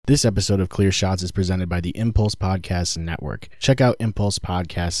This episode of Clear Shots is presented by the Impulse Podcast Network. Check out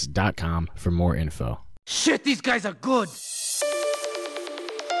impulsepodcasts.com for more info. Shit, these guys are good!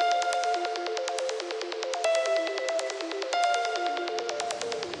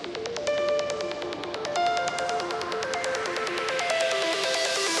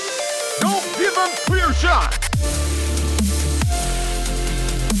 Don't give them clear shots!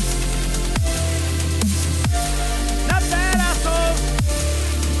 Not bad, assholes!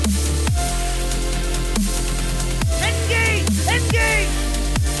 Engage! Engage!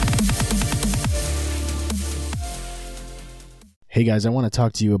 Hey guys, I want to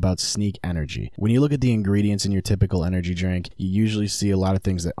talk to you about Sneak Energy. When you look at the ingredients in your typical energy drink, you usually see a lot of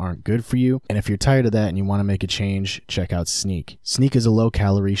things that aren't good for you. And if you're tired of that and you want to make a change, check out Sneak. Sneak is a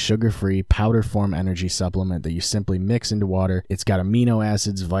low-calorie, sugar-free, powder form energy supplement that you simply mix into water. It's got amino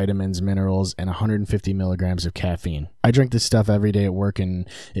acids, vitamins, minerals, and 150 milligrams of caffeine. I drink this stuff every day at work and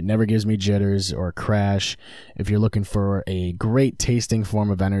it never gives me jitters or a crash. If you're looking for a great tasting form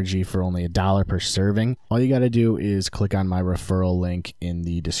of energy for only $1 per serving, all you got to do is click on my referral link in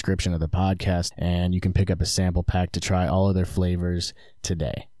the description of the podcast and you can pick up a sample pack to try all of their flavors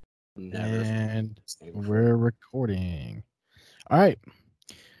today. And we're recording. All right.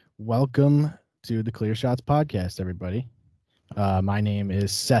 Welcome to the Clear Shots podcast, everybody. My name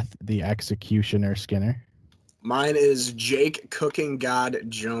is Seth the Executioner Skinner. Mine is Jake Cooking God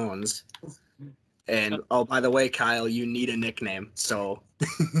Jones. And, oh, by the way, Kyle, you need a nickname, so.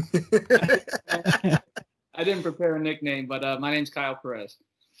 I didn't prepare a nickname, but my name's Kyle Perez.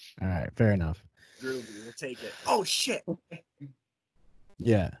 All right, fair enough. Ruby, we'll take it. Oh, shit.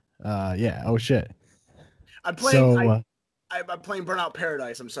 Yeah. Oh, shit. I'm playing, I'm playing Burnout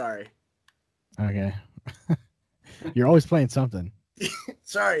Paradise, I'm sorry. Okay. You're always playing something.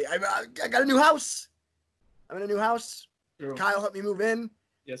 Sorry, I got a new house. I'm in a new house. True. Kyle helped me move in.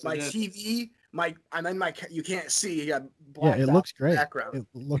 Yes, my I did. TV, I'm in my, you can't see, you got blacked Yeah, it out looks great. background. It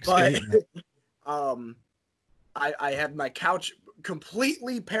looks But, great. I have my couch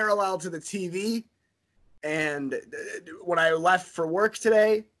completely parallel to the TV. And when I left for work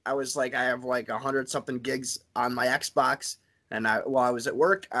today, I was like, I have like 100-something gigs on my Xbox. And while I was at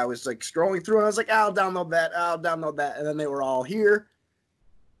work, I was like scrolling through and I was like, I'll download that. And then they were all here.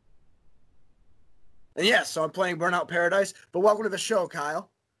 And yeah, so I'm playing Burnout Paradise. But welcome to the show, Kyle.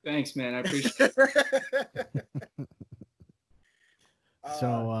 Thanks, man. I appreciate it.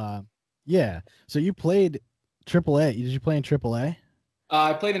 Yeah. So you played AAA. Did you play in AAA?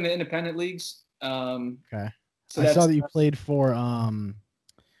 I played in the independent leagues. Okay. So I saw that you played for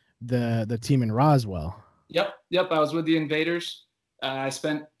the team in Roswell. Yep. I was with the Invaders. I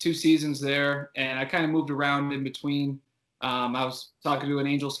spent 2 seasons there, and I kind of moved around in between. I was talking to an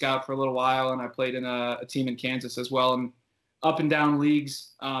Angel Scout for a little while, and I played in a team in Kansas as well, and up and down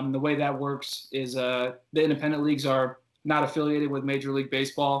leagues. The way that works is the independent leagues are not affiliated with Major League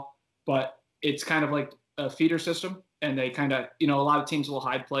Baseball, but it's kind of like a feeder system, and they kind of, a lot of teams will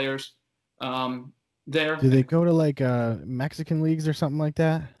hide players there. Do they go to like Mexican leagues or something like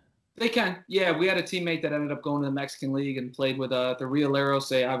that? They can. Yeah, we had a teammate that ended up going to the Mexican League and played with the Rieleros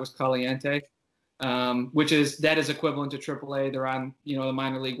de Aguas Caliente, which is equivalent to AAA. They're on, the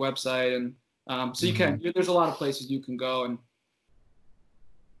minor league website, and so you can. There's a lot of places you can go. And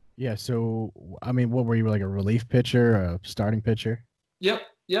yeah. So I mean, what were you, like a relief pitcher, a starting pitcher? Yep.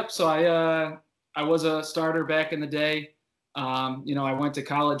 So I was a starter back in the day. I went to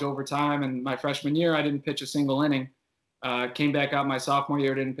college overtime, and my freshman year I didn't pitch a single inning. Came back out my sophomore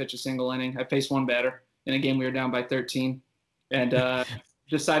year, didn't pitch a single inning. I faced one batter in a game we were down by 13, and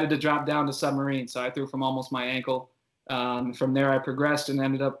decided to drop down to submarine. So I threw from almost my ankle. From there, I progressed and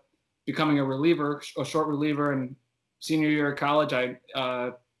ended up becoming a short reliever. And senior year of college,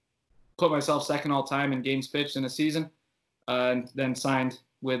 I put myself second all time in games pitched in a season, and then signed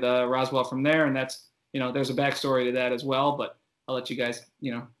with Roswell from there. And that's, there's a backstory to that as well. But I'll let you guys,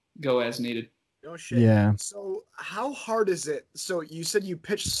 go as needed. No shit. Yeah. So how hard is it? So you said you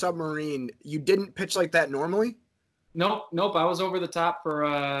pitched submarine. You didn't pitch like that normally? Nope. I was over the top for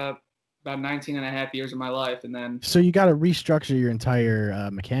about 19 and a half years of my life. And then. So you got to restructure your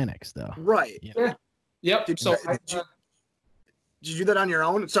entire mechanics though. Right. Yeah. Yep. Did you do that on your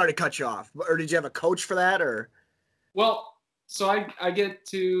own? Sorry to cut you off. Or did you have a coach for that, or? Well, so I get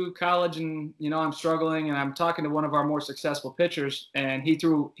to college and, I'm struggling, and I'm talking to one of our more successful pitchers, and he's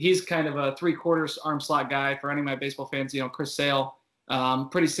kind of a 3/4 arm slot guy. For any of my baseball fans, Chris Sale,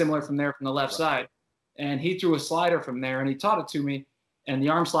 pretty similar from there from the left side. And he threw a slider from there, and he taught it to me, and the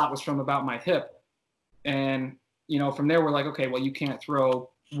arm slot was from about my hip. And, from there we're like, okay, well, you can't throw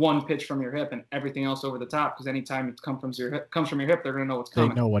one pitch from your hip and everything else over the top, because anytime it comes from your hip, they're going to know what's They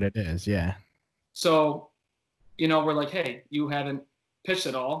coming. know what it is. Yeah. So, we're like, hey, you haven't pitched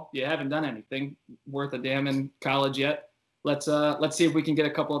at all. You haven't done anything worth a damn in college yet. Let's see if we can get a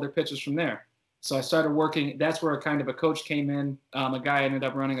couple other pitches from there. So I started working. That's where kind of a coach came in. A guy I ended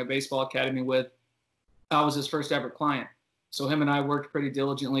up running a baseball academy with. I was his first ever client. So him and I worked pretty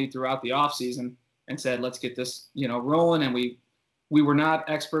diligently throughout the off season and said, let's get this, rolling. And we were not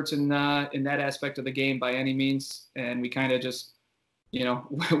experts in that aspect of the game by any means. And we kind of just,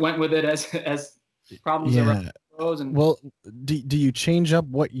 went with it as problems arose. And well, do you change up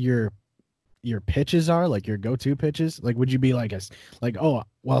what your pitches are, like your go-to pitches? Like, would you be like oh,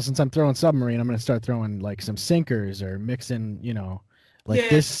 well, since I'm throwing submarine, I'm going to start throwing like some sinkers or mixing,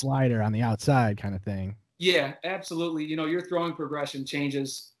 this slider on the outside kind of thing? Yeah, absolutely. Your throwing progression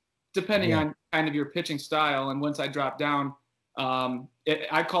changes depending on kind of your pitching style. And once I drop down,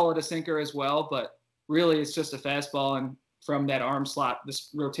 I call it a sinker as well, but really it's just a fastball. And from that arm slot, this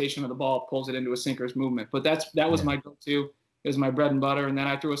rotation of the ball pulls it into a sinker's movement. But that was my go-to. It was my bread and butter. And then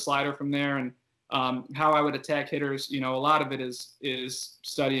I threw a slider from there. And how I would attack hitters, a lot of it is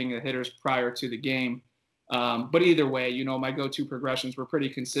studying the hitters prior to the game. But either way, my go-to progressions were pretty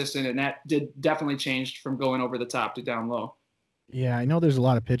consistent, and that definitely changed from going over the top to down low. Yeah, I know there's a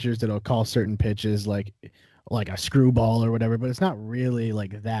lot of pitchers that'll call certain pitches like a screwball or whatever, but it's not really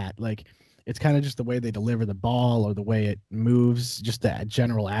like that. Like, it's kind of just the way they deliver the ball or the way it moves, just that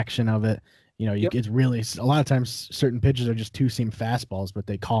general action of it. It's really, a lot of times certain pitches are just two-seam fastballs, but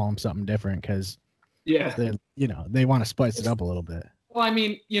they call them something different because they want to spice it up a little bit. Well, I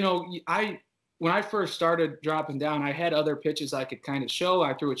mean, when I first started dropping down, I had other pitches I could kind of show.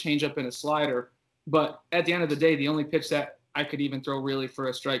 I threw a changeup and a slider, but at the end of the day, the only pitch that I could even throw really for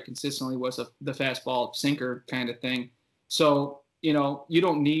a strike consistently was the fastball sinker kind of thing. So, you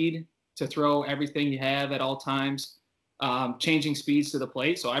don't need to throw everything you have at all times, changing speeds to the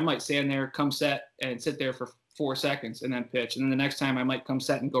plate. So I might stand there, come set, and sit there for 4 seconds and then pitch. And then the next time I might come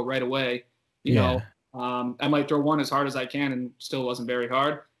set and go right away. I might throw one as hard as I can and still wasn't very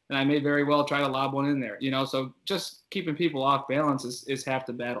hard. And I may very well try to lob one in there, so just keeping people off balance is half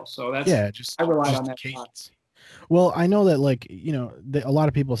the battle. So I relied on that. Well, I know that a lot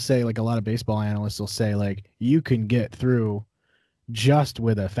of people say, like a lot of baseball analysts will say, like, you can get through just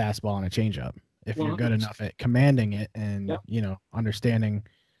with a fastball and a changeup if you're good enough at commanding it and, understanding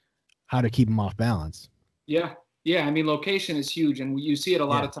how to keep them off balance. Yeah. Yeah. I mean, location is huge, and you see it a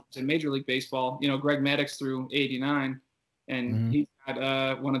lot of times in Major League Baseball. Greg Maddux threw 89, and he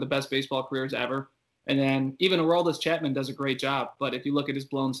had one of the best baseball careers ever. And then even Aroldis Chapman does a great job. But if you look at his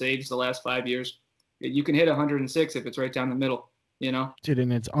blown saves the last 5 years, you can hit 106 if it's right down the middle, Dude,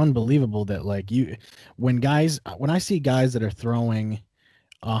 and it's unbelievable that when I see guys that are throwing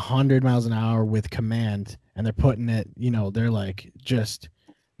 100 miles an hour with command and they're putting it,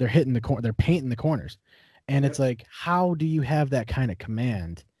 they're hitting they're painting the corners. And it's like, how do you have that kind of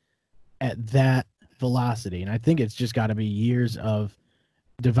command at that velocity? And I think it's just got to be years of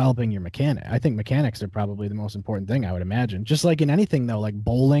developing your mechanic. I think mechanics are probably the most important thing, I would imagine. Just like in anything though, like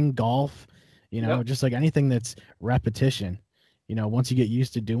bowling, golf, just like anything that's repetition. Once you get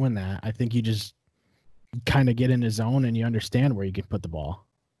used to doing that, I think you just kind of get in the zone and you understand where you can put the ball.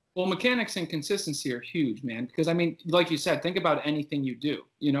 Well, mechanics and consistency are huge, man. Because I mean, like you said, think about anything you do,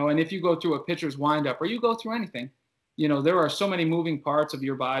 and if you go through a pitcher's windup or you go through anything, there are so many moving parts of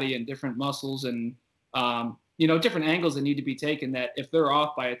your body and different muscles and, different angles that need to be taken that if they're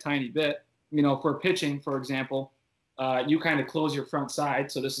off by a tiny bit, for pitching, for example, you kind of close your front side.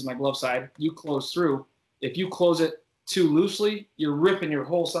 So this is my glove side. You close through. If you close it too loosely, you're ripping your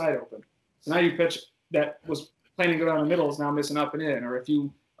whole side open. So now your pitch that was planning to go down the middle is now missing up and in. Or if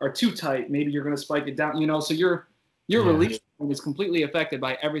you are too tight, maybe you're going to spike it down, so your release is completely affected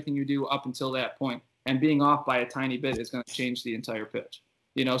by everything you do up until that point. And being off by a tiny bit is going to change the entire pitch.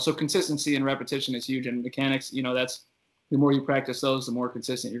 So consistency and repetition is huge. And mechanics, that's the more you practice those, the more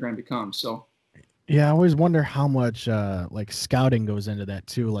consistent you're going to become. So yeah, I always wonder how much scouting goes into that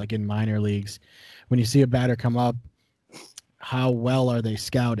too. Like in minor leagues, when you see a batter come up, how well are they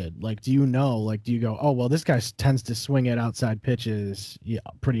scouted? Like, do you go, oh, well, this guy tends to swing at outside pitches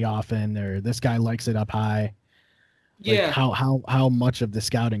pretty often, or this guy likes it up high. Yeah. How much of the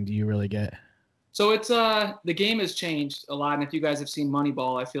scouting do you really get? So it's the game has changed a lot, and if you guys have seen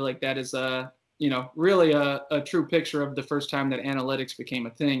Moneyball, I feel like that is really a true picture of the first time that analytics became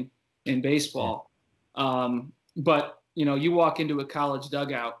a thing in baseball. But you walk into a college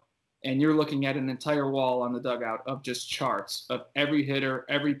dugout and you're looking at an entire wall on the dugout of just charts of every hitter,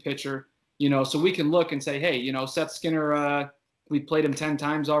 every pitcher, so we can look and say, hey, Seth Skinner We played him 10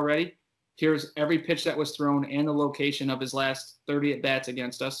 times already. Here's every pitch that was thrown and the location of his last 30 at bats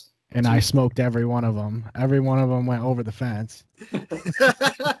against us. And I smoked every one of them. Every one of them went over the fence.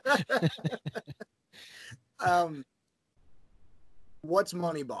 What's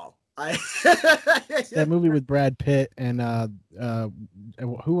Moneyball? That movie with Brad Pitt and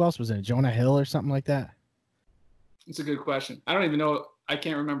who else was in it? Jonah Hill or something like that? It's a good question. I don't even know. I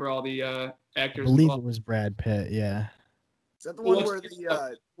can't remember all the actors. I believe it was Brad Pitt. Yeah. Is that the one where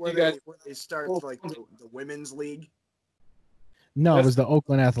they start like the women's league? No, it was the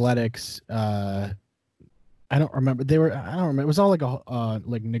Oakland Athletics. I don't remember. I don't remember. It was all like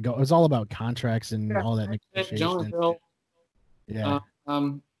it was all about contracts and all that negotiation. Jonah Hill. Yeah.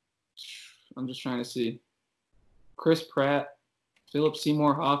 I'm just trying to see. Chris Pratt, Philip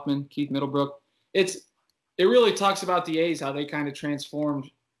Seymour Hoffman, Keith Middlebrook. It really talks about the A's, how they kind of transformed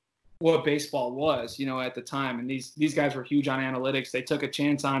what baseball was, at the time. And these guys were huge on analytics. They took a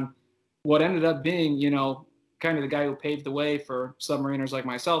chance on what ended up being, kind of the guy who paved the way for submariners like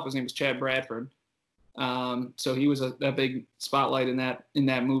myself. His name was Chad Bradford. So he was a big spotlight in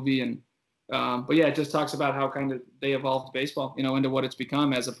that movie. And but yeah, it just talks about how kind of they evolved baseball, into what it's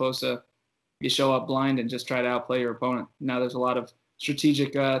become, as opposed to you show up blind and just try to outplay your opponent. Now there's a lot of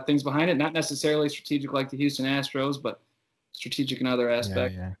strategic things behind it, not necessarily strategic like the Houston Astros, but strategic in other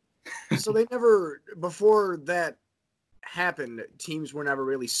aspects. Yeah. So they never, before that happened, teams were never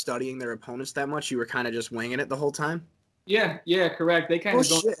really studying their opponents that much. You were kind of just winging it the whole time. Yeah, correct. They kind of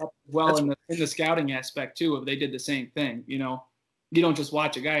go in the scouting aspect too. If they did the same thing, you don't just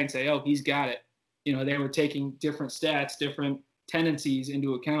watch a guy and say, "Oh, he's got it." They were taking different stats, different tendencies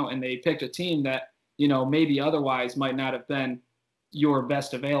into account, and they picked a team that maybe otherwise might not have been your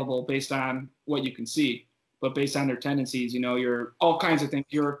best available based on what you can see, but based on their tendencies. Your all kinds of things.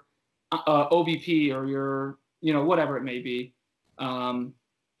 Your OBP or your whatever it may be.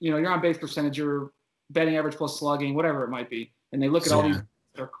 Your on base percentage, your batting average plus slugging, whatever it might be. And they look at all these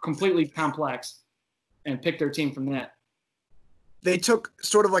that are completely complex and pick their team from that. They took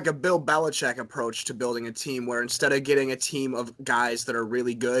sort of like a Bill Belichick approach to building a team, where instead of getting a team of guys that are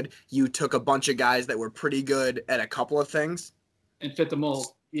really good, you took a bunch of guys that were pretty good at a couple of things. And fit the mold.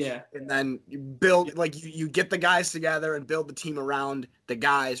 Yeah. And then you build, you get the guys together and build the team around the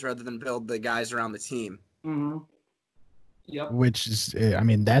guys rather than build the guys around the team. Mm-hmm. Yep. Which is,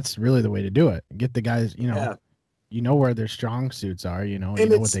 that's really the way to do it. Get the guys, you know where their strong suits are, you know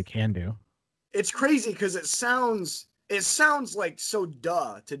what they can do. It's crazy because it sounds like so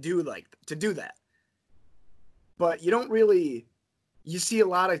duh to do that. But you don't really, you see a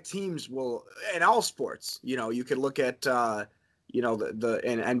lot of teams will, in all sports, you could look at, the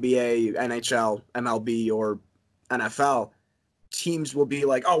in NBA, NHL, MLB, or NFL, teams will be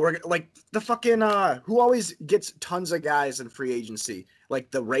like, oh, we're like the fucking, who always gets tons of guys in free agency, like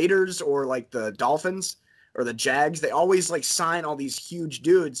the Raiders or like the Dolphins or the Jags. They always like sign all these huge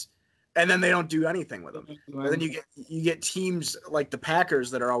dudes, and then they don't do anything with them. And then you get teams like the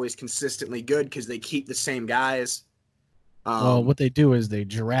Packers that are always consistently good because they keep the same guys. Well, what they do is they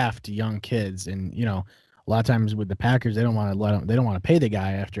draft young kids, and a lot of times with the Packers, they don't want to pay the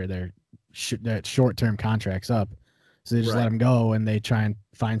guy after that short-term contract's up. So they just let him go, and they try and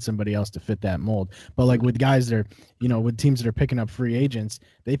find somebody else to fit that mold. But like with guys that are, with teams that are picking up free agents,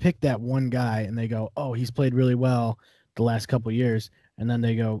 they pick that one guy and they go, oh, he's played really well the last couple of years. And then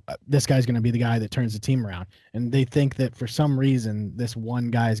they go, this guy's going to be the guy that turns the team around. And they think that for some reason, this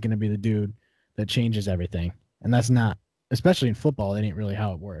one guy is going to be the dude that changes everything. And that's not, especially in football, that ain't really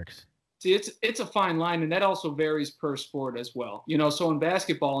how it works. See, it's a fine line, and that also varies per sport as well. So in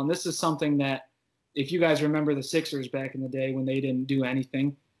basketball, and this is something that, if you guys remember the Sixers back in the day when they didn't do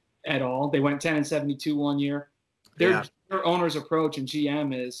anything at all, they went 10-72 one year. Their owner's approach and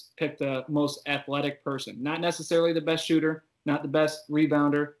GM is pick the most athletic person, not necessarily the best shooter, not the best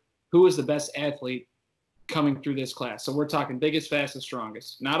rebounder. Who is the best athlete coming through this class? So we're talking biggest, fastest,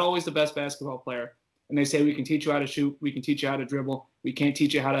 strongest. Not always the best basketball player. And they say, we can teach you how to shoot. We can teach you how to dribble. We can't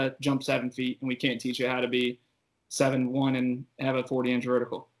teach you how to jump 7 feet. And we can't teach you how to be 7'1" and have a 40-inch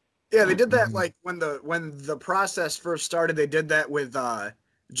vertical. Yeah, they did that like when the process first started. They did that with Jahlil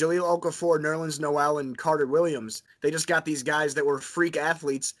Okafor, Nerlens Noel, and Carter Williams. They just got these guys that were freak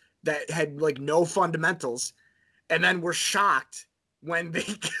athletes that had like no fundamentals, and then were shocked when they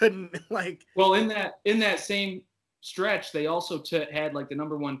couldn't like. Well, in that same stretch, they also had like the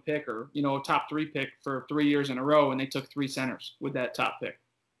number 1 pick or top 3 pick for 3 years in a row, and they took 3 centers with that top pick.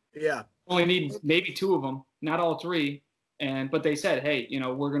 Yeah, only need maybe 2 of them, not all 3. But they said, hey,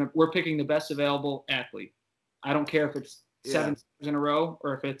 we're picking the best available athlete. I don't care if it's 7 centers in a row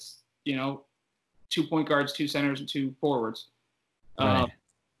or if it's 2 point guards, 2 centers, and 2 forwards. Right.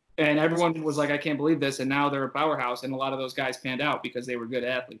 And everyone was like, I can't believe this. And now they're a powerhouse. And a lot of those guys panned out because they were good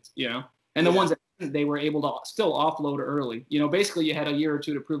athletes, you know? And the ones that didn't, they were able to still offload early. You know, basically you had a year or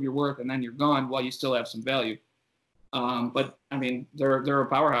two to prove your worth and then you're gone while you still have some value. But I mean, they're a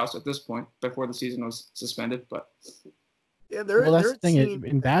powerhouse at this point before the season was suspended, but Yeah, Well, that's the thing.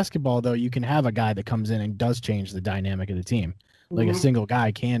 In basketball, though, you can have a guy that comes in and does change the dynamic of the team. Like a single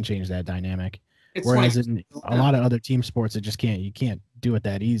guy can change that dynamic. it's Whereas 20. in a lot of other team sports, it just can't. You can't do it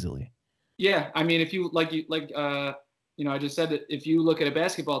that easily. Yeah, I mean, if you you know, I just said that if you look at a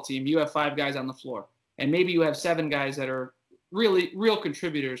basketball team, you have 5 guys on the floor, and maybe you have 7 guys that are real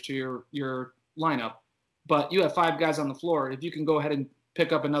contributors to your lineup, but you have 5 guys on the floor. If you can go ahead and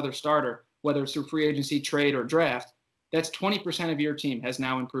pick up another starter, whether it's through free agency, trade, or draft, that's 20% of your team has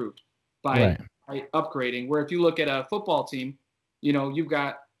now improved by upgrading. Where if you look at a football team, you know, you've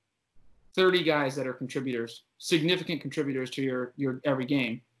got 30 guys that are contributors, significant contributors to your every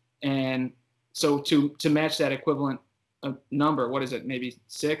game. And so to match that equivalent number, what is it? Maybe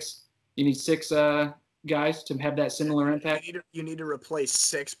 6? You need 6 guys to have that similar impact. You need to replace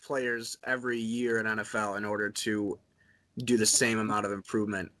 6 players every year in NFL in order to do the same amount of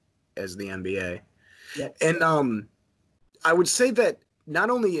improvement as the NBA. Yeah. And I would say that not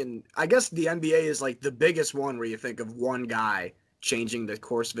only I guess the NBA is like the biggest one where you think of one guy changing the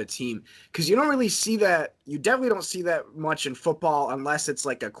course of a team, because you don't really see that. You definitely don't see that much in football unless it's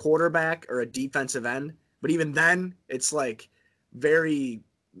like a quarterback or a defensive end. But even then, it's like very,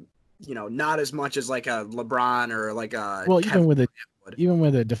 you know, not as much as like a LeBron or like a. Well, even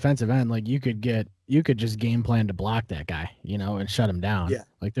with a defensive end, like you could just game plan to block that guy, you know, and shut him down. Yeah.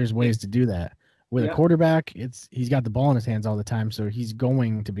 Like there's ways to do that. With a quarterback, he's got the ball in his hands all the time, so he's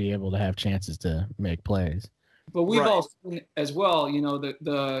going to be able to have chances to make plays. But we've all seen as well, you know,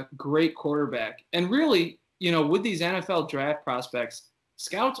 the great quarterback. And really, you know, with these NFL draft prospects,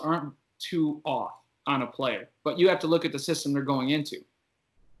 scouts aren't too off on a player, but you have to look at the system they're going into.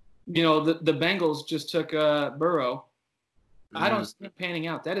 You know, the Bengals just took Burrow. I don't see it panning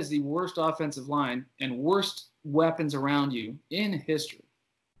out. That is the worst offensive line and worst weapons around you in history,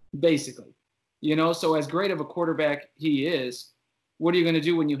 basically. You know, so as great of a quarterback he is, what are you going to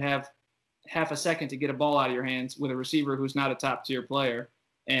do when you have half a second to get a ball out of your hands with a receiver who's not a top-tier player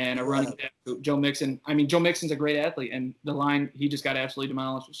and a running back, Joe Mixon? I mean, Joe Mixon's a great athlete, and the line, he just got absolutely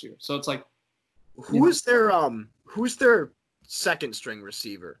demolished this year. So it's like, who's their second-string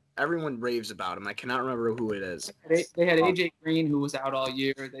receiver? Everyone raves about him. I cannot remember who it is. They had A.J. Green, who was out all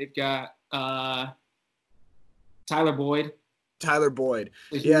year. They've got Tyler Boyd.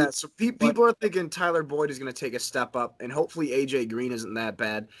 Yeah, so people are thinking Tyler Boyd is going to take a step up, and hopefully A.J. Green isn't that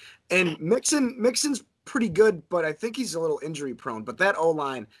bad. And Mixon's pretty good, but I think he's a little injury-prone. But that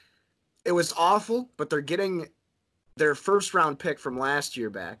O-line, it was awful, but they're getting their first-round pick from last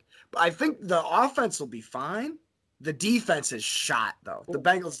year back. But I think the offense will be fine. The defense is shot, though. The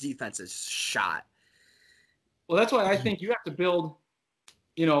Bengals' defense is shot. Well, that's why I think you have to build,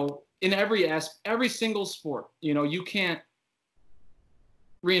 you know, in every single sport. You know, you can't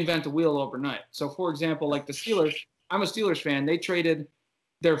reinvent the wheel overnight. So, for example, like the Steelers, I'm a Steelers fan. They traded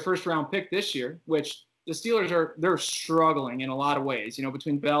their first-round pick this year, which the Steelers they're struggling in a lot of ways. You know,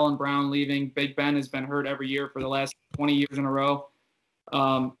 between Bell and Brown leaving, Big Ben has been hurt every year for the last 20 years in a row.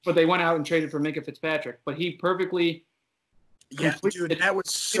 But they went out and traded for Minka Fitzpatrick. But he perfectly dude, that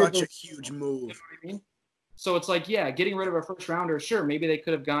was such a huge move. You know what I mean? So it's like, yeah, getting rid of a first-rounder, sure, maybe they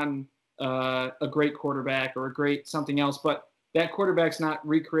could have gotten a great quarterback or a great something else, but that quarterback's not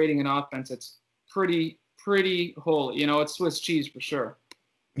recreating an offense. It's pretty holy. You know, it's Swiss cheese for sure.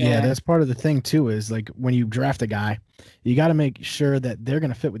 Yeah, that's part of the thing too, is like when you draft a guy, you got to make sure that they're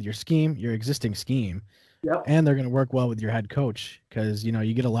going to fit with your scheme, your existing scheme. Yep. And they're going to work well with your head coach, because, you know,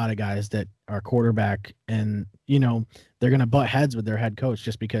 you get a lot of guys that are quarterback and, you know, they're going to butt heads with their head coach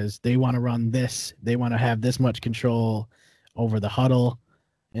just because they want to run this. They want to have this much control over the huddle.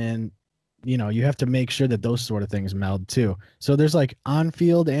 And, you know, you have to make sure that those sort of things meld too. So there's like on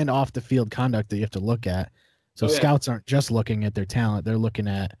field and off the field conduct that you have to look at. So scouts aren't just looking at their talent. They're looking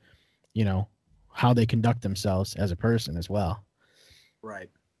at, you know, how they conduct themselves as a person as well. Right.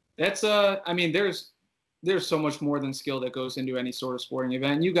 That's I mean, there's so much more than skill that goes into any sort of sporting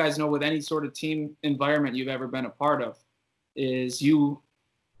event. You guys know, with any sort of team environment you've ever been a part of, is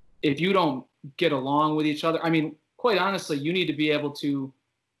if you don't get along with each other, I mean, quite honestly, you need to be able to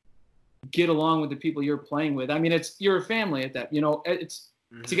get along with the people you're playing with. I mean, you're a family at that, you know, it's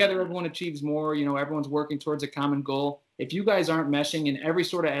together, everyone achieves more, you know, everyone's working towards a common goal. If you guys aren't meshing in every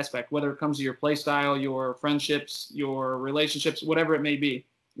sort of aspect, whether it comes to your play style, your friendships, your relationships, whatever it may be,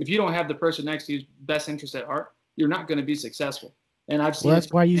 if you don't have the person next to you's best interest at heart, you're not going to be successful. And I've seen Well,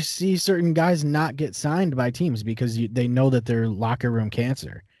 that's why you see certain guys not get signed by teams because they know that they're locker room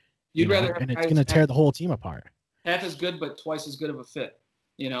cancer. you'd rather have and it's guys going to tear the whole team apart. half as good but twice as good of a fit,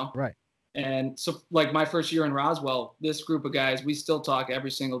 you know? Right. And so, like my first year in Roswell, this group of guys, we still talk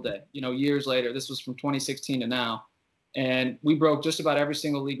every single day. You know, years later, this was from 2016 to now, and we broke just about every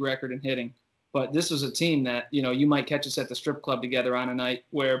single league record in hitting. But this was a team that, you know, you might catch us at the strip club together on a night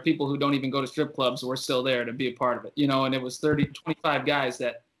where people who don't even go to strip clubs were still there to be a part of it, you know, and it was 25 guys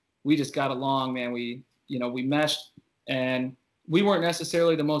that we just got along, man. We meshed, and we weren't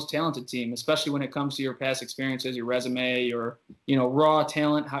necessarily the most talented team, especially when it comes to your past experiences, your resume, your, you know, raw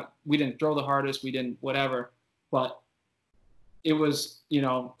talent. We didn't throw the hardest, we didn't whatever, but it was, you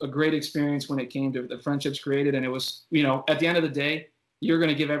know, a great experience when it came to the friendships created. And it was, you know, at the end of the day, you're going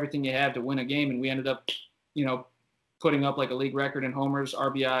to give everything you have to win a game. And we ended up, you know, putting up like a league record in homers,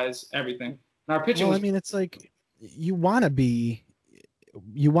 RBIs, everything. And our pitching Well, I mean, it's like you want to be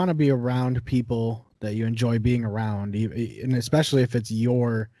around people that you enjoy being around, and especially if it's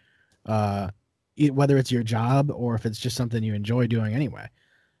your, whether it's your job or if it's just something you enjoy doing anyway.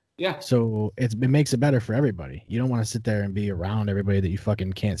 Yeah. So it makes it better for everybody. You don't want to sit there and be around everybody that you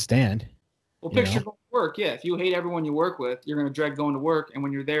fucking can't stand. Well, picture going to work. Yeah. If you hate everyone you work with, you're going to dread going to work. And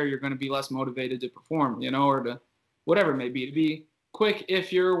when you're there, you're going to be less motivated to perform, you know, or to whatever it may be, to be quick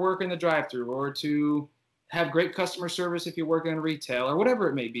if you're working the drive-thru, or to have great customer service if you're working in retail, or whatever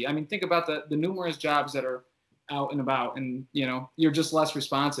it may be. I mean, think about the numerous jobs that are out and about, and, you know, you're just less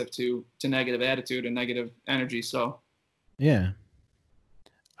responsive to negative attitude and negative energy. So, yeah.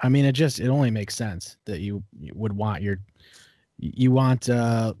 I mean, it only makes sense that you would want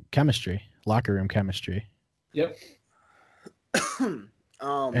chemistry, locker room chemistry. Yep.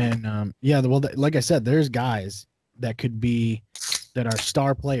 Well, like I said, there's guys that are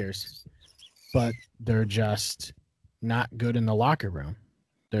star players, but they're just not good in the locker room.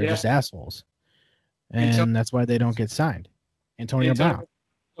 They're just assholes. And that's why they don't get signed. Antonio Brown.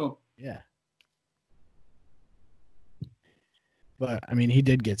 Oh. Yeah. But I mean, he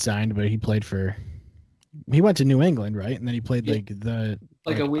did get signed, but he went to New England, right? And then he played like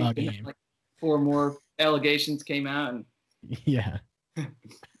a week, game. Like 4 more allegations came out, and yeah.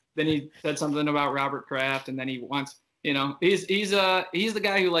 Then he said something about Robert Kraft, and then he wants, you know, he's the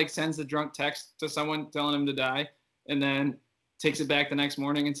guy who like sends the drunk text to someone telling him to die, and then takes it back the next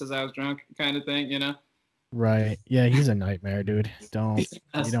morning and says I was drunk, kind of thing, you know. Right. Yeah, he's a nightmare, dude. You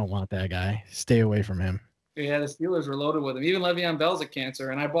don't want that guy. Stay away from him. Yeah, the Steelers were loaded with him. Even Le'Veon Bell's a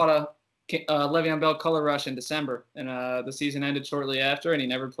cancer, and I bought a Le'Veon Bell color rush in December, and the season ended shortly after, and he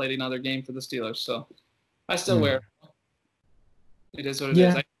never played another game for the Steelers. So I still wear it. It is what it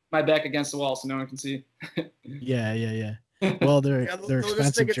is. I my back against the wall so no one can see. Yeah. Well, they're expensive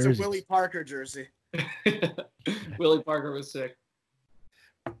just think jerseys. it's a Willie Parker jersey. Willie Parker was sick.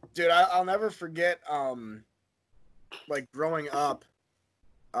 Dude, I'll never forget, like growing up,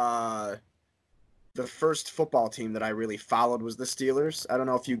 the first football team that I really followed was the Steelers. I don't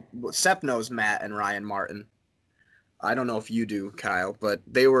know if Sep knows Matt and Ryan Martin. I don't know if you do, Kyle, but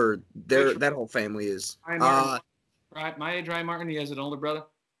that whole family is. Ryan Martin. Right, my age, Ryan Martin. He has an older brother.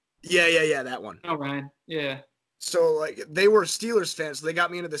 Yeah, that one. Oh, Ryan. Yeah. So like they were Steelers fans, so they got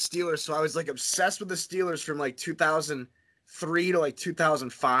me into the Steelers. So I was like obsessed with the Steelers from like 2003 to like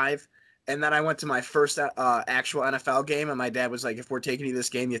 2005. And then I went to my first actual NFL game, and my dad was like, "If we're taking you to this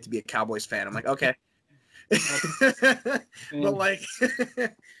game, you have to be a Cowboys fan." I'm like, "Okay." But like,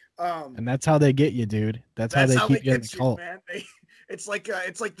 and that's how they get you, dude. That's how they keep you in the cult. Man. It's like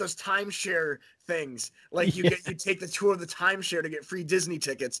those timeshare things. Like you take the tour of the timeshare to get free Disney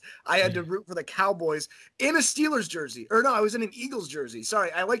tickets. I had to root for the Cowboys in a Steelers jersey. Or no, I was in an Eagles jersey. Sorry,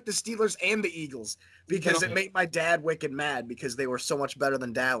 I liked the Steelers and the Eagles because it made my dad wicked mad because they were so much better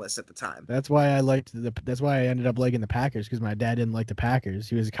than Dallas at the time. That's why that's why I ended up liking the Packers, because my dad didn't like the Packers.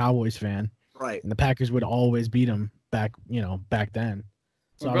 He was a Cowboys fan. Right. And the Packers would always beat them back then.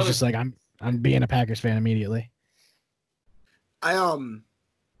 So I was just like, I'm being a Packers fan immediately. I don't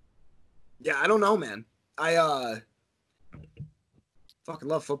know, man. I fucking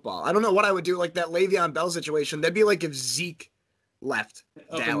love football. I don't know what I would do, like that Le'Veon Bell situation. That'd be like if Zeke left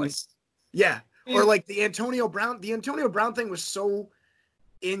Dallas. Yeah. Or like the Antonio Brown thing was so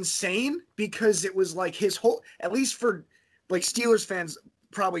insane because it was like his whole, at least for like Steelers fans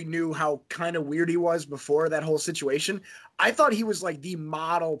probably knew how kind of weird he was before that whole situation. I thought he was like the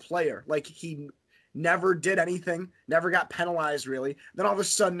model player. Like he never did anything, never got penalized really. Then all of a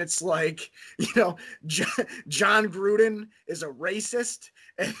sudden it's like, you know, John Gruden is a racist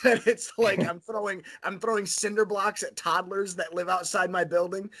And then it's like I'm throwing cinder blocks at toddlers that live outside my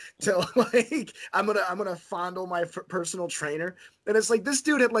building to like I'm gonna fondle my personal trainer. And it's like this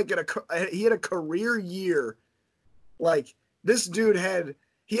dude had like he had a career year. Like this dude had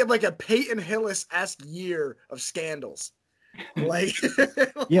like a Peyton Hillis-esque year of scandals. Like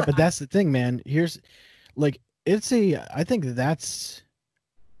Yeah, but that's the thing, man. Here's like I think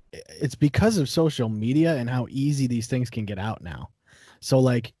it's because of social media and how easy these things can get out now. So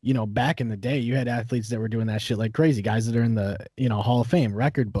like, back in the day, you had athletes that were doing that shit like crazy, guys that are in the, Hall of Fame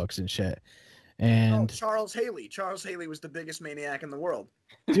record books and shit. And Charles Haley was the biggest maniac in the world.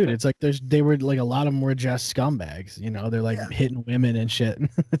 Dude, it's like they were like a lot of them were just scumbags, they're like hitting women and shit.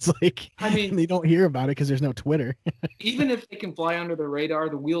 It's like, I mean, they don't hear about it because there's no Twitter. Even if they can fly under the radar,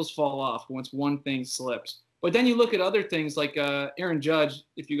 the wheels fall off once one thing slips. But then you look at other things like Aaron Judge,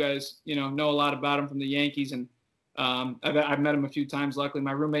 if you guys, know a lot about him from the Yankees. And I've met him a few times. Luckily,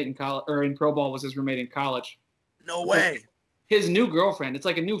 my roommate in college or in pro ball was his roommate in college. No way. His new girlfriend, it's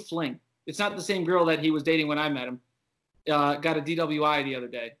like a new fling. It's not the same girl that he was dating when I met him. Got a DWI the other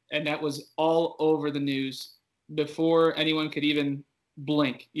day, and that was all over the news before anyone could even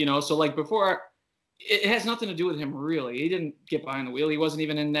blink, So like before, it has nothing to do with him really. He didn't get behind the wheel. He wasn't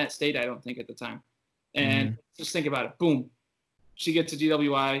even in that state, I don't think, at the time. And just think about it. Boom. She gets a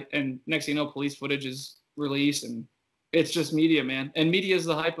DWI, and next thing you know, police footage is released, and it's just media, man. And media is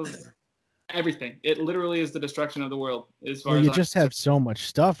the hype of everything. It literally is the destruction of the world as far as you just have so much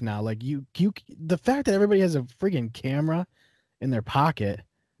stuff now. Like the fact that everybody has a freaking camera in their pocket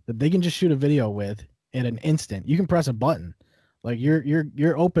that they can just shoot a video with in an instant. You can press a button, like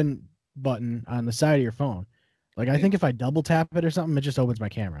your open button on the side of your phone. Like I think if I double tap it or something, it just opens my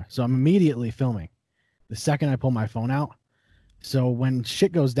camera. So I'm immediately filming the second I pull my phone out. So when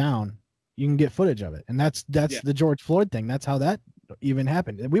shit goes down, you can get footage of it. And that's the George Floyd thing. That's how that even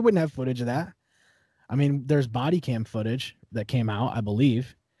happened. We wouldn't have footage of that. I mean, there's body cam footage that came out, I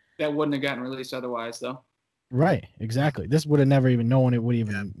believe. That wouldn't have gotten released otherwise, though. Right, exactly. This would have never even known it would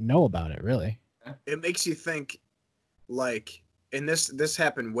even know about it, really. It makes you think, like, and this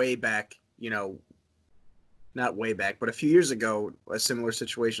happened way back, not way back, but a few years ago, a similar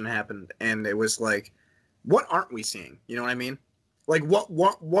situation happened, and it was like, what aren't we seeing? You know what I mean? Like, what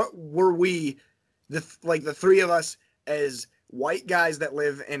were we, the three of us as white guys that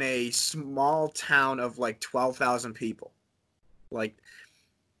live in a small town of like 12,000 people? Like,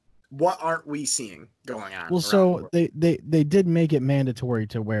 what aren't we seeing going on? Well, so they did make it mandatory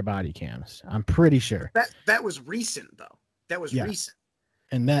to wear body cams. I'm pretty sure. That was recent, though. That was recent.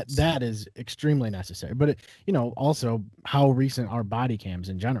 And that is extremely necessary. But, also how recent are body cams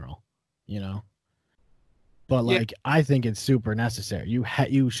in general, But like, I think it's super necessary.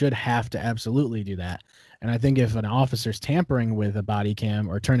 You should have to absolutely do that. And I think if an officer's tampering with a body cam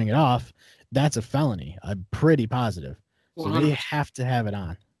or turning it off, that's a felony. I'm pretty positive. So 100%. They have to have it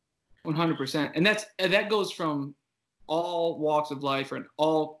on. 100%. And that goes from all walks of life and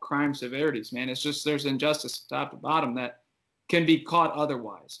all crime severities, man. It's just there's injustice top to bottom that can be caught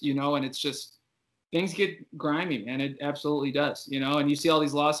otherwise, and it's just things get grimy, man. It absolutely does, and you see all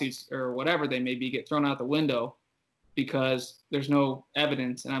these lawsuits or whatever they may be get thrown out the window because there's no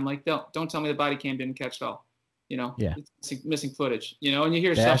evidence. And I'm like, don't tell me the body cam didn't catch it all, It's missing footage, and you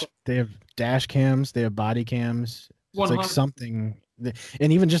hear stuff. They have dash cams, they have body cams. It's 100. Like something,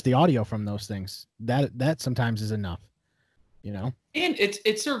 and even just the audio from those things, that sometimes is enough, And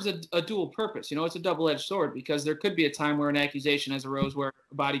it serves a dual purpose, it's a double-edged sword because there could be a time where an accusation has arose where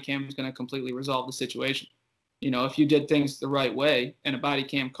a body cam is going to completely resolve the situation. If you did things the right way and a body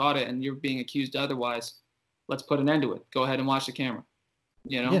cam caught it and you're being accused otherwise, let's put an end to it. Go ahead and watch the camera.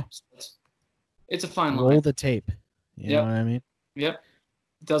 Yeah. It's a fine line. Roll the tape. You know what I mean? Yep.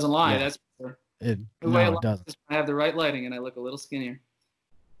 It doesn't lie. Yeah. That's for it doesn't. I have the right lighting and I look a little skinnier.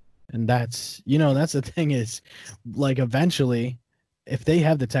 And that's the thing is, like, eventually, if they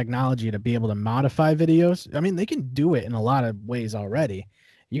have the technology to be able to modify videos, I mean, they can do it in a lot of ways already.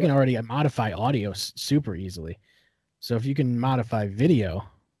 You can already modify audio super easily. So if you can modify video,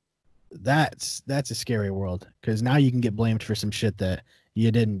 that's a scary world because now you can get blamed for some shit that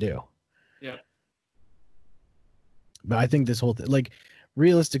you didn't do. Yeah. But I think this whole thing, like,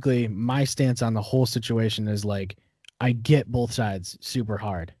 realistically, my stance on the whole situation is like, I get both sides super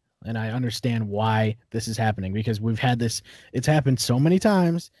hard. And I understand why this is happening because we've had this. It's happened so many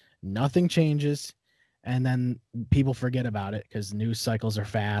times. Nothing changes. And then people forget about it because news cycles are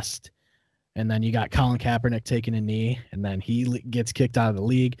fast. And then you got Colin Kaepernick taking a knee and then he gets kicked out of the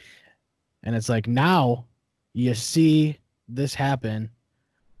league. And it's like now you see this happen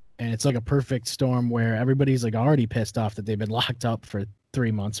and it's like a perfect storm where everybody's like already pissed off that they've been locked up for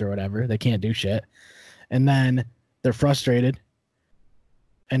 3 months or whatever. They can't do shit. And then they're frustrated.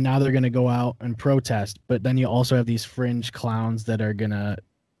 And now they're going to go out and protest. But then you also have these fringe clowns that are going to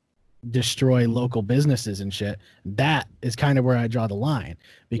destroy local businesses and shit. That is kind of where I draw the line,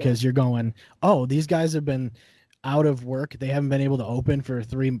 because you're going, oh, these guys have been out of work. They haven't been able to open for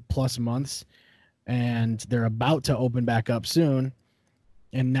 3+ months, and they're about to open back up soon.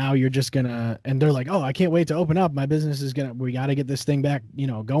 And now you're just gonna, and they're like, oh, I can't wait to open up. My business is we got to get this thing back,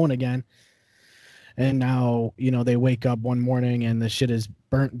 going again. And now, they wake up one morning and the shit is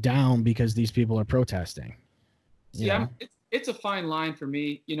burnt down because these people are protesting. Yeah, it's a fine line for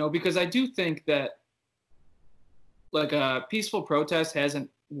me, because I do think that like a peaceful protest hasn't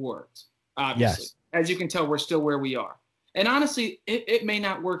worked, obviously. Yes. As you can tell, we're still where we are. And honestly, it may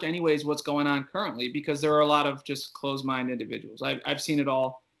not work anyways, what's going on currently, because there are a lot of just closed-minded individuals. I've seen it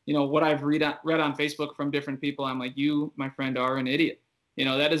all. What I've read on Facebook from different people, I'm like, you, my friend, are an idiot.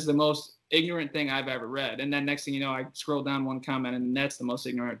 That is the most ignorant thing I've ever read. And then next thing you know, I scroll down one comment, and that's the most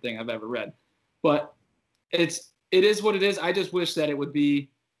ignorant thing I've ever read. But it is what it is. I just wish that it would be,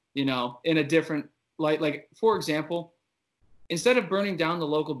 in a different light. Like, for example, instead of burning down the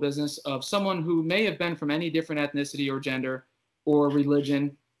local business of someone who may have been from any different ethnicity or gender or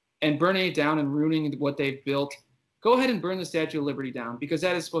religion, and burning it down and ruining what they've built, go ahead and burn the Statue of Liberty down, because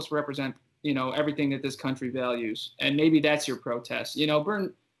that is supposed to represent, everything that this country values. And maybe that's your protest.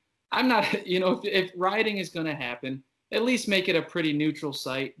 I'm not, if rioting is going to happen, at least make it a pretty neutral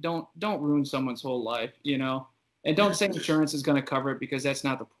site. Don't ruin someone's whole life, and don't say insurance is going to cover it, because that's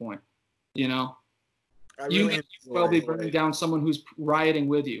not the point, You may well be burning down someone who's rioting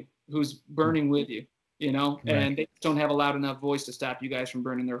with you, who's burning with you, and they don't have a loud enough voice to stop you guys from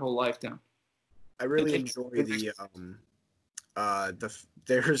burning their whole life down. I really enjoy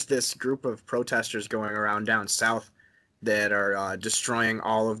there's this group of protesters going around down south that are destroying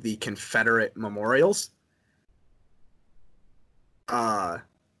all of the Confederate memorials. I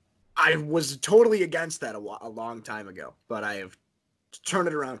was totally against that a long time ago, but I have turned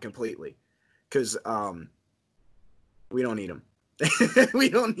it around completely, because we don't need them. we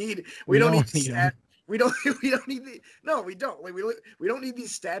don't need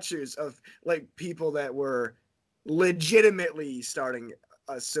these statues of like people that were legitimately starting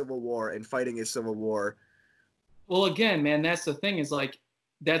a civil war and fighting a civil war. Well, again, man, that's the thing, is like,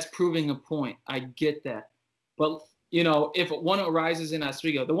 that's proving a point. I get that. But, if one arises in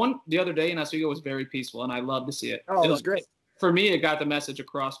Oswego, the other day in Oswego was very peaceful, and I love to see it. Oh, it was great. For me, it got the message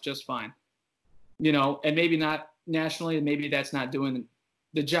across just fine. And maybe not nationally, and maybe that's not doing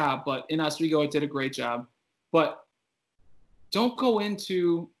the job, but in Oswego, it did a great job. But don't go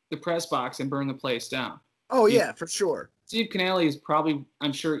into the press box and burn the place down. Oh, yeah, for sure. Steve Canale is probably,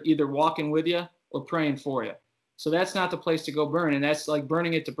 I'm sure, either walking with you or praying for you. So that's not the place to go burn. And that's like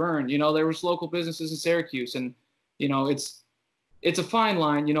burning it to burn. There was local businesses in Syracuse, and, it's a fine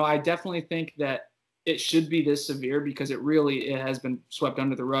line. I definitely think that it should be this severe, because it has been swept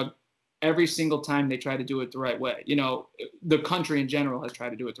under the rug every single time they try to do it the right way. The country in general has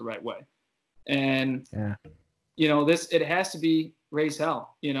tried to do it the right way. And, it has to be raise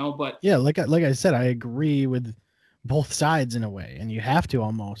hell, but. Yeah, like I said, I agree with both sides in a way, and you have to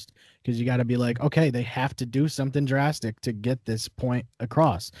almost, because you got to be like, okay, they have to do something drastic to get this point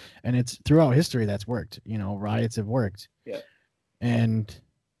across. And it's throughout history that's worked. Riots have worked. Yeah. And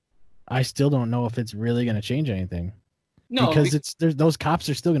I still don't know if it's really going to change anything. No, because those cops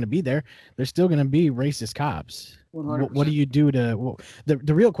are still going to be there. They're still going to be racist cops. What do you do to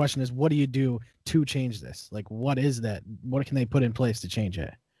the real question is, what do you do to change this? Like, what is that? What can they put in place to change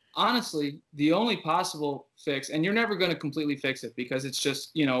it? Honestly, the only possible fix, and you're never going to completely fix it, because it's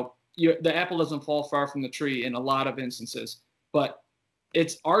just, the apple doesn't fall far from the tree in a lot of instances, but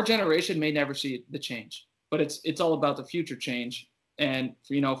it's our generation may never see the change, but it's all about the future change. And,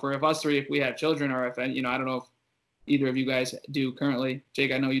 for us three, if we have children, or if, I don't know if either of you guys do currently,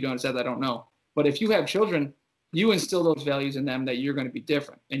 Jake, I know you don't, said that, I don't know, but if you have children, you instill those values in them, that you're going to be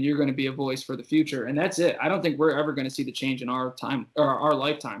different and you're going to be a voice for the future. And that's it. I don't think we're ever going to see the change in our time or our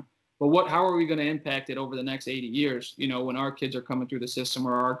lifetime. But how are we going to impact it over the next 80 years, when our kids are coming through the system,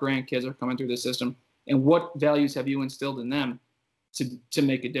 or our grandkids are coming through the system? And what values have you instilled in them to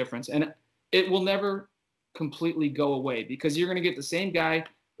make a difference? And it will never completely go away, because you're going to get the same guy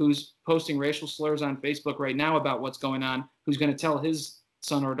who's posting racial slurs on Facebook right now about what's going on, who's going to tell his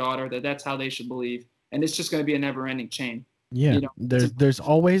son or daughter that that's how they should believe. And it's just going to be a never-ending chain. Yeah, there's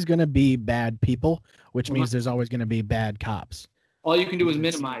always going to be bad people, which means there's always going to be bad cops. All you can do is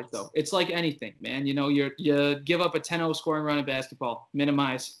minimize, though. It's like anything, man. You give up a 10-0 scoring run in basketball.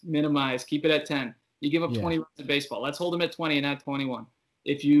 Minimize. Keep it at 10. You give up 20 runs in baseball. Let's hold them at 20 and not 21.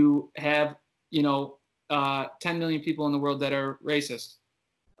 If you have, 10 million people in the world that are racist,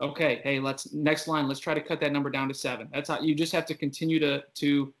 okay, hey, next line, let's try to cut that number down to 7. That's how you just have to continue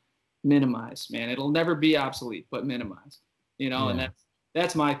to minimize, man. It'll never be obsolete, but minimize, and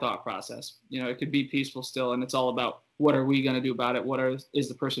that's my thought process. It could be peaceful still, and it's all about what are we going to do about it? What is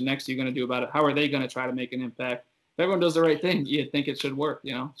the person next to you going to do about it? How are they going to try to make an impact? If everyone does the right thing, you'd think it should work,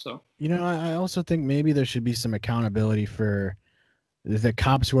 so. I also think maybe there should be some accountability for the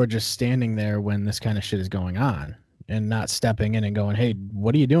cops who are just standing there when this kind of shit is going on and not stepping in and going, hey,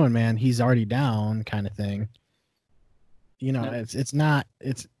 what are you doing, man? He's already down, kind of thing.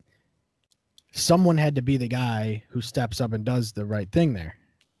 It's someone had to be the guy who steps up and does the right thing there.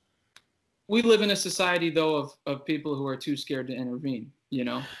 We live in a society, though, of people who are too scared to intervene.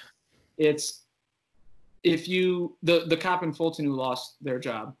 It's the cop in Fulton who lost their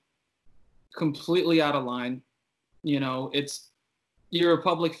job, completely out of line. You're a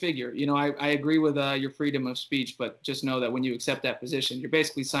public figure. I agree with your freedom of speech, but just know that when you accept that position, you're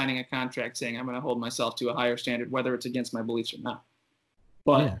basically signing a contract saying I'm going to hold myself to a higher standard, whether it's against my beliefs or not.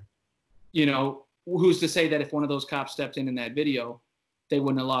 But, who's to say that if one of those cops stepped in that video, they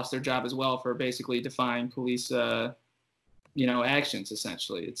wouldn't have lost their job as well for basically defying police, actions,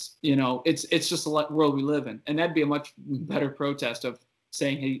 essentially. It's just the world we live in. And that'd be a much better protest of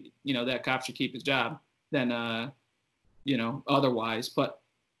saying, hey, that cop should keep his job than, otherwise. But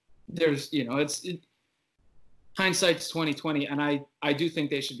there's, hindsight's 2020, and I do think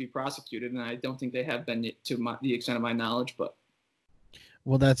they should be prosecuted, and I don't think they have been to the extent of my knowledge. But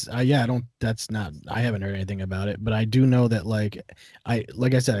well, I haven't heard anything about it, but I do know that like I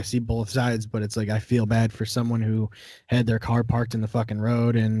said, I see both sides, but it's like I feel bad for someone who had their car parked in the fucking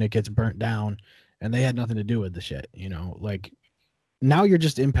road and it gets burnt down, and they had nothing to do with the shit. Like now you're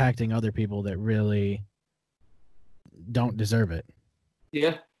just impacting other people that really don't deserve it.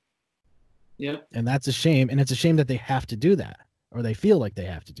 Yeah. And that's a shame, and it's a shame that they have to do that, or they feel like they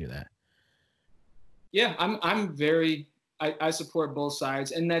have to do that. Yeah, I support both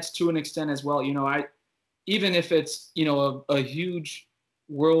sides, and that's to an extent as well. Even if it's a huge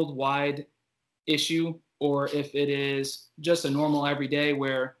worldwide issue, or if it is just a normal everyday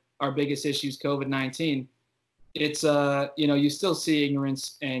where our biggest issue is COVID-19, it's you still see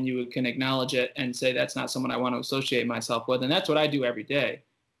ignorance, and you can acknowledge it and say that's not someone I want to associate myself with, and that's what I do every day.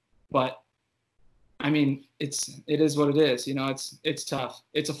 But I mean, it is what it is. It's tough.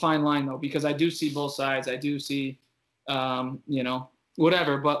 It's a fine line though, because I do see both sides. I do see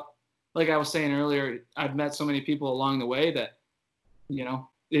whatever. But like I was saying earlier, I've met so many people along the way that,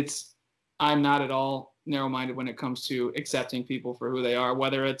 I'm not at all narrow-minded when it comes to accepting people for who they are,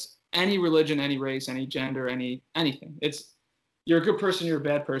 whether it's any religion, any race, any gender, anything. You're a good person, you're a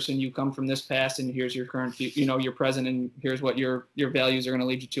bad person. You come from this past, and here's your current, your present, and here's what your values are going to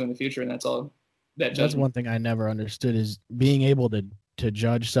lead you to in the future. And that's all that judgment. That's one thing I never understood, is being able to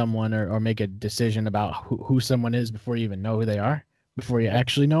judge someone or make a decision about who someone is before you even know who they are, before you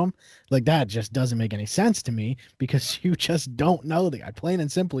actually know them. Like that just doesn't make any sense to me, because you just don't know the guy. Plain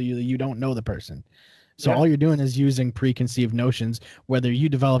and simply, you don't know the person. So all you're doing is using preconceived notions, whether you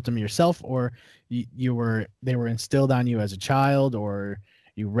developed them yourself or they were instilled on you as a child, or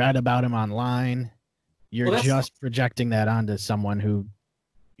you read about him online. You're just projecting that onto someone who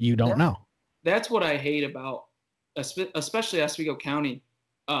you don't know. That's what I hate about, especially Oswego County,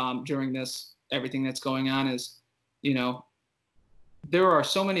 during everything that's going on is, there are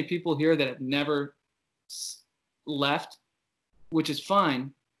so many people here that have never left, which is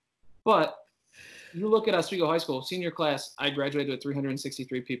fine. But you look at Oswego High School, senior class, I graduated with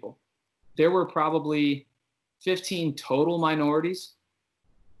 363 people. There were probably 15 total minorities,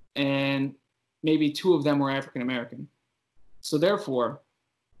 and maybe 2 of them were African American. So therefore,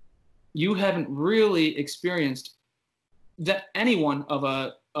 you haven't really experienced that anyone of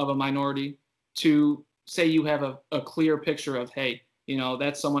a minority to say you have a clear picture of, hey,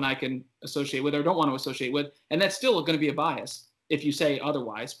 that's someone I can associate with or don't want to associate with. And that's still going to be a bias if you say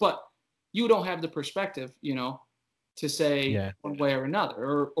otherwise. But you don't have the perspective, to say one way or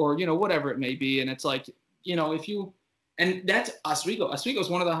another, or whatever it may be. And it's like, and that's Oswego. Oswego is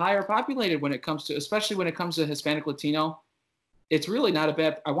one of the higher populated especially when it comes to Hispanic Latino. It's really not a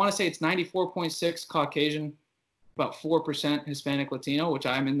bad, I want to say it's 94.6 Caucasian, about 4% Hispanic Latino, which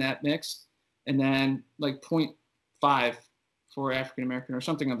I'm in that mix. And then like 0.5 for African American or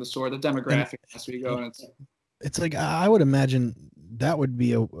something of the sort, the demographic in Oswego. And it's like, I would imagine that would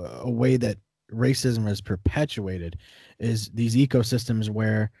be a way that racism is perpetuated, is these ecosystems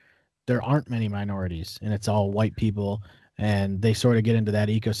where there aren't many minorities and it's all white people, and they sort of get into that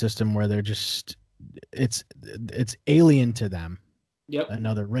ecosystem where they're just, it's alien to them. Yep.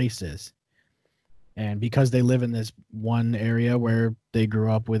 another race is. And because they live in this one area where they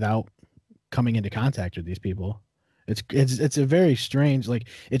grew up without coming into contact with these people, it's a very strange, like,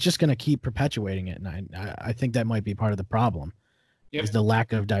 it's just going to keep perpetuating it. And I think that might be part of the problem. Yep. Is the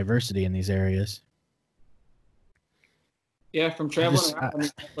lack of diversity in these areas. Yeah, from traveling around, I mean,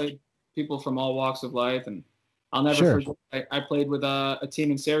 I played people from all walks of life, and I'll never Sure. forget. I played with a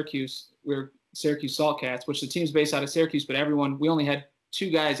team in Syracuse. We were Syracuse Saltcats, which the team's based out of Syracuse, but we only had 2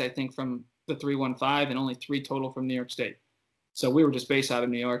 guys, I think, from the 315, and only 3 total from New York State. So we were just based out of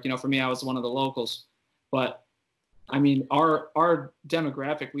New York. For me, I was one of the locals. But I mean, our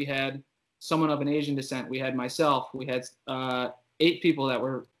demographic, we had someone of an Asian descent. We had myself. We had 8 people that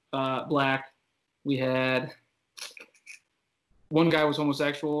were black. We had one guy was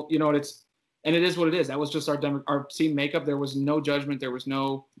homosexual. And it is what it is. That was just our team makeup. There was no judgment. There was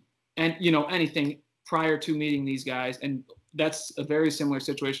no, anything prior to meeting these guys. And that's a very similar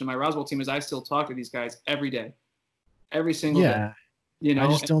situation in my Roswell team. Is I still talk to these guys every day, every single day. I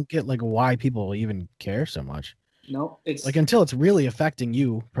just don't get like why people even care so much. No, it's Like, until it's really affecting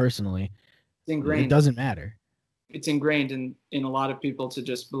you personally, ingrained. it doesn't matter. It's ingrained in a lot of people to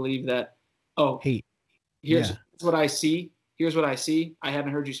just believe that, Hate. here's what I see. Here's what I see. I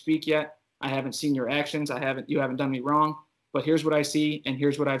haven't heard you speak yet. I haven't seen your actions. You haven't done me wrong, but here's what I see. And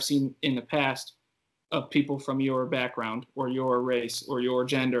here's what I've seen in the past of people from your background or your race or your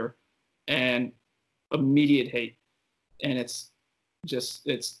gender, and immediate hate. And it's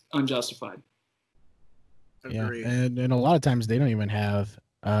unjustified. Agreed. And a lot of times they don't even have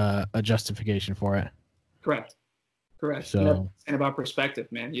a justification for it. Correct. So, And about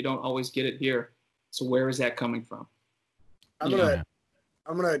perspective, man, you don't always get it here. So where is that coming from? I'm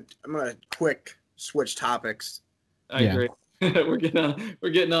gonna quick switch topics. I agree. We're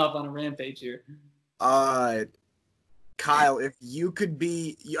getting off on a rampage here. Kyle, if you could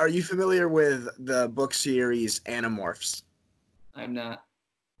be, are you familiar with the book series Animorphs? I'm not.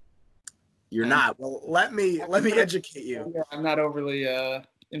 You're not. Well, let me educate you. Yeah, I'm not overly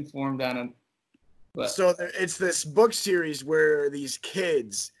informed on it. But So it's this book series where these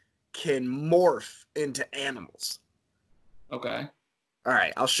kids can morph into animals. okay. All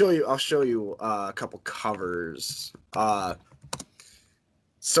right, I'll show you a couple covers.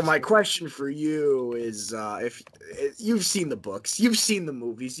 So my question for you is, if you've seen the books, you've seen the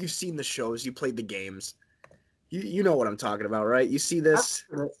movies, you've seen the shows, you played the games, you know what I'm talking about, right? You see this?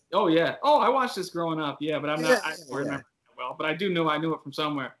 Oh yeah. Oh, I watched this growing up. Yeah, but I don't remember that well. But I knew it from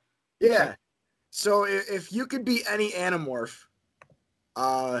somewhere. Yeah. So if you could be any Animorph,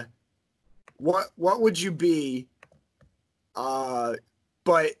 what would you be? But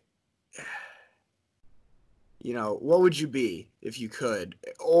what would you be if you could?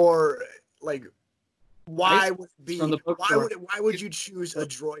 Or like, why would it be? Why would you choose a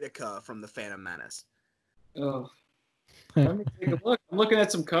Droideka from the Phantom Menace? Oh, let me take a look. I'm looking at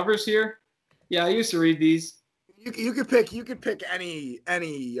some covers here. Yeah, I used to read these. You could pick any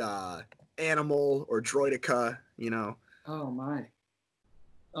animal or Droideka. Oh my.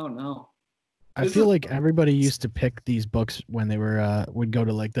 Oh no. I feel like everybody used to pick these books when they were would go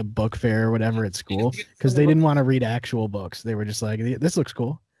to like the book fair or whatever at school, because they didn't want to read actual books. They were just like, this looks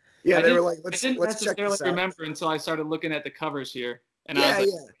cool. Yeah, I they were like, let's didn't check necessarily this out. remember until I started looking at the covers here, and Yeah, I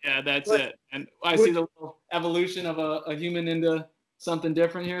was like, yeah, that's it. And I see the little evolution of a human into something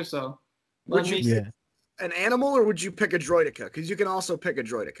different here. So Would you Yeah. pick an animal, or would you pick a Droideka? Because you can also pick a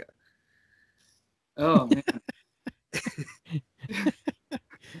Droideka. Oh man.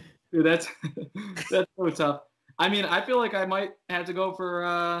 Dude, that's so tough. I mean, I feel like I might have to go for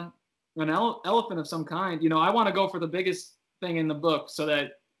an elephant of some kind. I want to go for the biggest thing in the book so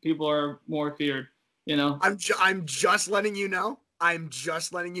that people are more feared. I'm just letting you know.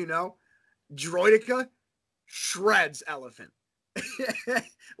 Droideka shreds elephant.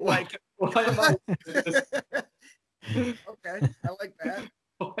 Like, Why am I, okay, I like that.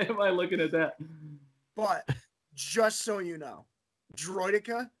 why am I looking at that? But just so you know,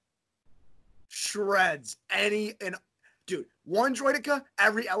 Droideka shreds dude, one Droideka,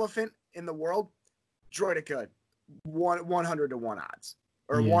 every elephant in the world, Droideka, 100 to 1 odds.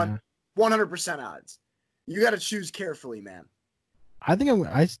 Or 100% odds. You got to choose carefully, man.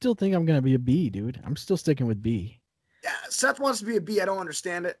 I still think I'm gonna be a B, dude. I'm still sticking with B. Yeah, Seth wants to be a B. I don't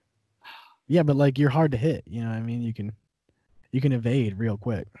understand it. Yeah, but like, you're hard to hit. You know what I mean? You can evade real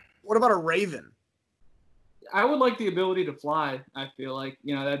quick. What about a Raven? I would like the ability to fly. I feel like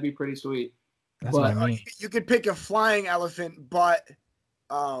that'd be pretty sweet. That's what I Well, mean. you could pick a flying elephant, but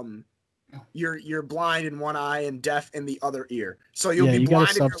you're blind in one eye and deaf in the other ear. So you'll be you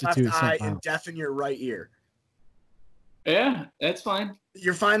gotta blind in your left substitute eye something and out. deaf in your right ear. Yeah, that's fine.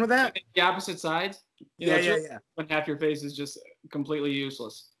 You're fine with that? The opposite sides. Yeah. When half your face is just completely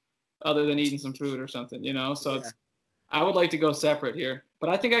useless, other than eating some food or something. So Yeah. I would like to go separate here, but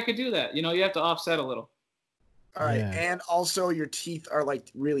I think I could do that. You have to offset a little. All right, Yeah. and also your teeth are like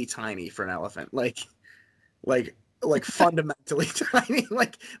really tiny for an elephant, like fundamentally tiny,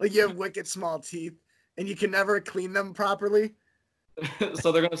 like you have wicked small teeth, and you can never clean them properly.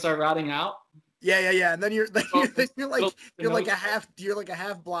 So they're gonna start rotting out. Yeah, and then you're like nose- a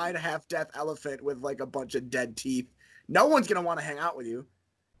half blind, half deaf elephant with like a bunch of dead teeth. No one's gonna want to hang out with you,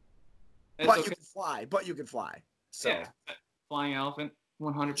 It's but okay. you can fly. So Yeah, flying elephant,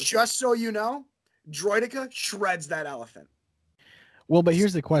 100%. just so you know, Droideka shreds that elephant. Well, but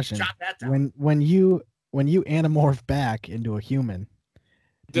here's the question: Jot that down. when you anamorph back into a human,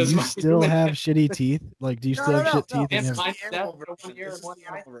 do Does you my still human- have shitty teeth? Like, do you still have shit teeth? It's and fine. This is the animal That's version. one ear This and is one the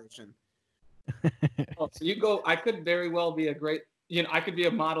eye. animal version. Oh, so you go. I could very well be a great. I could be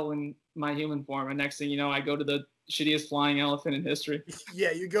a model in my human form, and next thing you know, I go to the shittiest flying elephant in history.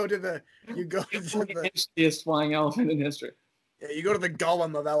 Yeah, you go to the Shittiest flying elephant in history.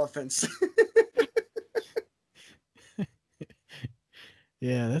 Gollum of elephants.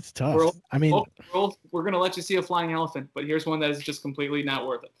 Yeah, that's tough. We're- I mean, We're gonna let you see a flying elephant, but here's one that is just completely not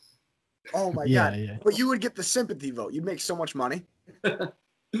worth it. Oh my yeah, god! yeah. But you would get the sympathy vote. You'd make so much money.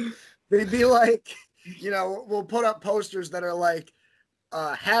 They'd be like, we'll put up posters that are like,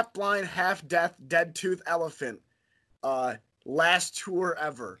 half blind, half deaf, dead tooth elephant, last tour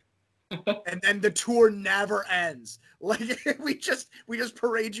ever, and then the tour never ends. Like we just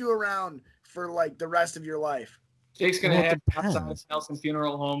parade you around for like the rest of your life. Jake's gonna Well, it have outside depends. Nelson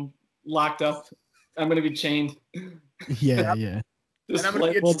Funeral Home locked up. I'm gonna be chained. Yeah. And I'm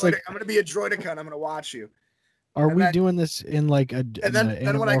gonna be a Well, it's like- I'm gonna be a droideka and I'm gonna watch you. Are And we then- doing this in like a And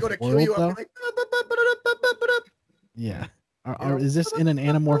then when I go to kill you, I'm like, Yeah. You know? Is this in an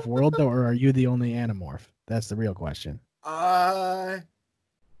anamorph world though, or are you the only anamorph? That's the real question.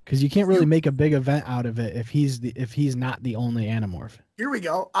 Because you can't really make a big event out of it if he's not the only anamorph. here we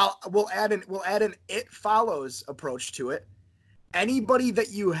go. We'll add an it follows approach to it. Anybody that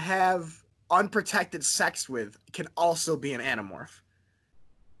you have unprotected sex with can also be an anamorph.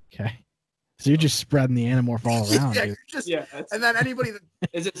 Okay. So you're just spreading the anamorph all around, Yeah, dude. you're just, Yeah. and then anybody that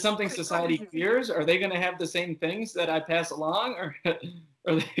Is it something society fears? Are they gonna have the same things that I pass along, or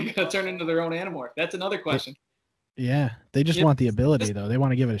are they gonna turn into their own anamorph? That's another question. Yeah. They just Yeah. want the ability though. They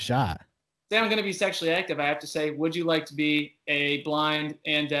want to give it a shot. Say I'm gonna be sexually active. I have to say, would you like to be a blind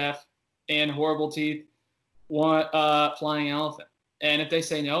and deaf and horrible teeth flying elephant? And if they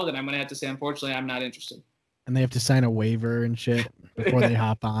say no, then I'm gonna have to say, unfortunately, I'm not interested. And they have to sign a waiver and shit before they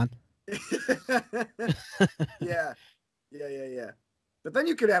hop on. yeah. But then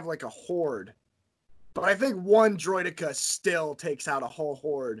you could have like a horde. But I think one droideka still takes out a whole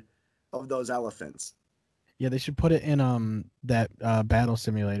horde of those elephants. Yeah, they should put it in that battle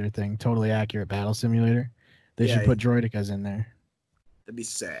simulator thing, totally accurate battle simulator. They Yeah, should put droidekas in there. That'd be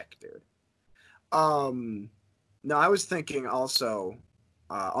sick, dude. No, I was thinking also,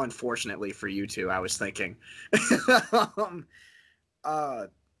 unfortunately for you two, I was thinking,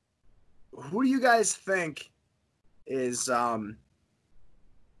 who do you guys think is,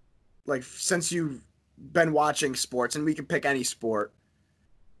 like, since you've been watching sports, and we can pick any sport,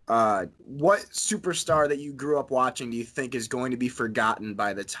 what superstar that you grew up watching do you think is going to be forgotten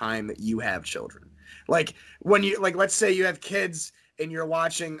by the time that you have children? Like, when you, like, let's say you have kids and you're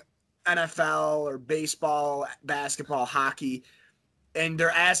watching NFL or baseball, basketball, hockey, and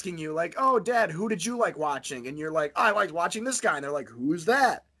they're asking you like, "Oh, Dad, who did you like watching?" And you're like, "Oh, I liked watching this guy." And they're like, "Who's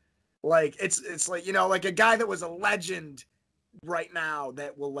that?" Like it's like, like a guy that was a legend right now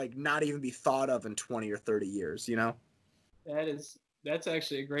that will like not even be thought of in 20 or 30 years, That's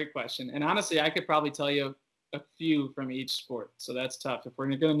actually a great question. And honestly, I could probably tell you a few from each sport. So that's tough. If we're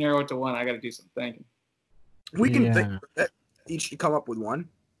going to narrow it to one, I got to do some thinking. We can Yeah. think each come up with one.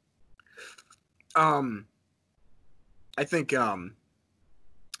 I think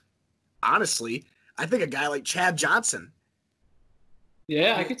honestly, I think a guy like Chad Johnson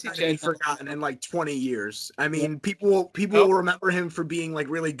Yeah, I could see not gonna be Chad. forgotten in like 20 years. I mean, people will remember him for being like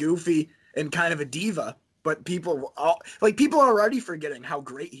really goofy and kind of a diva, but people are already forgetting how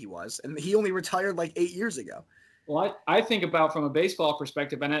great he was, and he only retired like 8 years ago. Well, I think about from a baseball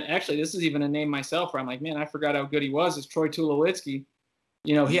perspective, and actually this is even a name myself where I'm like, man, I forgot how good he was. Is Troy Tulowitzki.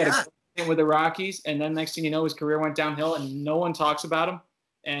 He had a stint with the Rockies, and then next thing you know, his career went downhill, and no one talks about him.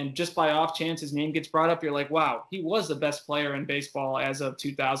 And just by off chance, his name gets brought up. You're like, wow, he was the best player in baseball as of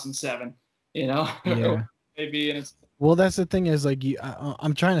 2007. Yeah. Maybe, and it's Well, that's the thing is like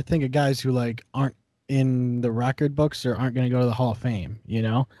I'm trying to think of guys who like aren't in the record books or aren't going to go to the Hall of Fame, you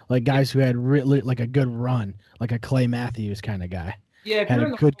know? Like guys who had really like a good run, like a Clay Matthews kind of guy. Yeah, if Had you're a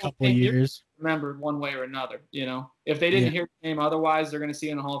in the good Hall of couple of Fame, you're years. remembered one way or another. You know, if they didn't Yeah. hear your name otherwise, they're going to see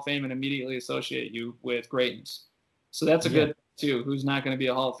you in the Hall of Fame and immediately associate you with greatness. So that's a Yeah. good too. Who's not going to be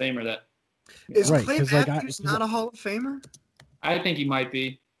a Hall of Famer? That Is Right, Clay 'cause, like, Matthews not a Hall of Famer? I think he might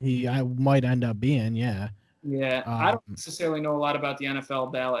be. I might end up being, yeah. Yeah, I don't Um, necessarily know a lot about the NFL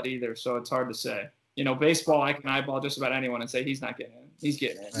ballot either, so it's hard to say. You know, baseball, I can eyeball just about anyone and say he's not getting in. He's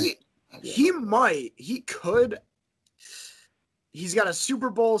getting in. He might. He could. He's got a Super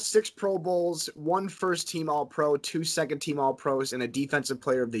Bowl, 6 Pro Bowls, 1 first-team All-Pro, 2 second-team All-Pros, and a Defensive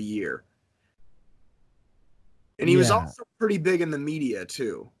Player of the Year. And he was Yeah. also pretty big in the media,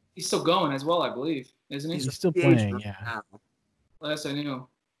 too. He's still going as well, I believe, isn't he? He's still The playing, age yeah. now. Last I knew.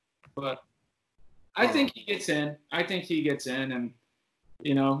 But I think he gets in. I think he gets in, and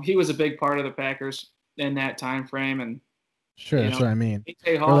you know, he was a big part of the Packers in that time frame. And Sure, you that's know, what I mean.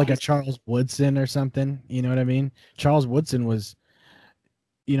 A.J. Or Hawk like a is- Charles Woodson or something. You know what I mean? Charles Woodson was,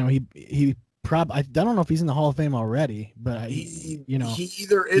 you know, he I don't know if he's in the Hall of Fame already, but He, you know, he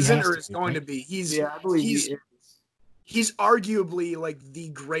either isn't has or to is be, going right? to be. He's yeah, I believe he's he is. he's arguably like the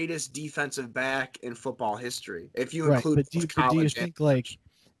greatest defensive back in football history. If you right. include But do you college think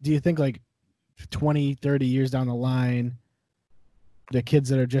like 20, 30 years down the line, the kids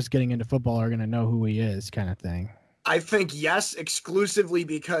that are just getting into football are going to know who he is, kind of thing? I think yes, exclusively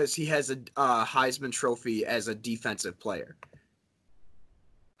because he has a Heisman Trophy as a defensive player.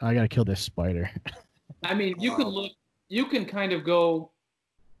 I got to kill this spider. I mean, you can look. You can kind of go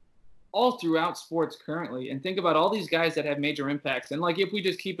all throughout sports currently and think about all these guys that have major impacts. And like, if we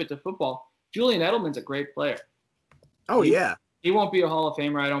just keep it to football, Julian Edelman's a great player. Oh yeah, He won't be a Hall of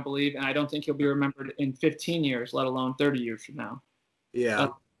Famer, I don't believe, and I don't think he'll be remembered in 15 years, let alone 30 years from now. yeah.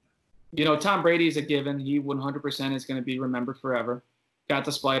 You know, Tom Brady's a given. He 100% is going to be remembered forever. Got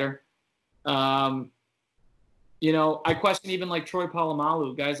the spider. You know, I question even like Troy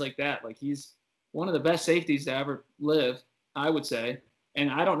Polamalu, guys like that. Like, he's one of the best safeties to ever live, I would say.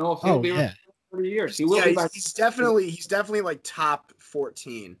 And I don't know if he'll Oh, be yeah. remembered in 30 years. He will Yeah, be by, he's definitely like top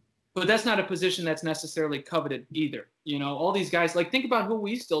 14. but that's not a position that's necessarily coveted either. You know, all these guys, like, think about who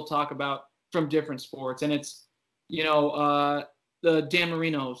we still talk about from different sports. And it's, you know, the Dan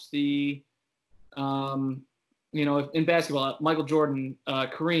Marinos, the, you know, in basketball, Michael Jordan,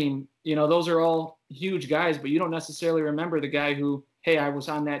 Kareem, you know, those are all huge guys, but you don't necessarily remember the guy who, hey, I was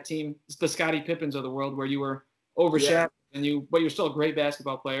on that team. It's the Scottie Pippens of the world where you were overshadowed but you're still a great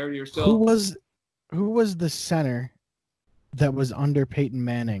basketball player. You're still. Who was the center that was under Peyton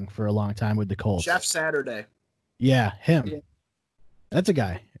Manning for a long time with the Colts? Jeff Saturday. Yeah, him. Yeah. That's a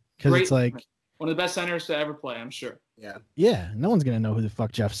guy. Because Great it's like, one of the best centers to ever play, I'm sure. Yeah. yeah, no one's gonna know who the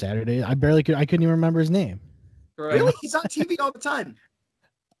fuck Jeff Saturday is. I couldn't even remember his name. Correct. Really? He's on TV all the time.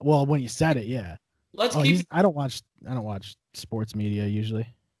 Well, when you said it, yeah. Let's Oh, keep I don't watch sports media usually.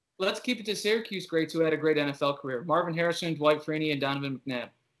 Let's keep it to Syracuse greats who had a great NFL career. Marvin Harrison, Dwight Freeney, and Donovan McNabb.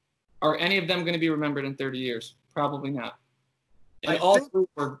 Are any of them going to be remembered in 30 years? Probably not. And I all think- three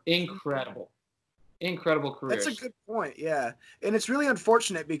were incredible. Incredible careers. That's a good point, yeah. And it's really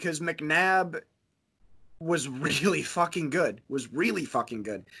unfortunate because McNabb was really fucking good.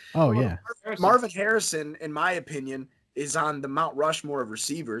 Oh yeah. Marvin Harrison, in my opinion, is on the Mount Rushmore of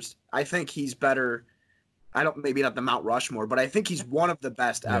receivers. I think he's better. Maybe not the Mount Rushmore, but I think he's one of the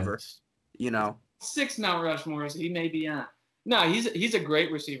best ever. Yes. You know, 6 Mount Rushmores he may be on. No, he's a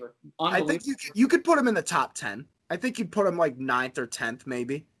great receiver. I think you could put him in the top 10. I think you'd put him like 9th or 10th,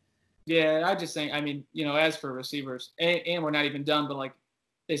 maybe. Yeah, I just think, I mean, you know, as for receivers, and we're not even done, but like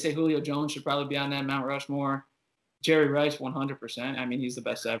they say Julio Jones should probably be on that Mount Rushmore. Jerry Rice, 100%. I mean, he's the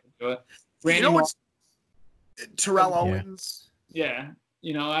best to ever do it. Randy Moss, Terrell Yeah. Owens. yeah.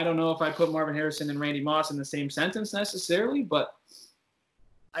 You know, I don't know if I put Marvin Harrison and Randy Moss in the same sentence necessarily, but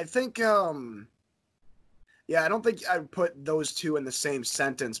I think, I don't think I'd put those two in the same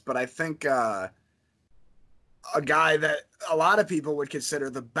sentence, but I think a guy that a lot of people would consider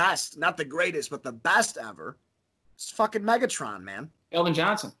the best, not the greatest, but the best ever, is fucking Megatron, man. Elvin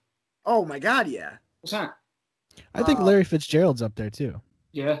Johnson, Oh my God, yeah. 100%. I think Larry Fitzgerald's up there too.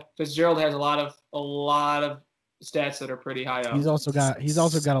 Yeah, Fitzgerald has a lot of stats that are pretty high up. He's also got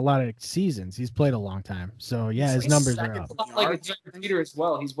a lot of seasons. He's played a long time. So yeah, his He's numbers second are up. to A lot like Jeter as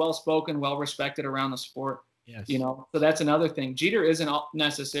well. He's well spoken, well respected around the sport. Yes. You know, so that's another thing. Jeter isn't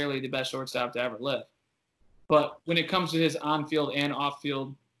necessarily the best shortstop to ever live, but when it comes to his on-field and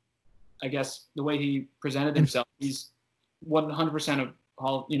off-field, I guess the way he presented himself, he's 100% of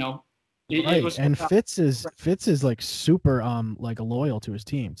all. You know, Right. And Fitz is like super like loyal to his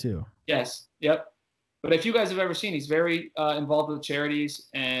team too. Yes. Yep. But if you guys have ever seen, he's very involved with charities,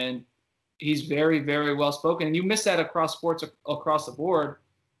 and he's very, very well spoken. And you miss that across sports across the board.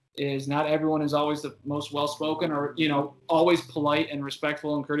 Is not everyone is always the most well spoken, or always polite and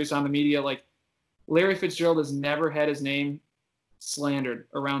respectful and courteous on the media. Like Larry Fitzgerald has never had his name slandered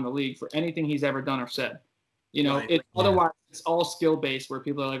around the league for anything he's ever done or said. Otherwise it's all skill based, where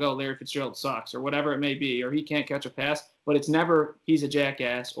people are like, "Oh, Larry Fitzgerald sucks," or whatever it may be, or he can't catch a pass. But it's never he's a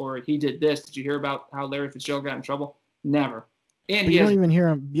jackass or he did this. Did you hear about how Larry Fitzgerald got in trouble? Never. And you don't even hear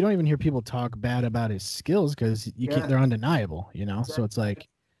him. You don't even hear people talk bad about his skills because they're undeniable. Exactly. So it's like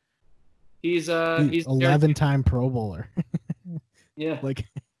he's 11-time Pro Bowler. Yeah. Like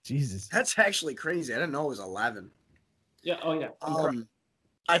Jesus. That's actually crazy. I didn't know it was 11. Yeah. Oh yeah.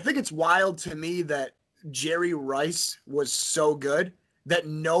 I think it's wild to me that Jerry Rice was so good that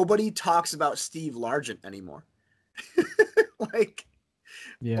nobody talks about Steve Largent anymore. like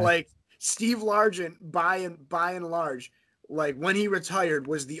Steve Largent, by and large, like when he retired,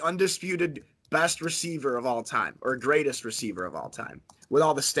 was the undisputed best receiver of all time, or greatest receiver of all time, with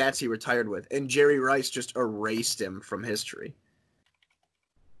all the stats he retired with. And Jerry Rice just erased him from history.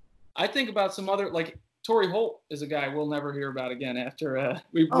 I think about some other, like Torrey Holt is a guy we'll never hear about again after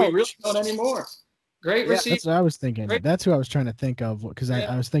we really don't anymore. Great receiver. That's what I was thinking. That's who I was trying to think of, because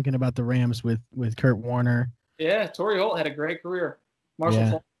I was thinking about the Rams with Kurt Warner. Yeah, Torrey Holt had a great career.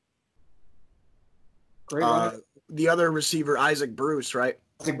 Marshall Faulk. Great runner. The other receiver, Isaac Bruce, right?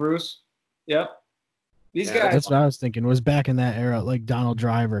 Isaac Bruce. Yep. These guys. That's what I was thinking. Was back in that era, like Donald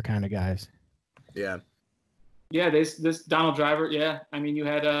Driver kind of guys. Yeah. Yeah, this Donald Driver. Yeah, I mean, you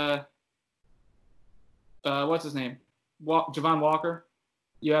had what's his name? Javon Walker.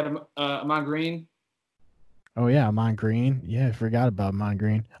 You had Amon Green. Oh yeah, Amon Green. Yeah, I forgot about Amon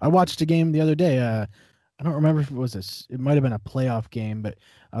Green. I watched a game the other day. I don't remember if it was it might have been a playoff game, but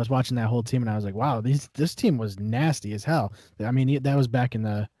I was watching that whole team and I was like, wow, this team was nasty as hell. I mean, that was back in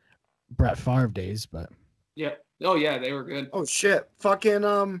the Brett Favre days, but yeah. Oh yeah, they were good. Oh shit, fucking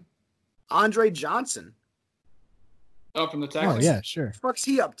Andre Johnson. Oh, from the Texans. Oh yeah, sure. What the fuck's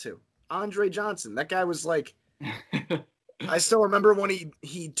he up to? Andre Johnson. That guy was like. I still remember when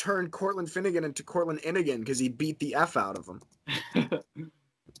he turned Cortland Finnegan into Cortland Innigan because he beat the F out of him.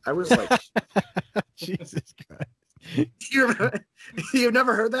 I was like, Jesus Christ. You've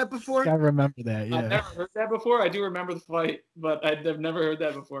never heard that before? I remember that, yeah. I've never heard that before. I do remember the fight, but I've never heard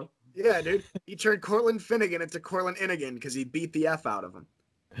that before. Yeah, dude. He turned Cortland Finnegan into Cortland Innigan because he beat the F out of him.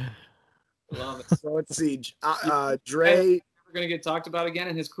 Love it. So let's see. Dre. Never going to get talked about again,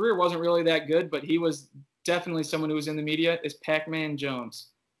 and his career wasn't really that good, but he was definitely someone who was in the media, is Pac-Man Jones.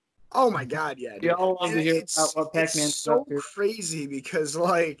 Oh my God, yeah. Dude. You all love to hear about what Pac-Man's so crazy because,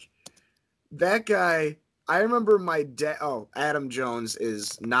 like, that guy, I remember my dad. Oh, Adam Jones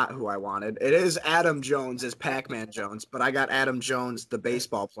is not who I wanted. It is Adam Jones as Pac-Man Jones, but I got Adam Jones, the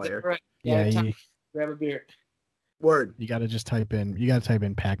baseball player. Right. Yeah, grab a beer. Word. You got to just type in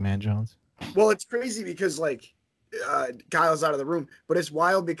Pac-Man Jones. Well, it's crazy because, like, Kyle's out of the room, but it's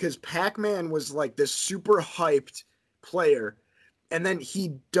wild because Pac-Man was like this super hyped player, and then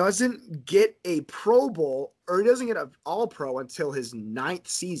he doesn't get a Pro Bowl, or he doesn't get an All-Pro until his 9th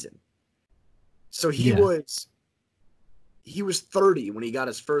season. So he was 30 when he got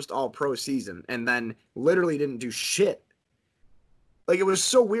his first All-Pro season, and then literally didn't do shit. Like, it was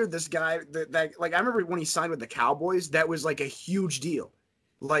so weird. This guy that like, I remember when he signed with the Cowboys, that was like a huge deal.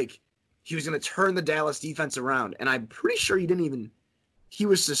 Like, he was going to turn the Dallas defense around, and I'm pretty sure he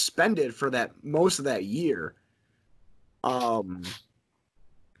was suspended for most of that year. But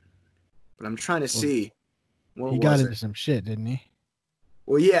I'm trying to see. He got into some shit, didn't he?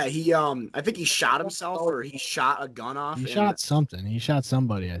 Well, yeah, I think he shot himself, or he shot a gun off. He shot something. He shot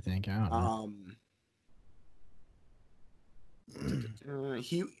somebody, I think. I don't know.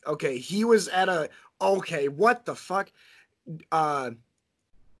 He was at what the fuck?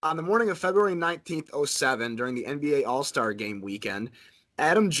 On the morning of February 19th, 2007, during the NBA All-Star Game weekend,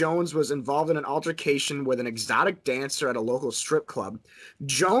 Adam Jones was involved in an altercation with an exotic dancer at a local strip club.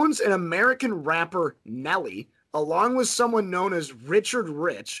 Jones and American rapper Nelly, along with someone known as Richard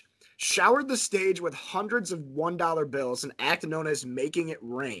Rich, showered the stage with hundreds of $1 bills, an act known as Making It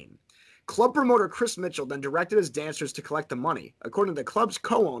Rain. Club promoter Chris Mitchell then directed his dancers to collect the money. According to the club's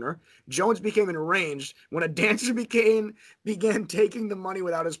co-owner, Jones became enraged when a dancer began taking the money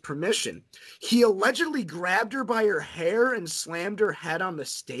without his permission. He allegedly grabbed her by her hair and slammed her head on the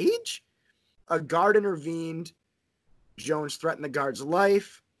stage. A guard intervened. Jones threatened the guard's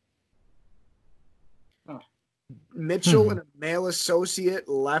life. Mitchell and a male associate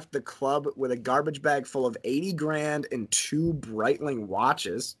left the club with a garbage bag full of $80,000 and 2 Breitling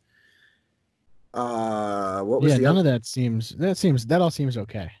watches. What was Yeah, the none other? of that all seems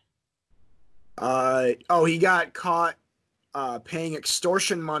okay. He got caught paying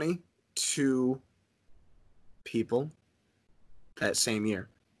extortion money to people that same year.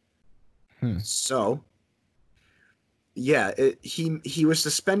 So, yeah, he was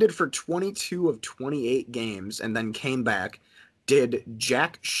suspended for 22 of 28 games and then came back, did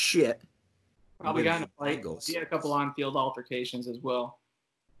jack shit. Probably with got in a the fight. Bengals. He had a couple on-field altercations as well.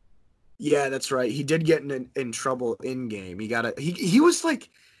 Yeah, that's right. He did get in trouble in game. He was like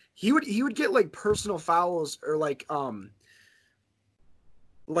he would get like personal fouls or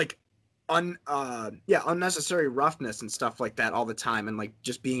unnecessary roughness and stuff like that all the time and like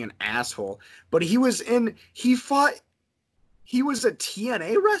just being an asshole. But he was a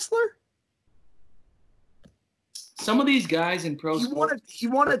TNA wrestler. Some of these guys in pro sports, He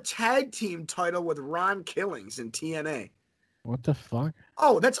won a tag team title with Ron Killings in TNA. What the fuck?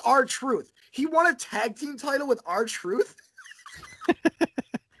 Oh, that's R-Truth. He won a tag team title with R-Truth?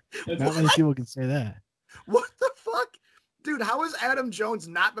 Not many people can say that. What the fuck? Dude, how is Adam Jones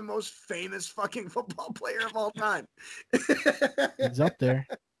not the most famous fucking football player of all time? He's up there.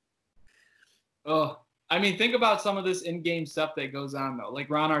 oh, I mean, think about some of this in-game stuff that goes on though. Like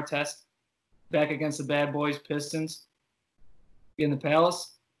Ron Artest back against the Bad Boys Pistons in the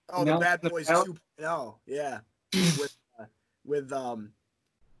Palace. Oh, the Bad Boys 2.0. Yeah. With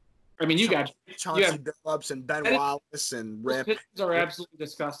I mean, you got Chauncey Billups and Ben Wallace and those Rip. Pistons are absolutely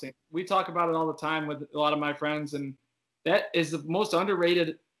disgusting. We talk about it all the time with a lot of my friends, and that is the most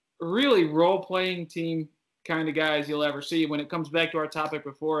underrated, really role-playing team kind of guys you'll ever see. When it comes back to our topic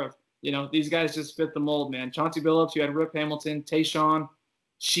before of, you know, these guys just fit the mold, man. Chauncey Billups, you had Rip Hamilton, Tayshaun,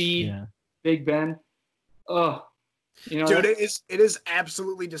 Sheed, Big Ben. Oh, you know, dude, it is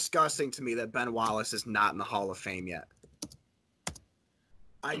absolutely disgusting to me that Ben Wallace is not in the Hall of Fame yet.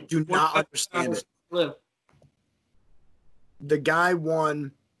 I do not understand it. Live. The guy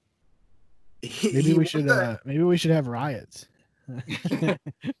won. Maybe we should have riots. He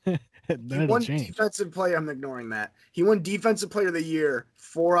won defensive player. I'm ignoring that. He won defensive player of the year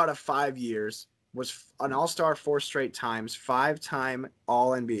 4 out of 5 years. Was an all-star 4 straight times. 5-time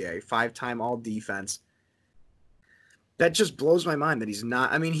All-NBA. 5-time All-Defense. That just blows my mind that he's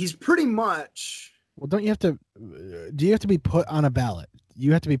not. I mean, he's pretty much. Well, do you have to be put on a ballot?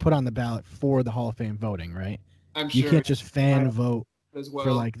 You have to be put on the ballot for the Hall of Fame voting, right? I'm sure you can't just fan vote as well.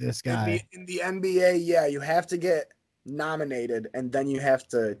 for like this guy. In the NBA, yeah, you have to get nominated and then you have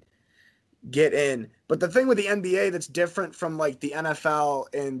to get in. But the thing with the NBA that's different from like the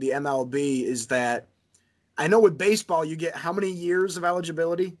NFL and the MLB is that I know with baseball you get how many years of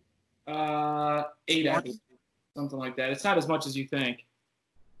eligibility? 8, I believe, something like that. It's not as much as you think.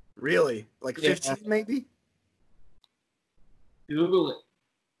 Really? Like 15 maybe? Google it.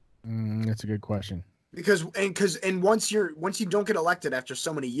 That's a good question. Because once you don't get elected after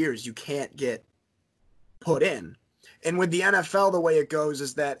so many years, you can't get put in. And with the NFL, the way it goes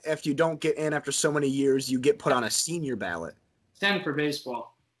is that if you don't get in after so many years, you get put on a senior ballot. 10 for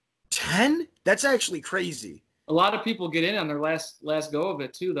baseball. 10? That's actually crazy. A lot of people get in on their last go of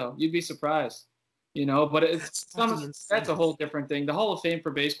it too, though. You'd be surprised, you know. But that's a whole different thing. The Hall of Fame for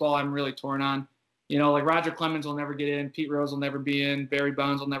baseball, I'm really torn on. You know, like Roger Clemens will never get in, Pete Rose will never be in, Barry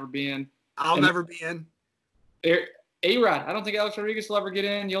Bonds will never be in. I'll never be in. A-Rod, I don't think Alex Rodriguez will ever get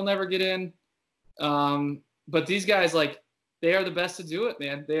in. You'll never get in. But these guys, like, they are the best to do it,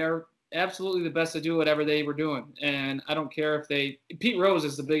 man. They are absolutely the best to do whatever they were doing. And I don't care if Pete Rose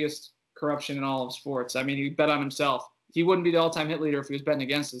is the biggest corruption in all of sports. I mean, he bet on himself. He wouldn't be the all-time hit leader if he was betting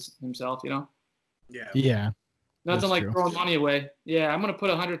against himself, you know? Yeah. Nothing like throwing money away. Yeah, I'm going to put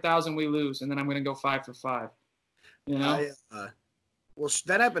 100,000, we lose, and then I'm going to go 5 for 5. You know? Well,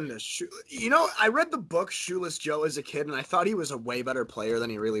 that happened to I read the book Shoeless Joe as a kid, and I thought he was a way better player than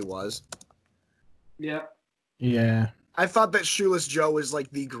he really was. Yeah. Yeah. I thought that Shoeless Joe was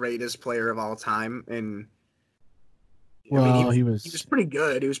like the greatest player of all time, and he was pretty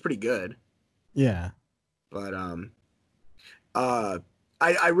good. He was pretty good. Yeah. But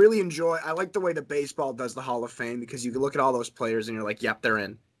I really enjoy. I like the way that baseball does the Hall of Fame because you can look at all those players and you're like, yep, they're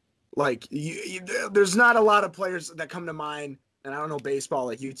in. Like there's not a lot of players that come to mind, and I don't know baseball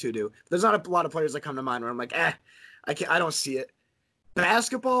like you two do. There's not a lot of players that come to mind where I'm like, I don't see it.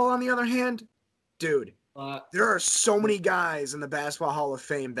 Basketball, on the other hand, dude, there are so many guys in the Basketball Hall of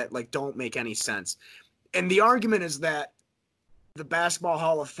Fame that like don't make any sense. And the argument is that the Basketball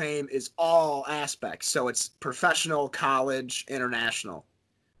Hall of Fame is all aspects. So it's professional, college, international,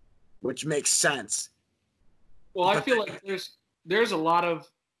 which makes sense. Well, I feel like there's a lot of,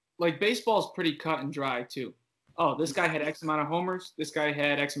 like, baseball's pretty cut and dry too. oh, this guy had X amount of homers, this guy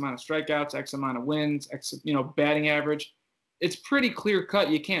had X amount of strikeouts, X amount of wins, X, batting average. It's pretty clear cut.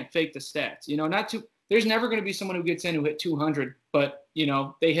 You can't fake the stats. There's never going to be someone who gets in who hit 200, but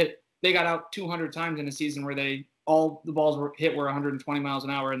they got out 200 times in a season where all the balls were 120 miles an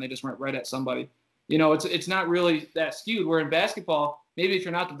hour and they just went right at somebody. It's not really that skewed. Where in basketball, maybe if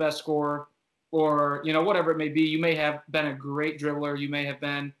you're not the best scorer or, whatever it may be, you may have been a great dribbler. You may have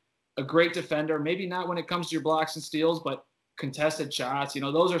been a great defender, maybe not when it comes to your blocks and steals, but contested shots,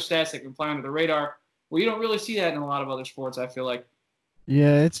 those are stats that can fly under the radar. Well, you don't really see that in a lot of other sports, I feel like.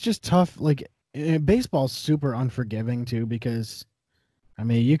 Yeah, it's just tough. Like, baseball's super unforgiving too, because I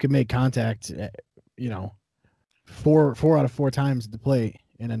mean, you could make contact, 4 out of 4 times at the plate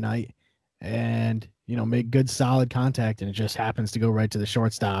in a night, and make good solid contact, and it just happens to go right to the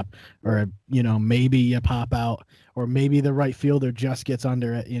shortstop, or maybe you pop out, or maybe the right fielder just gets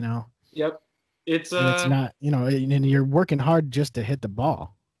under it. Yep, it's not, and you're working hard just to hit the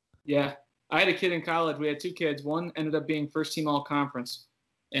ball. Yeah, I had a kid in college. We had 2 kids. One ended up being first team all conference,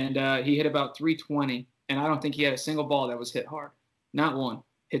 and he hit about 320, and I don't think he had a single ball that was hit hard. Not one.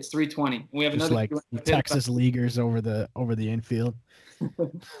 Hits 320. And we have just another like Texas leaguers over the infield.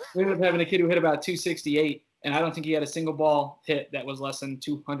 We ended up having a kid who hit about 268, and I don't think he had a single ball hit that was less than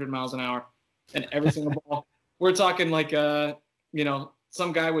 200 miles an hour. And every single ball, we're talking like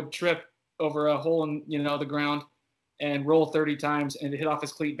some guy would trip over a hole in the ground and roll 30 times and hit off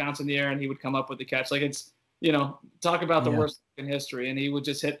his cleat, bounce in the air, and he would come up with the catch. Like, it's talk about the worst in history. And he would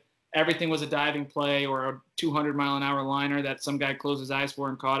just hit. Everything was a diving play or a 200-mile-an-hour liner that some guy closed his eyes for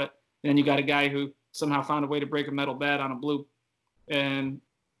and caught it. And then you got a guy who somehow found a way to break a metal bat on a bloop, and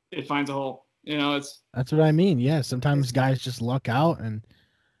it finds a hole. That's what I mean. Yeah, sometimes guys just luck out, and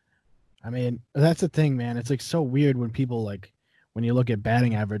I mean that's the thing, man. It's like so weird when people when you look at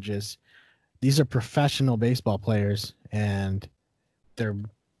batting averages. These are professional baseball players, and they're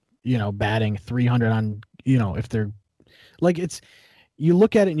batting 300 on if they're it's. You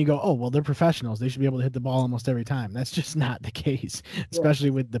look at it and you go, oh, well, they're professionals. They should be able to hit the ball almost every time. That's just not the case, especially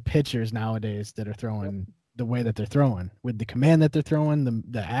with the pitchers nowadays that are throwing the way that they're throwing, with the command that they're throwing,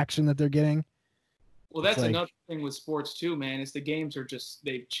 the action that they're getting. Well, that's another thing with sports too, man, is the games are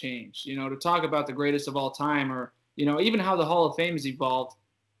they've changed. To talk about the greatest of all time, or, even how the Hall of Fame has evolved,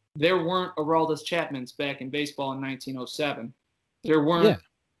 there weren't Aroldis Chapmans back in baseball in 1907. There weren't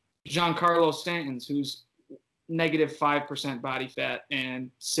Giancarlo Stantons, who's negative 5% body fat and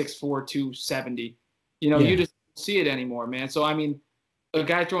 6'4", 270. You just don't see it anymore, man. So, I mean, a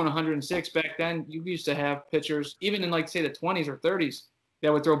guy throwing 106 back then, you used to have pitchers, even in say the 20s or 30s,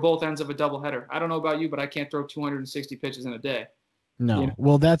 that would throw both ends of a doubleheader. I don't know about you, but I can't throw 260 pitches in a day. No.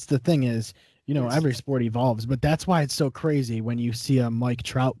 Well, that's the thing is, every sport evolves, but that's why it's so crazy when you see a Mike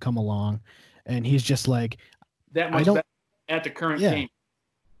Trout come along and he's just like that much better at the current game.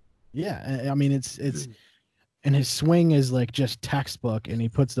 Yeah. I mean, it's and his swing is just textbook, and he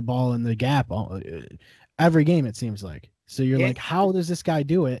puts the ball in the gap every game, it seems like. So you're like, how does this guy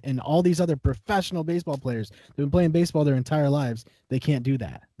do it? And all these other professional baseball players, they've been playing baseball their entire lives, they can't do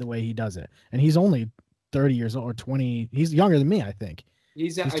that the way he does it. And he's only 30 years old or 20. He's younger than me, I think.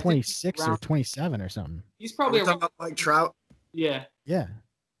 He's 26 or 27 or something. He's probably talking about Mike Trout. Yeah. Yeah.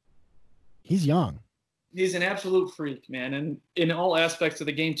 He's young. He's an absolute freak, man, and in all aspects of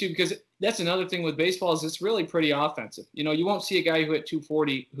the game too, because that's another thing with baseball is it's really pretty offensive. You won't see a guy who hit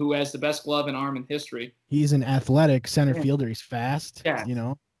 240 who has the best glove and arm in history. He's an athletic center fielder. He's fast. Yeah.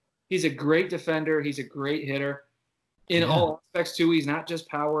 He's a great defender. He's a great hitter. In all aspects too, he's not just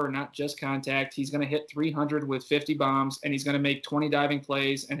power, not just contact. He's going to hit 300 with 50 bombs, and he's going to make 20 diving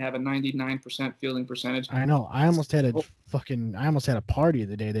plays and have a 99% fielding percentage. I know. I almost had a party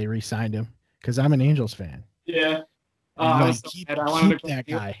the day they re-signed him. Because I'm an Angels fan. Yeah. Keep that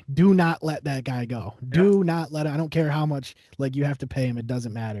guy. Do not let that guy go. Do not let him. I don't care how much you have to pay him. It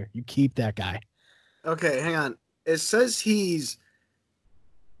doesn't matter. You keep that guy. Okay, hang on. It says he's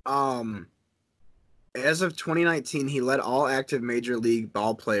as of 2019, he led all active major league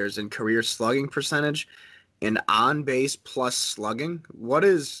ball players in career slugging percentage and on base plus slugging. What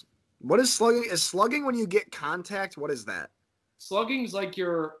is slugging? Is slugging when you get contact? What is that? Slugging is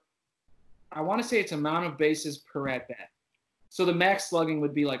I want to say it's amount of bases per at bat. So the max slugging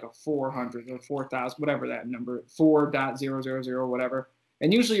would be like a 400 or 4,000, whatever that number, 4.000, whatever.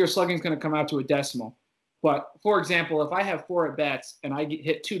 And usually your slugging is going to come out to a decimal. But for example, if I have 4 at bats and I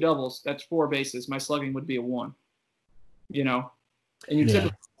hit 2 doubles, that's 4 bases. My slugging would be a 1. And you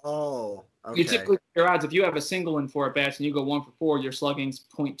typically, you typically your odds if you have a single in 4 at bats and you go 1 for 4, your slugging's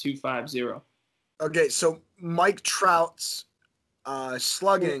 .250. Okay, so Mike Trout's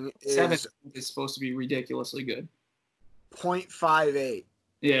Slugging Seven is is supposed to be ridiculously good. .58.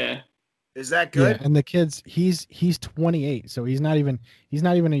 Yeah. Is that good? Yeah, and the kid's he's 28, so he's not even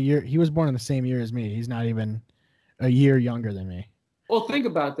a year. He was born in the same year as me. He's not even a year younger than me. Well, think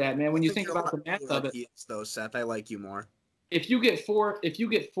about that, man. When you I think you're about the a lot math cooler of than it, he is, though, Seth. I like you more. if you get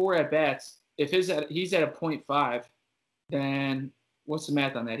four at bats, if he's at a .5, then what's the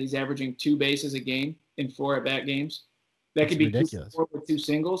math on that? He's averaging 2 bases a game in 4 at bat games. That That's could be ridiculous. 2 for 4 with 2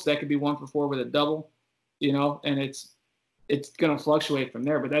 singles. That could be 1 for 4 with a double. And it's going to fluctuate from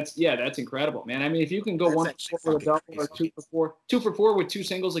there. But that's incredible, man. I mean, if you can go That's 1 actually for 4 with a double fucking or 2 for 4 with 2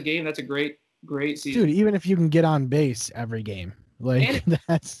 singles a game, that's a great season. Dude, even if you can get on base every game, like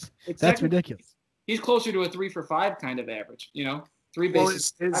that's ridiculous. He's closer to a 3 for 5 kind of average, 3 Well,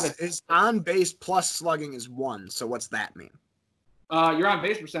 bases. his on base plus slugging is 1. So what's that mean? Your on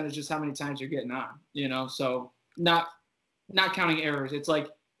base percentage is how many times you're getting on, so not counting errors. It's like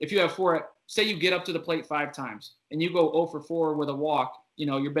if you have 4, say you get up to the plate 5 times and you go 0 for 4 with a walk,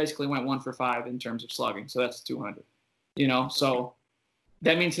 you basically went 1 for 5 in terms of slugging. So that's 200, so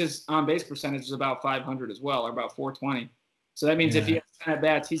that means his on base percentage is about 500 as well, or about 420. So that means if he has 10 at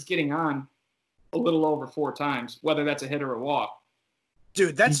bats, he's getting on a little over 4 times, whether that's a hit or a walk.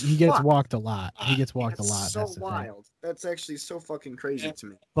 Dude, that's he gets walked a lot. He gets walked That's a lot. so That's the thing. wild. That's actually so fucking crazy to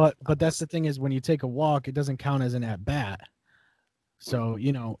me. But that's the thing is when you take a walk, it doesn't count as an at bat. So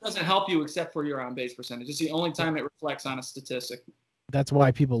It doesn't help you except for your on base percentage. It's the only time it reflects on a statistic. that's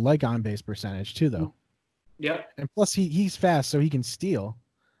why people like on base percentage too, though. Yep. And plus he's fast, so he can steal.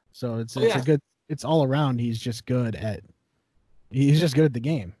 So it's yeah. a good. It's all around. He's just good at the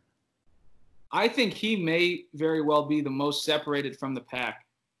game. I think he may very well be the most separated from the pack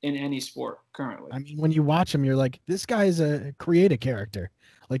in any sport currently. I mean, when you watch him, you're like, this guy's a create a character.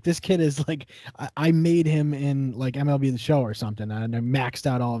 Like this kid is like, I made him in like MLB The Show or something, and I maxed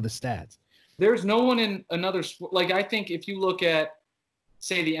out all of his stats. There's no one in another sport. Like I think if you look at,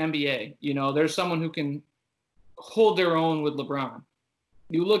 say, the NBA, there's someone who can hold their own with LeBron.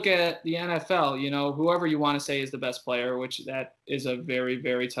 You look at the NFL, whoever you want to say is the best player, which that is a very,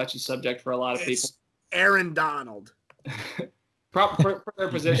 very touchy subject for a lot of people. Aaron Donald. For their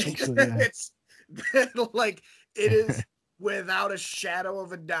position. Actually, yeah. It's like it is without a shadow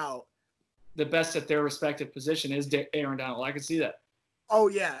of a doubt. The best at their respective position is Aaron Donald. I can see that. Oh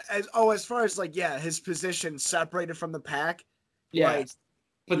yeah. As far as his position separated from the pack. Yeah. Like,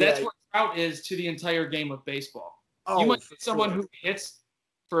 but that's what Trout is to the entire game of baseball. You might get someone who hits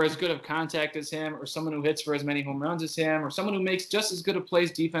for as good of contact as him, or someone who hits for as many home runs as him, or someone who makes just as good of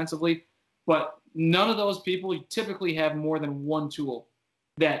plays defensively. But none of those people typically have more than one tool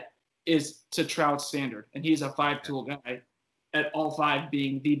that is to Trout's standard. And he's a 5-tool guy at all 5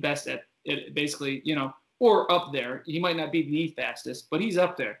 being the best at it, basically, or up there. He might not be the fastest, but he's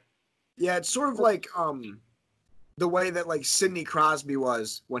up there. Yeah, it's sort of like the way that like Sidney Crosby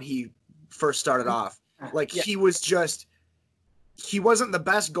was when he first started off. Like he wasn't the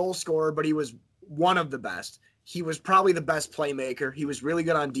best goal scorer, but he was one of the best. He was probably the best playmaker. He was really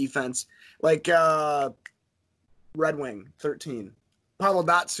good on defense. Like Red Wing 13. Pavel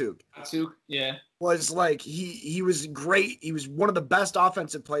Datsyuk. Yeah. Was like he was great. He was one of the best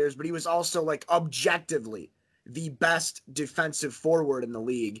offensive players, but he was also like objectively the best defensive forward in the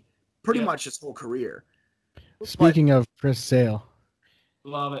league pretty much his whole career. Speaking of Chris Sale.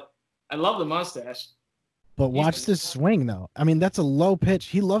 Love it. I love the mustache. But watch this swing, though. I mean, that's a low pitch.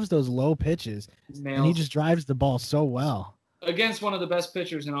 He loves those low pitches, and he just drives the ball so well. Against one of the best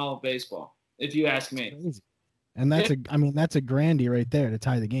pitchers in all of baseball, if you ask me. Crazy. And that's a Grandy right there to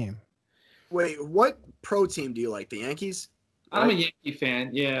tie the game. Wait, what pro team do you like? The Yankees? I'm a Yankee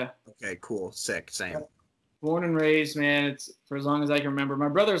fan, yeah. Okay, cool. Sick. Same. Born and raised, man. It's for as long as I can remember. My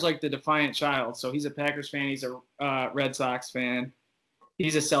brother's like the defiant child, so he's a Packers fan. He's a Red Sox fan.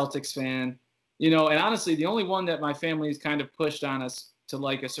 He's a Celtics fan. And honestly, the only one that my family has kind of pushed on us to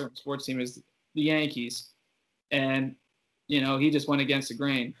like a certain sports team is the Yankees. And, he just went against the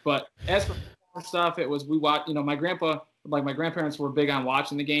grain. But as for stuff, it was we watched, my grandparents were big on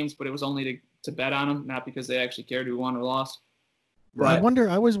watching the games, but it was only to bet on them, not because they actually cared who won or lost. Right.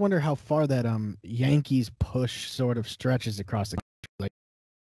 I always wonder how far that Yankees push sort of stretches across the country. Like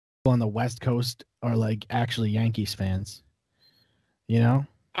people on the West Coast are like actually Yankees fans.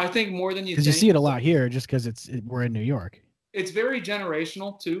 I think more than you think. Because you see it a lot here, just because we're in New York. It's very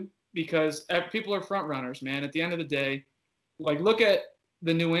generational too, because people are front runners, man. At the end of the day, like look at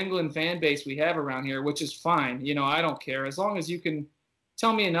the New England fan base we have around here, which is fine. I don't care as long as you can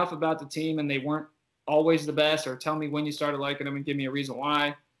tell me enough about the team and they weren't always the best, or tell me when you started liking them and give me a reason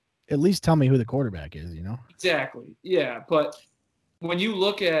why. At least tell me who the quarterback is. Exactly. Yeah, but when you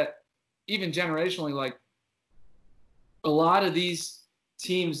look at even generationally, like a lot of these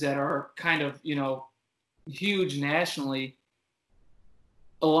teams that are kind of, huge nationally,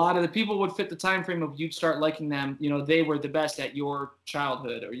 a lot of the people would fit the time frame of you'd start liking them. They were the best at your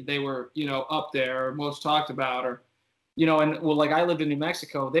childhood, or they were, up there or most talked about, or, like I lived in New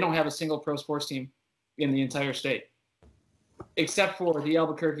Mexico. They don't have a single pro sports team in the entire state, except for the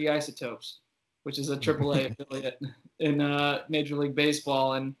Albuquerque Isotopes, which is a AAA affiliate in Major League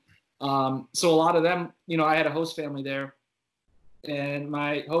Baseball. And so a lot of them, I had a host family there, and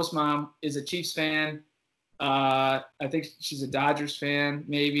my host mom is a Chiefs fan. I think she's a Dodgers fan,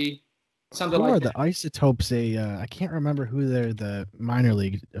 maybe something Who like are that. the Isotopes? I can't remember who they're the minor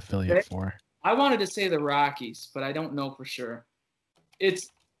league affiliate for. I wanted to say the Rockies, but I don't know for sure.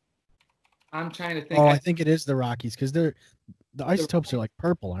 I'm trying to think. Oh, I think it is the Rockies because the Isotopes are like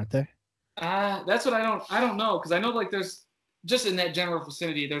purple, aren't they? That's what I don't know, because I know like there's just in that general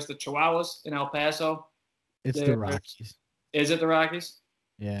vicinity. There's the Chihuahuas in El Paso. It's the Rockies. Is it the Rockies?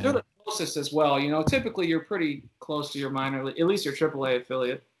 Yeah. They're the closest as well. Typically you're pretty close to your minor league, at least your AAA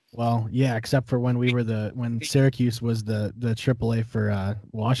affiliate. Well, yeah, except for when when Syracuse was the AAA for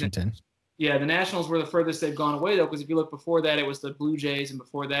Washington. Yeah, the Nationals were the furthest they've gone away, though, because if you look before that, it was the Blue Jays, and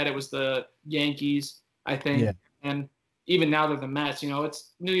before that, it was the Yankees, I think. Yeah. And even now they're the Mets.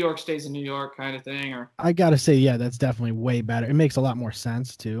 It's New York stays in New York kind of thing. Or I got to say, yeah, that's definitely way better. It makes a lot more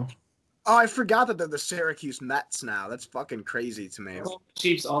sense, too. Oh, I forgot that they're the Syracuse Mets now. That's fucking crazy to me. I call the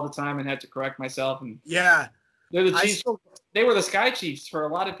Chiefs all the time and had to correct myself. And Yeah. they're the Chiefs. They were the Sky Chiefs for a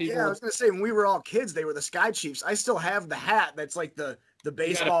lot of people. Yeah, I was going to say, when we were all kids, they were the Sky Chiefs. I still have the hat that's like the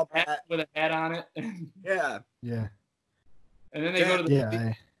baseball hat with a hat on it. Yeah. Yeah. And then they go to the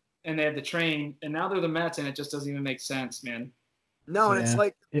Yeah. and they have the train, and now they're the Mets, and it just doesn't even make sense, man. No, and it's Yeah.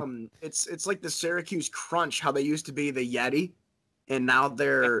 like it's like the Syracuse Crunch, how they used to be the Yeti, and now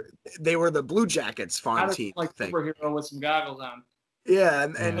they were the Blue Jackets farm team. Like thing. superhero with some goggles on. Yeah,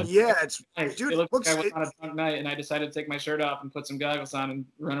 and yeah, it's Nice. dude. It It looked looks like I was on a drunk night, and I decided to take my shirt off and put some goggles on and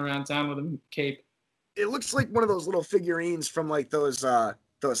run around town with a cape. it looks like one of those little figurines from like those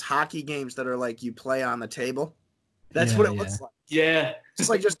hockey games that are like you play on the table. That's Yeah, what it yeah. looks like. Yeah. It's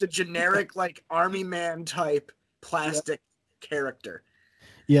like just a generic like army man type plastic character.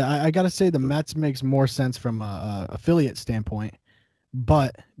 Yeah, I got to say the Mets makes more sense from a affiliate standpoint,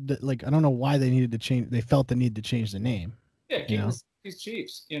 but I don't know why they needed to change. They felt the need to change the name. Yeah, keep these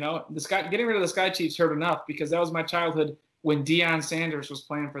Chiefs. Getting rid of the Sky Chiefs hurt enough, because that was my childhood when Deion Sanders was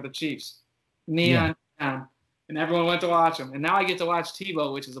playing for the Chiefs. Neon, and everyone went to watch him. And now I get to watch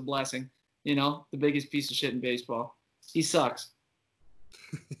Tebow, which is a blessing. The biggest piece of shit in baseball. He sucks.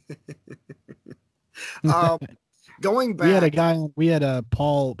 Going back, we had a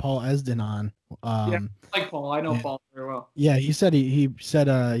Paul Esden on. I like Paul. I know yeah. Paul very well. Yeah, he said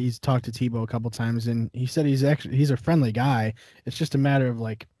he's talked to Tebow a couple times, and he said he's a friendly guy. It's just a matter of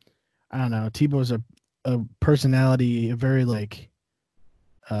like, I don't know. Tebow's a personality, a very like,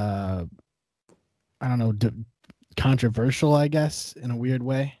 I don't know, controversial, I guess, in a weird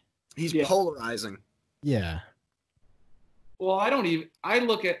way. he's polarizing. Yeah. Well, I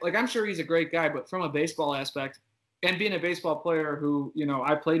look at, like, I'm sure he's a great guy, but from a baseball aspect, and being a baseball player who,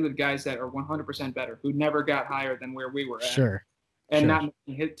 I played with guys that are 100% better, who never got higher than where we were at. Sure. And not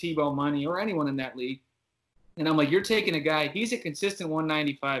hit Tebow money or anyone in that league. And I'm like, you're taking a guy, he's a consistent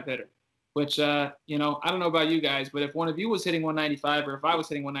 195 hitter, which, I don't know about you guys, but if one of you was hitting 195 or if I was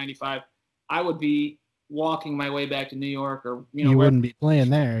hitting 195, I would be walking my way back to New York, or, you wouldn't be playing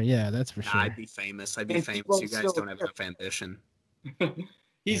there. Yeah, that's for sure. I'd be famous. I'd be And famous. Tebow's You guys still don't have enough ambition.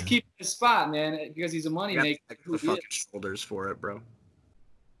 He's keeping his spot, man, because he's a money You maker. got the fucking shoulders for it, bro.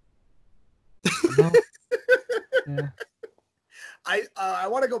 Well, yeah. I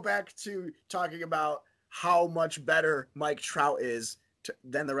want to go back to talking about how much better Mike Trout is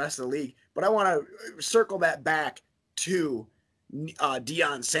than the rest of the league, but I want to circle that back to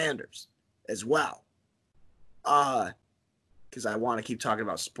Deion Sanders as well, because I want to keep talking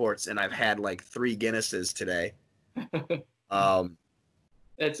about sports, and I've had like 3 Guinnesses today.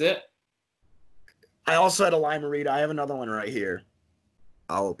 That's it. I also had a Limerita. I have another one right here.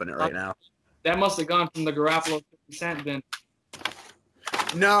 I'll open it right now. That must have gone from the Garoppolo 50 cent bin.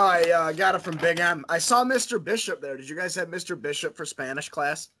 No, I got it from Big M. I saw Mr. Bishop there. Did you guys have Mr. Bishop for Spanish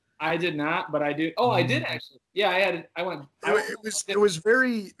class? I did not, but I do. Oh, I did actually. Yeah, I went. It was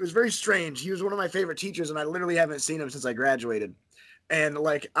very strange. He was one of my favorite teachers, and I literally haven't seen him since I graduated. And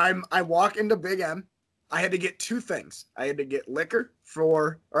like I walk into Big M, I had to get 2 things. I had to get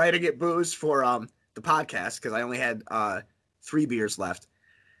I had to get booze for the podcast because I only had 3 beers left.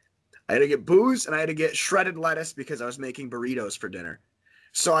 I had to get booze and I had to get shredded lettuce because I was making burritos for dinner.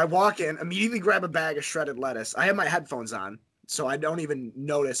 So I walk in, immediately grab a bag of shredded lettuce. I have my headphones on, so I don't even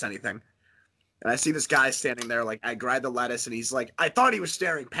notice anything. And I see this guy standing there, like, I grab the lettuce, and he's like, I thought he was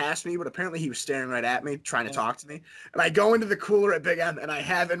staring past me, but apparently he was staring right at me, trying to talk to me. And I go into the cooler at Big M, and I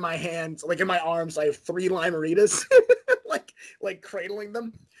have in my hands, like in my arms, I have 3 Lime-A-Ritas, like cradling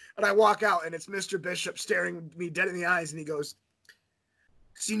them. And I walk out, and it's Mr. Bishop staring me dead in the eyes, and he goes,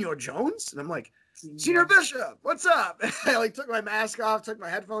 Senor Jones? And I'm like, Senor Bishop, what's up? I like took my mask off, took my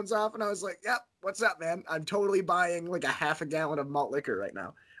headphones off, and I was like, yep, what's up, man? I'm totally buying like a half a gallon of malt liquor right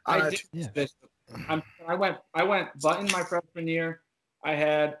now. I went Button my freshman year. I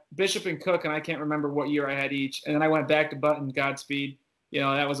had Bishop and Cook, and I can't remember what year I had each. And then I went back to Button, Godspeed. You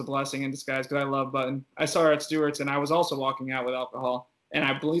know, that was a blessing in disguise because I love Button. I saw her at Stewart's, and I was also walking out with alcohol, and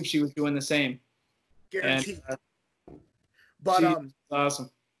I believe she was doing the same. Guaranteed. And, but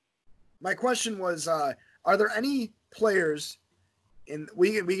awesome. My question was, are there any players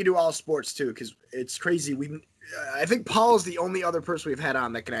we can do all sports too, because it's crazy. I think Paul is the only other person we've had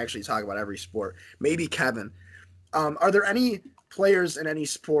on that can actually talk about every sport. Maybe Kevin. Are there any players in any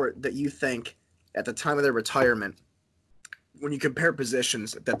sport that you think at the time of their retirement, when you compare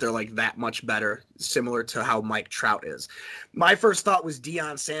positions, that they're like that much better, similar to how Mike Trout is? My first thought was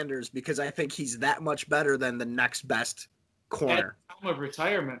Deion Sanders, because I think he's that much better than the next best corner. At the time of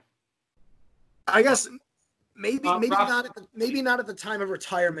retirement. I guess maybe not at the time of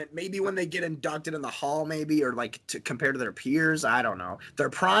retirement. Maybe when they get inducted in the Hall, maybe, or like compared to their peers. I don't know. Their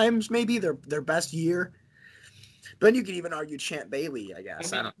primes, maybe their best year. But then you could even argue Champ Bailey, I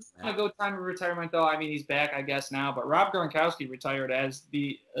guess. I don't know. Go time of retirement though. I mean, he's back, I guess, now. But Rob Gronkowski retired as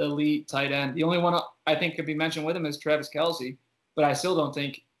the elite tight end. The only one I think could be mentioned with him is Travis Kelce, but I still don't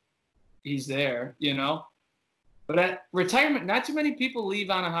think he's there. You know. But at retirement, not too many people leave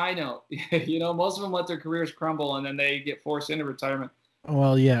on a high note. You know, most of them let their careers crumble and then they get forced into retirement.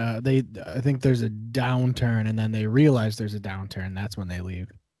 Well, yeah, I think there's a downturn, and then they realize there's a downturn. That's when they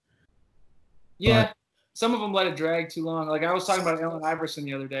leave. Yeah, but some of them let it drag too long. Like I was talking about Allen Iverson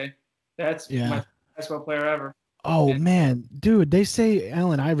the other day. That's my basketball player ever. Oh, man. Dude, they say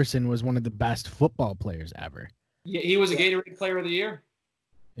Allen Iverson was one of the best football players ever. Yeah, he was a Gatorade Player of the Year.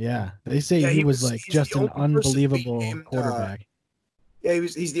 Yeah, they say he was like just an unbelievable quarterback. Yeah,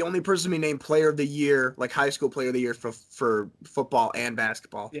 he's the only person to be named Player of the Year, like high school Player of the Year for football and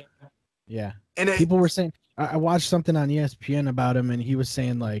basketball. Yeah. And people were saying, I watched something on ESPN about him, and he was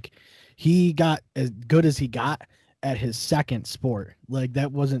saying like he got as good as he got at his second sport. Like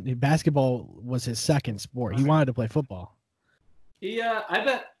basketball was his second sport. He wanted to play football.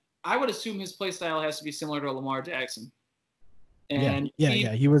 I would assume his play style has to be similar to Lamar Jackson. And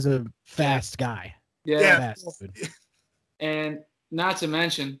he was a fast guy. Yeah. Fast dude. And not to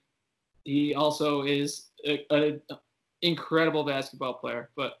mention, he also is an incredible basketball player.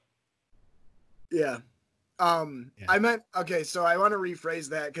 But I meant, okay, so I want to rephrase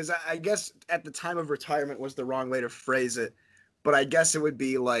that, because I guess at the time of retirement was the wrong way to phrase it. But I guess it would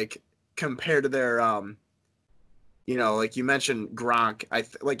be like compared to their you know, like you mentioned Gronk.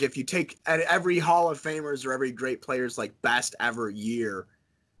 Like if you take at every Hall of Famers or every great player's like best ever year,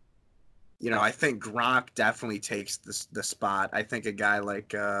 you know, I think Gronk definitely takes the spot. I think a guy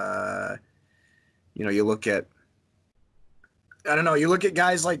like, you know, you look at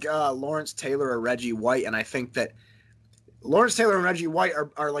guys like Lawrence Taylor or Reggie White, and I think that Lawrence Taylor and Reggie White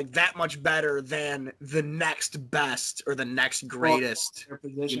are like that much better than the next best or the next greatest.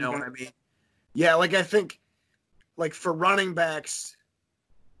 You know what I mean? Yeah, like I think, like for running backs,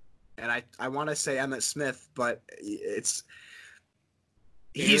 and I want to say Emmitt Smith, but he's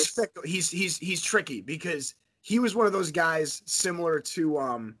tricky because he was one of those guys similar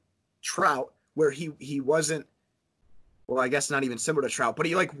to Trout, where he wasn't, well, I guess not even similar to Trout, but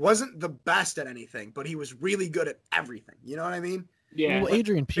he like wasn't the best at anything, but he was really good at everything. You know what I mean? Yeah. Well,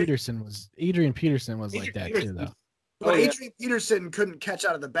 Adrian Peterson was like that too, though. But Adrian Peterson couldn't catch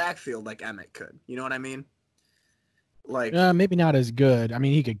out of the backfield like Emmett could. You know what I mean? Like maybe not as good. I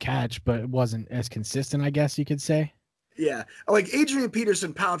mean, he could catch, but it wasn't as consistent, I guess you could say. Yeah, like Adrian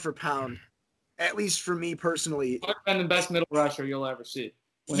Peterson, pound for pound, at least for me personally, been the best middle rusher you'll ever see.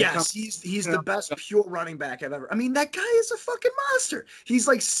 Yes, he's the best pure running back I've ever. I mean, that guy is a fucking monster. He's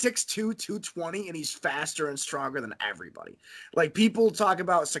like 6'2", 220, and he's faster and stronger than everybody. Like people talk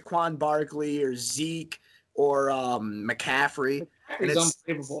about Saquon Barkley or Zeke or McCaffrey. He's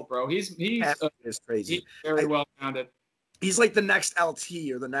unbelievable, bro. He's crazy. He's very well rounded. He's like the next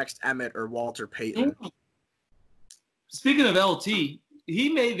LT or the next Emmett or Walter Payton. Speaking of LT, he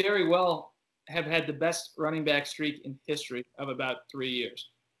may very well have had the best running back streak in history of about 3 years.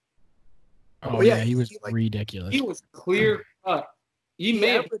 Oh yeah, yeah, he was he, like, ridiculous. He was clear cut. He He may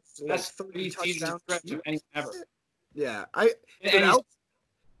have averaged, the like, best 30 season touchdowns. stretch of anyone ever. Yeah, And But he's- Have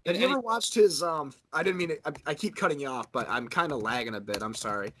and you any- ever watched his? I didn't mean to, I keep cutting you off, but I'm kind of lagging a bit. I'm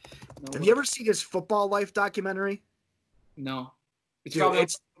sorry. Have you ever seen his Football Life documentary? No. It's Dude, probably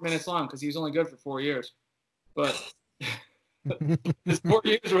it's- 4 minutes long because he was only good for 4 years. But his 4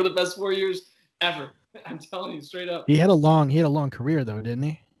 years were the best 4 years ever. I'm telling you straight up. He had a long career though, didn't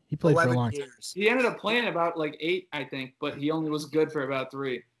he? He played for a 11 long time. years. He ended up playing about like 8, I think, but he only was good for about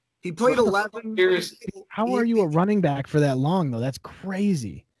 3. He played What the 11 years? How are you a running back for that long though? That's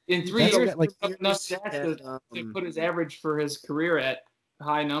crazy. In 3 That's years, got, like, he put up enough stats to put his average for his career at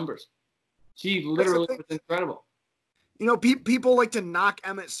high numbers. He literally thing. was incredible. You know, people like to knock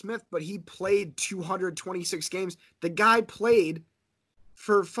Emmitt Smith, but he played 226 games. The guy played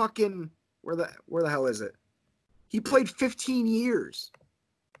for fucking where the hell is it? He played 15 years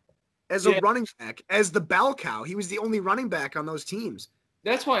as a running back, as the bell cow. He was the only running back on those teams.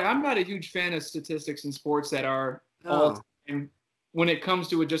 That's why I'm not a huge fan of statistics in sports that are all time. When it comes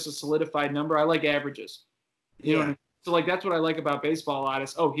to just a solidified number, I like averages. You know what I mean? So, like, that's what I like about baseball a lot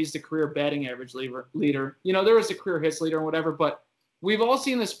is, he's the career batting average leader. You know, there is a career hits leader and whatever, but we've all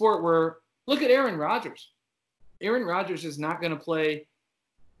seen the sport where, look at Aaron Rodgers. Aaron Rodgers is not going to play.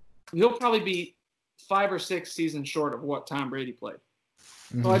 He'll probably be 5 or 6 seasons short of what Tom Brady played.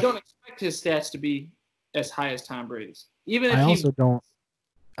 Mhm. So I don't expect his stats to be as high as Tom Brady's. Even if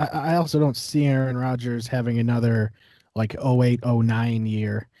I also don't see Aaron Rodgers having another like 08, 09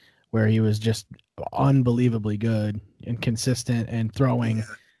 year where he was just unbelievably good and consistent and throwing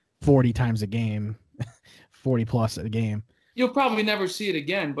 40 times a game, 40 plus a game. you'll probably never see it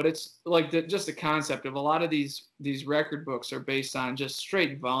again, but it's like just the concept of a lot of these record books are based on just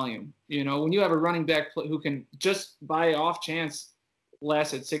straight volume. You know, when you have a running back who can just by off chance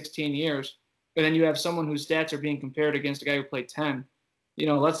lasted 16 years, and then you have someone whose stats are being compared against a guy who played 10. You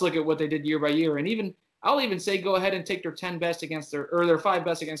know, let's look at what they did year by year, and I'll even say go ahead and take their 10 best against their 5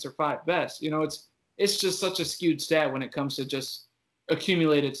 best against their 5 best. You know, it's just such a skewed stat when it comes to just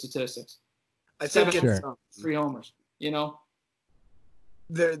accumulated statistics. I think 7 it's, 3 homers. You know,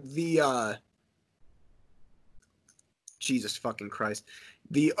 Jesus fucking Christ,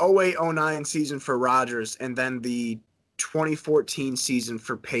 the 08-09 season for Rodgers, and then the 2014 season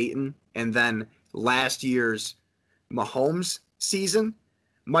for Peyton, and then last year's Mahomes season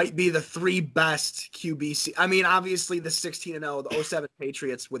might be the 3 best QB. I mean, obviously the 16-0, the 07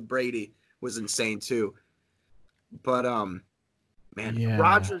 Patriots with Brady was insane too. But man, Yeah.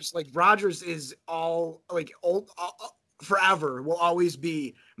 Rodgers is all forever will always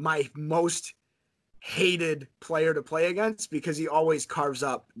be my most hated player to play against because he always carves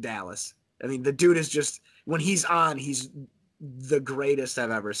up Dallas. I mean, the dude is just, when he's on, he's the greatest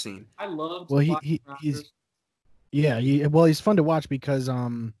I've ever seen. I love. Well, he's fun to watch because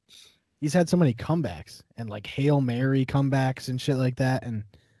he's had so many comebacks and like Hail Mary comebacks and shit like that, and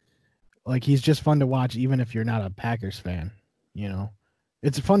like he's just fun to watch even if you're not a Packers fan. You know,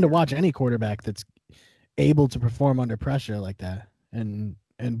 it's fun to watch any quarterback that's able to perform under pressure like that and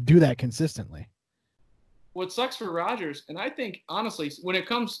do that consistently. What sucks for Rodgers, and I think honestly, when it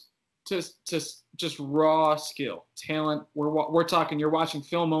comes to just raw skill, talent, we're talking. You're watching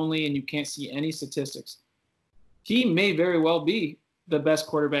film only, and you can't see any statistics. He may very well be the best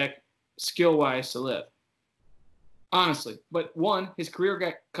quarterback skill-wise to live. Honestly, but one, his career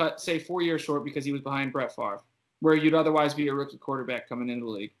got cut, say 4 years short because he was behind Brett Favre, where you'd otherwise be a rookie quarterback coming into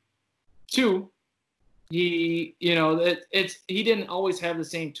the league. 2, he didn't always have the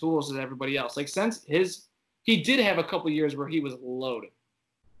same tools as everybody else. Like he did have a couple years where he was loaded.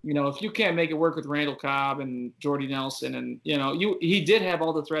 You know, if you can't make it work with Randall Cobb and Jordy Nelson, and he did have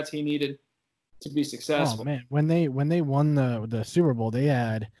all the threats he needed to be successful. Oh man, when they won the Super Bowl, they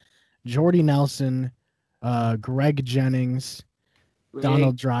had Jordy Nelson, Greg Jennings,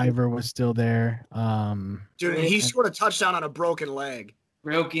 Donald Driver was still there. Dude, and he scored a touchdown on a broken leg.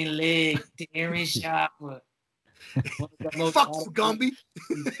 Broken leg, Darren Sharper. Fuck you, Gumby.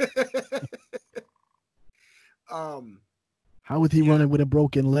 How was he running with a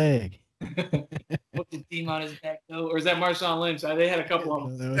broken leg? Put the team on his back though, or is that Marshawn Lynch? They had a couple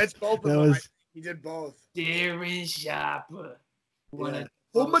of them. That's both of them. He did both. Darren Sharper. Yeah.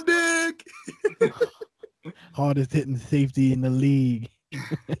 Hold my dick. Hardest hitting safety in the league.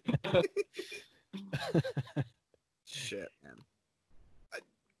 Shit, man.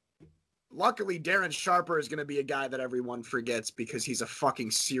 Luckily, Darren Sharper is going to be a guy that everyone forgets because he's a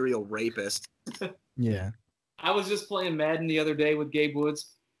fucking serial rapist. Yeah. I was just playing Madden the other day with Gabe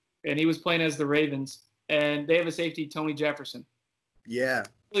Woods, and he was playing as the Ravens, and they have a safety, Tony Jefferson. Yeah.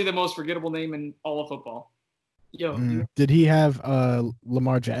 Probably the most forgettable name in all of football. Yo, Did he have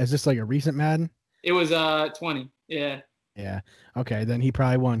Lamar Jackson? Is this like a recent Madden? it was 20. Yeah, Yeah. Okay, then he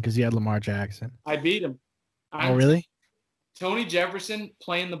probably won because he had Lamar Jackson. I beat him. Oh, really? Tony Jefferson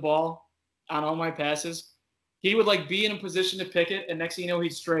playing the ball on all my passes. He would like be in a position to pick it, and next thing you know,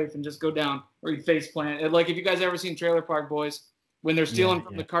 he'd strafe and just go down or he'd face plant. And, like if you guys ever seen Trailer Park Boys when they're stealing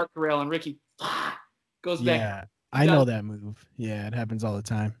from the cart corral and Ricky goes back. Yeah, I know that move. Yeah, it happens all the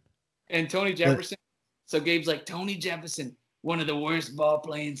time. And Tony Jefferson. So Gabe's like, Tony Jefferson, one of the worst ball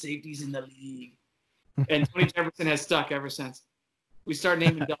playing safeties in the league. And Tony Jefferson has stuck ever since. We start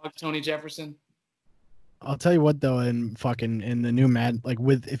naming dogs Tony Jefferson. I'll tell you what though, in the new Madden, like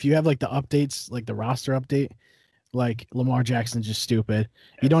if you have like the updates, like the roster update, like Lamar Jackson's just stupid.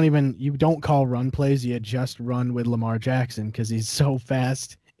 You don't call run plays, you just run with Lamar Jackson because he's so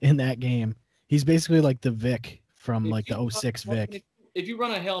fast in that game. He's basically like the Vic from like the 06 Vic. If you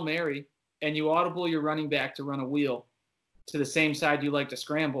run a Hail Mary and you audible your running back to run a wheel to the same side you like to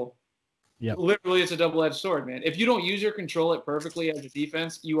scramble, literally it's a double-edged sword, man. If you don't use your control it perfectly as a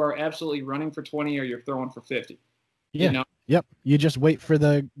defense, you are absolutely running for 20 or you're throwing for 50. Yeah. You know? Yep. You just wait for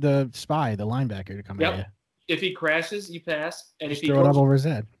the spy, the linebacker, to come at you. If he crashes, you pass, and just if he throw it up over his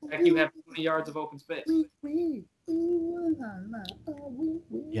head, you have 20 yards of open space.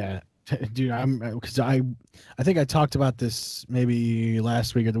 Yeah, dude, I think I talked about this maybe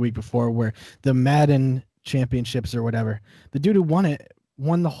last week or the week before, where the Madden championships or whatever, the dude who won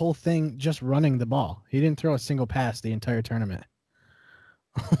the whole thing just running the ball. He didn't throw a single pass the entire tournament.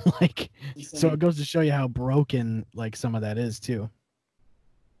 Like, so it goes to show you how broken like some of that is too.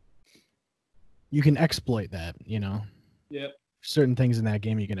 You can exploit that, you know. Yep. Certain things in that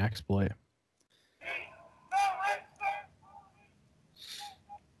game you can exploit.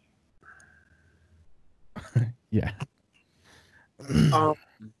 Yeah. You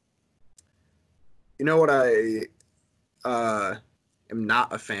know what I am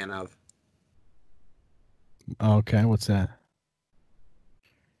not a fan of? Okay, what's that?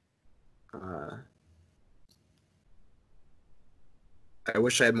 I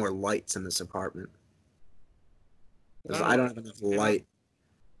wish I had more lights in this apartment. Because I don't have enough light.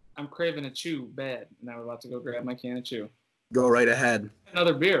 I'm craving a chew bad, and I'm about to go grab my can of chew. Go right ahead.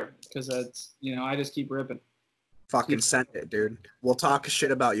 Another beer, because that's, I just keep ripping. Fucking send it, dude. We'll talk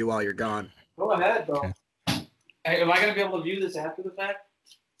shit about you while you're gone. Go ahead, bro. Okay. Hey, am I gonna be able to view this after the fact?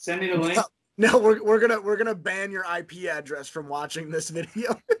 Send me the link. No, we're gonna ban your IP address from watching this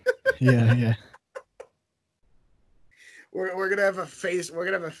video. Yeah. We're gonna have a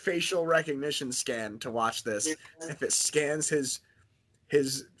facial recognition scan to watch this. If it scans his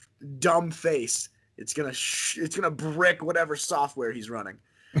dumb face, it's gonna brick whatever software he's running.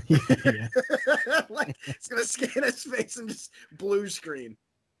 Yeah. Like, it's gonna scan his face and just blue screen.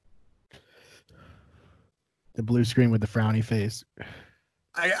 The blue screen with the frowny face.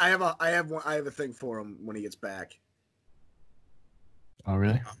 I have a thing for him when he gets back. Oh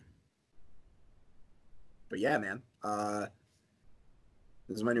really? But yeah, man.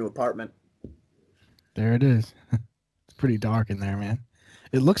 This is my new apartment. There it is. It's pretty dark in there, man.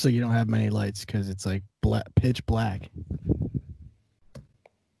 It looks like you don't have many lights because it's like pitch black.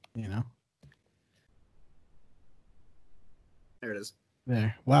 You know? There it is.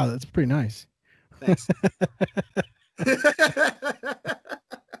 There. Wow, that's pretty nice. Thanks.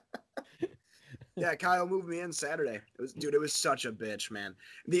 Yeah, Kyle moved me in Saturday. It was such a bitch, man.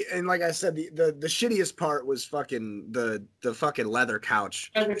 And like I said, the shittiest part was fucking the fucking leather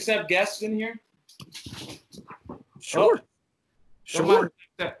couch. Can I accept guests in here? Sure. Sure.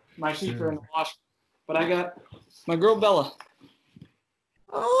 My sheets are in the wash, but I got my girl Bella.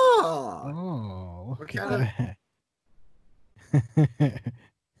 Oh, look at that.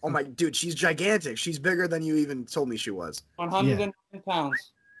 Oh my dude, she's gigantic. She's bigger than you even told me she was. 109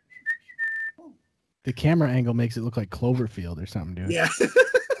 pounds. The camera angle makes it look like Cloverfield or something, dude. Yeah.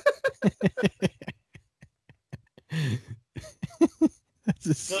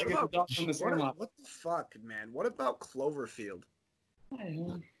 That's what the fuck, man? What about Cloverfield?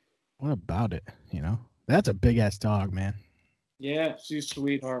 What about it? You know, that's a big ass dog, man. Yeah, she's a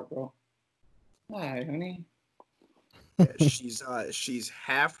sweetheart, bro. Hi, honey. Yeah, she's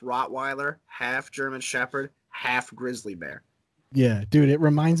half Rottweiler, half German Shepherd, half grizzly bear. Yeah, dude, it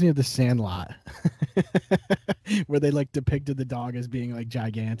reminds me of The Sandlot, where they like depicted the dog as being like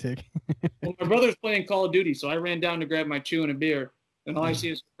gigantic. Well, my brother's playing Call of Duty, so I ran down to grab my chew and a beer, and all I see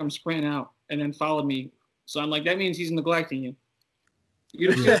is her come sprinting out, and then followed me. So I'm like, that means he's neglecting you.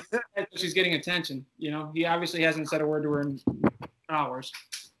 You don't get she's getting attention. You know, he obviously hasn't said a word to her in hours.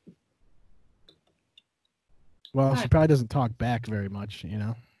 Well, Hi. she probably doesn't talk back very much, you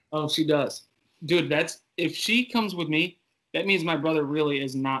know. Oh, she does. Dude, that's if she comes with me, that means my brother really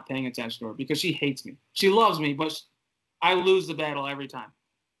is not paying attention to her because she hates me. She loves me, but I lose the battle every time.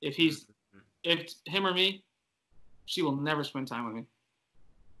 If it's him or me, she will never spend time with me.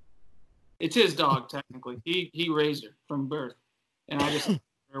 It's his dog, technically. He raised her from birth. And I just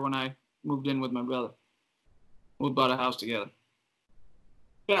her when I moved in with my brother. We bought a house together.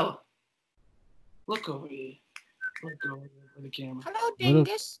 Bella, look over here. Look over here for the camera. Hello, Little-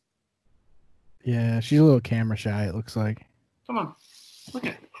 dingus. Yeah, she's a little camera shy, it looks like. Come on. Look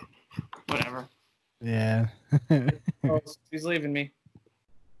at whatever. Yeah. Oh, he's leaving me.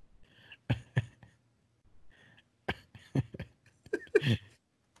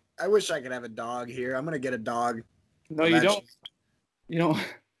 I wish I could have a dog here. I'm gonna get a dog. No, you don't. You don't.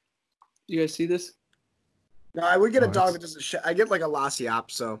 You guys see this? No, I would get a Oh, dog that's- that doesn't. I get like a Lassie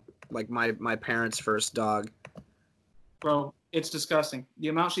Opso, like my parents' first dog. Bro, it's disgusting. The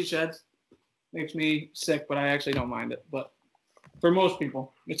amount she sheds makes me sick, but I actually don't mind it. But for most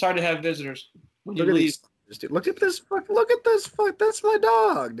people, it's hard to have visitors when you Look at leave. these, dude. Look at this fuck. Look at this fuck. That's my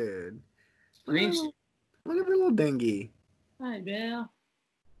dog, dude. Green. Look at the little dingy. Hi, Bill.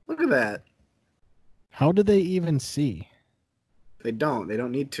 Look at that. How do they even see? They don't. They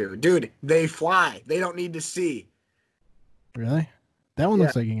don't need to, dude. They fly. They don't need to see. Really? That one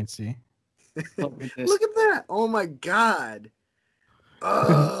looks like you can see. Look at this. Look at that. Oh my god.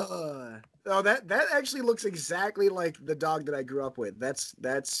 Oh, that actually looks exactly like the dog that I grew up with. That's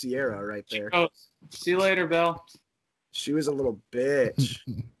Sierra right there. Oh, see you later, Belle. She was a little bitch.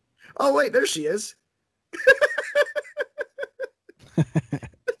 Oh wait, there she is.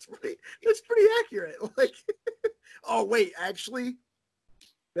 That's pretty accurate. Like, oh wait, actually,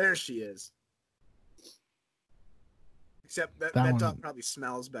 there she is. Except that That dog one- probably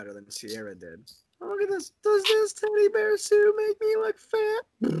smells better than Sierra did. Oh, look at this. Does this teddy bear suit make me look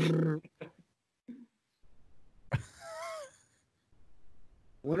fat?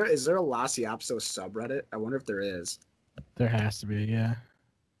 Wonder, is there a Lassie Opso subreddit? I wonder if there is. There has to be, yeah.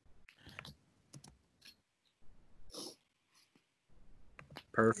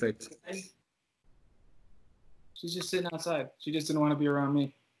 Perfect. She's just sitting outside. She just didn't want to be around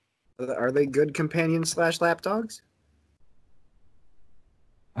me. Are they good companions / lap dogs?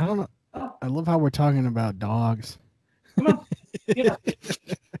 I don't know. I love how we're talking about dogs. Come on. Yeah.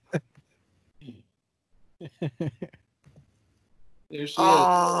 There she is.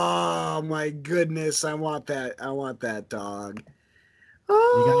 Oh my goodness! I want that. I want that dog. You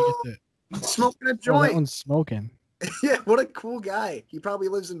Oh, gotta get smoking a the. Oh, that joint. one's smoking. Yeah, what a cool guy. He probably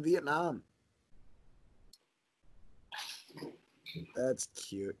lives in Vietnam. That's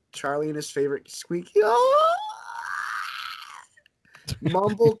cute. Charlie and his favorite squeaky. Oh!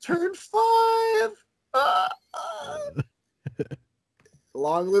 Mumble turned 5.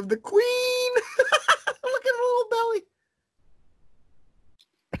 Long live the queen. Look at her little belly.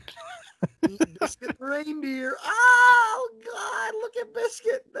 Biscuit the reindeer. Oh God! Look at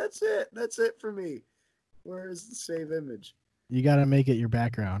Biscuit. That's it. That's it for me. Where is the save image? You gotta make it your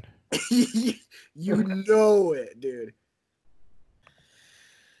background. You know it, dude.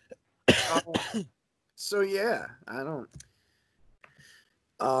 So yeah, I don't.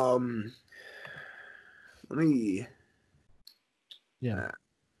 Let me. Yeah.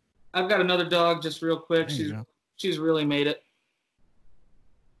 I've got another dog, just real quick. There you go. She's really made it.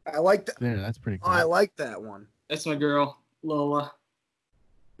 I like that. There, that's pretty Oh, cool. I like that one. That's my girl, Lola.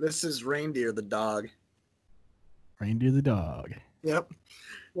 This is Reindeer the dog. Reindeer the dog. Yep.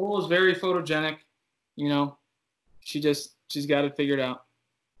 Lola's very photogenic. You know, she's got it figured out.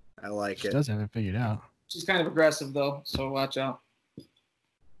 I like She it. does have it figured out. She's kind of aggressive though, so watch out.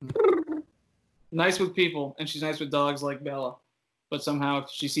 Nice with people, and she's nice with dogs like Bella. But somehow, if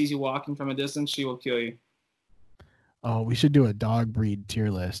she sees you walking from a distance, she will kill you. Oh, we should do a dog breed tier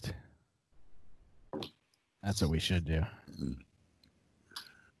list. That's what we should do.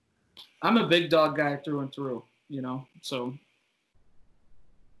 I'm a big dog guy through and through, you know. So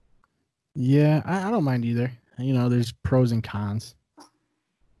Yeah, I don't mind either. You know, there's pros and cons.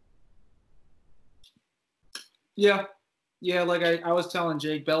 yeah. Like I was telling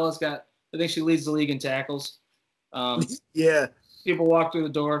Jake, Bella's got. I think she leads the league in tackles. Yeah. People walk through the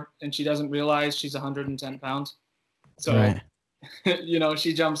door and she doesn't realize she's 110 pounds. So Right. you know,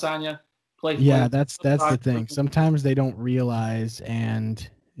 she jumps on you. Yeah, that's the thing. Sometimes they don't realize, and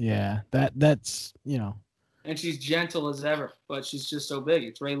yeah, that's you know. And she's gentle as ever, but she's just so big.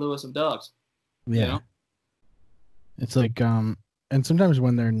 It's Ray Lewis of dogs. Yeah. You know? It's like and sometimes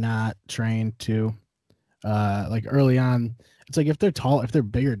when they're not trained to like early on, It's like if they're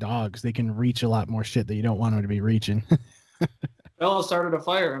bigger dogs, they can reach a lot more shit that you don't want them to be reaching. Bella started a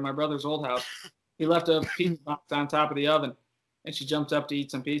fire in my brother's old house. He left a pizza box on top of the oven, and she jumped up to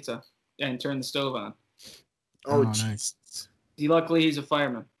eat some pizza and turned the stove on. Oh, nice. jeez. Luckily, he's a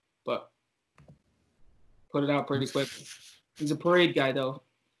fireman, but put it out pretty quick. He's a parade guy, though.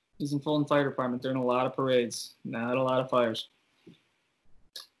 He's in Fulton Fire Department. They're in a lot of parades, not a lot of fires.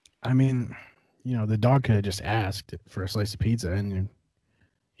 I mean, the dog could have just asked for a slice of pizza, and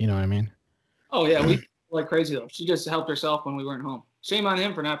you know what I mean? Oh, yeah, we like crazy, though. She just helped herself when we weren't home. Shame on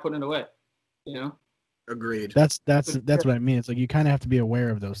him for not putting it away, Agreed. That's what I mean. It's like you kind of have to be aware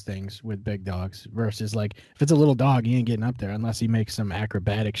of those things with big dogs versus like if it's a little dog, he ain't getting up there unless he makes some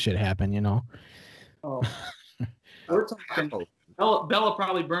acrobatic shit happen, Oh. We're talking, Bella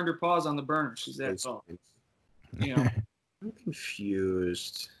probably burned her paws on the burner. She's that tall. I'm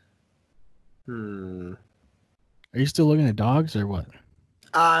confused. Are you still looking at dogs or what?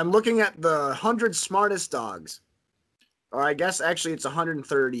 I'm looking at the 100 smartest dogs. Or I guess actually it's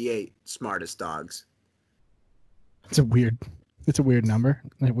 138 smartest dogs. It's a weird number.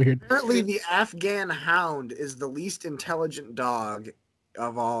 Weird. Apparently the Afghan Hound is the least intelligent dog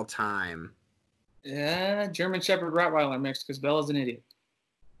of all time. Yeah, German Shepherd Rottweiler mixed because Bella's an idiot.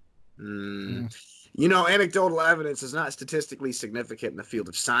 Anecdotal evidence is not statistically significant in the field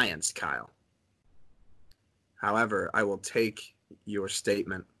of science, Kyle. However, I will take your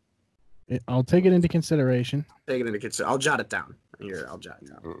statement. I'll take it into consideration. I'll jot it down. Here, I'll jot it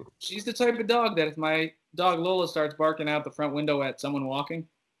down. She's the type of dog that if my dog Lola starts barking out the front window at someone walking,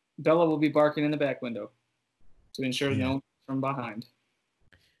 Bella will be barking in the back window to ensure no one from behind.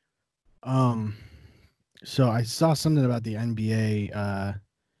 So I saw something about the NBA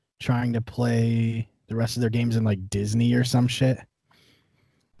trying to play the rest of their games in like Disney or some shit.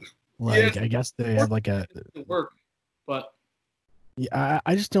 Like I guess they have like a work, but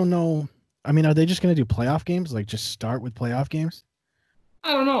I just don't know. I mean, are they just gonna do playoff games? Like just start with playoff games?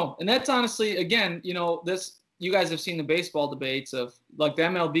 I don't know. And that's honestly, again, this. You guys have seen the baseball debates of like the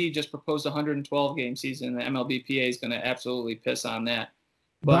MLB just proposed a 112 game season. The MLBPA is going to absolutely piss on that.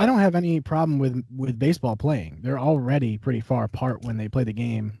 But I don't have any problem with baseball playing. They're already pretty far apart when they play the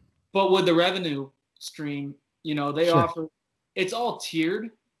game. But with the revenue stream, they offer, it's all tiered.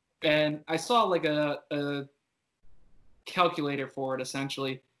 And I saw like a calculator for it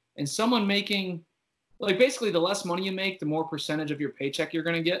essentially. And someone making, like basically the less money you make, the more percentage of your paycheck you're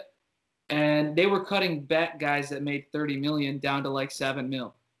going to get. And they were cutting back guys that made 30 million down to like 7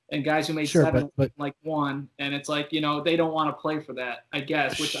 mil. And guys who made 7 but like 1, and it's like they don't want to play for that, I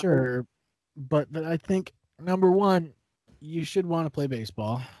guess. But I think number one, you should want to play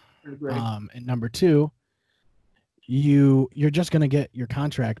baseball. And number two, you're just gonna get your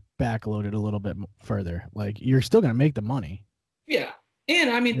contract backloaded a little bit further. Like you're still gonna make the money. Yeah, and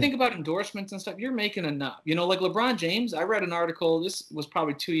I mean, think about endorsements and stuff. You're making enough. Like LeBron James. I read an article. This was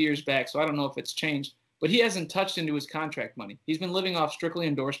probably 2 years back, so I don't know if it's changed. But he hasn't touched into his contract money. He's been living off strictly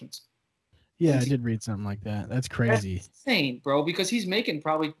endorsements. Yeah, I did read something like that. That's crazy. That's insane, bro, because he's making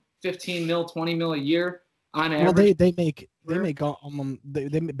probably 15 mil, 20 mil a year on average. Well,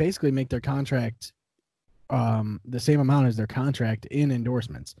 they basically make their contract the same amount as their contract in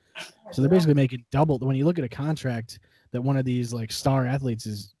endorsements. So they're basically making double. When you look at a contract that one of these like star athletes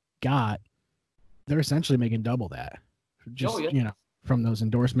has got, they're essentially making double that. Just from those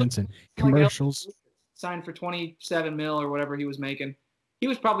endorsements and commercials. Signed for 27 mil or whatever he was making. He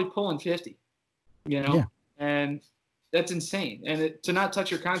was probably pulling 50, and that's insane. And to not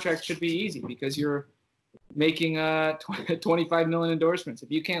touch your contract should be easy because you're making 25 million endorsements. If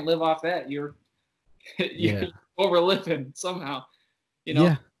you can't live off that, you're overliving somehow.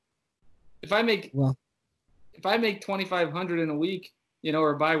 If I make 2,500 in a week,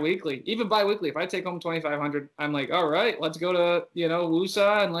 or bi-weekly, even bi-weekly, if I take home 2,500, I'm like, all right, let's go to,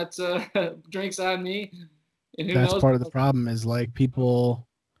 Wusa and let's drinks on me. And that's part of the problem is like people,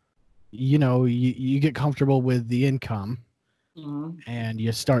 you get comfortable with the income and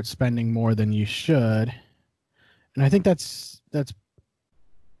you start spending more than you should. And I think it's a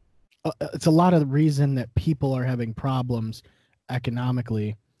lot of the reason that people are having problems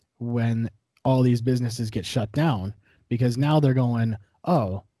economically when all these businesses get shut down, because now they're going,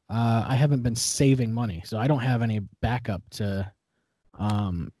 I haven't been saving money, so I don't have any backup to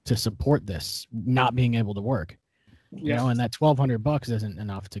support this not being able to work. And that $1,200 isn't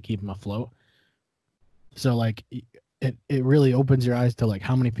enough to keep them afloat. So like it really opens your eyes to like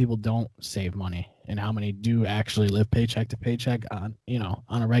how many people don't save money and how many do actually live paycheck to paycheck on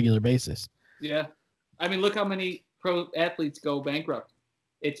a regular basis. Yeah. I mean, look how many pro athletes go bankrupt.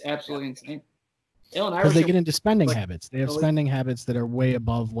 It's absolutely insane. Allen Because they Iverson. get into spending like- habits. They have Really? spending habits that are way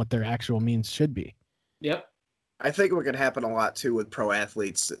above what their actual means should be. Yep. I think what could happen a lot too with pro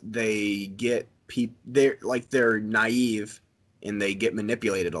athletes, they get they're naive and they get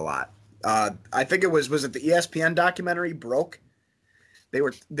manipulated a lot. I think it was it the ESPN documentary Broke?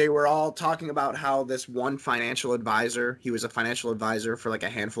 They were all talking about how this one financial advisor, he was a financial advisor for like a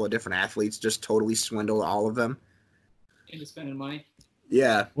handful of different athletes, just totally swindled all of them. Into spending money.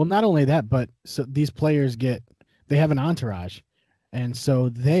 Yeah. Well, not only that, but so these players they have an entourage, and so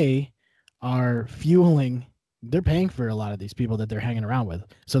they are fueling. They're paying for a lot of these people that they're hanging around with.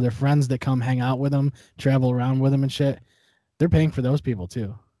 So their friends that come hang out with them, travel around with them and shit, they're paying for those people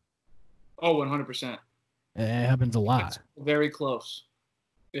too. Oh, 100%. It happens a lot. It's very close.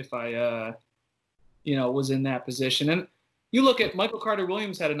 If I, was in that position. And you look at Michael Carter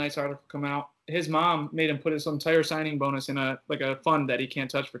Williams had a nice article come out. His mom made him put his entire signing bonus in a fund that he can't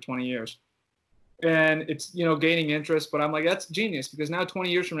touch for 20 years. And it's, gaining interest. But I'm like, that's genius, because now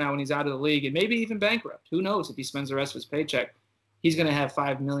 20 years from now when he's out of the league and maybe even bankrupt, who knows if he spends the rest of his paycheck, he's going to have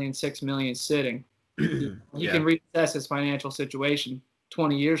 $5 million, $6 million sitting. He can reassess his financial situation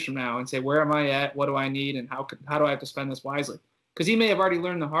 20 years from now and say, where am I at? What do I need? And how do I have to spend this wisely? Because he may have already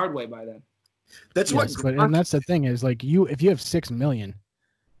learned the hard way by then. That's Yes, and that's the thing is, like, if you have $6 million,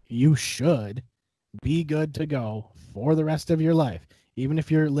 you should be good to go for the rest of your life, even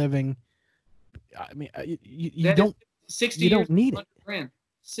if you're living. I mean, you don't 60 you years don't need of it. 100 grand.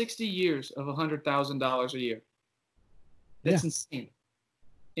 60 years of $100,000 a year. That's insane.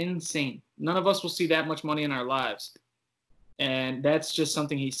 Insane. None of us will see that much money in our lives. And that's just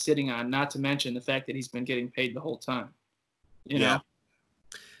something he's sitting on, not to mention the fact that he's been getting paid the whole time. You know?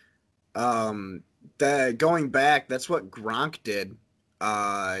 Going back, that's what Gronk did.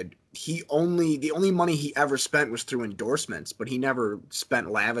 The only money he ever spent was through endorsements, but he never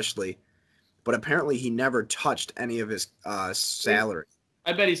spent lavishly. But apparently he never touched any of his salary.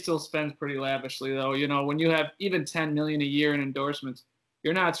 I bet he still spends pretty lavishly, though. When you have even $10 million a year in endorsements,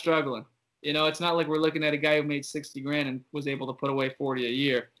 you're not struggling. It's not like we're looking at a guy who made 60 grand and was able to put away 40 a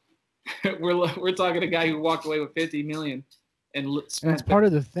year. we're talking a guy who walked away with 50 million and it's part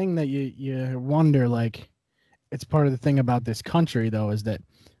of the thing that you wonder, like, it's part of the thing about this country, though, is that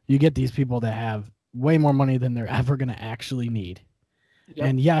you get these people that have way more money than they're ever going to actually need. Yep.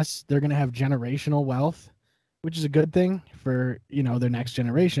 And yes, they're going to have generational wealth, which is a good thing for, their next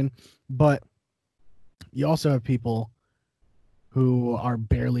generation. But you also have people who are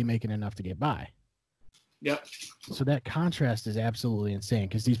barely making enough to get by. Yep. So that contrast is absolutely insane,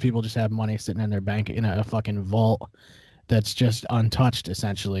 because these people just have money sitting in their bank in a fucking vault that's just untouched,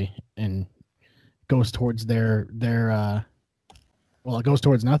 essentially, and goes towards their it goes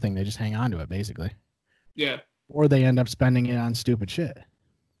towards nothing. They just hang on to it, basically. Yeah. Or they end up spending it on stupid shit.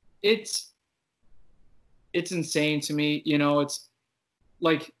 It's insane to me. It's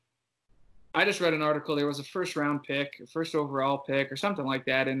like, I just read an article. There was a first overall pick or something like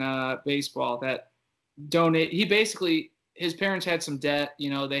that in baseball that he basically, his parents had some debt.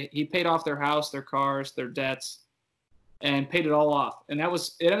 He paid off their house, their cars, their debts, and paid it all off. And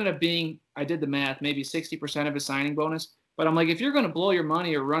it ended up being, I did the math, maybe 60% of his signing bonus. But I'm like, if you're going to blow your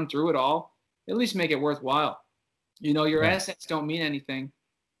money or run through it all, at least make it worthwhile. Your assets don't mean anything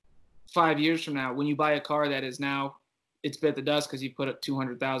 5 years from now. When you buy a car that is now, it's bit the dust because you put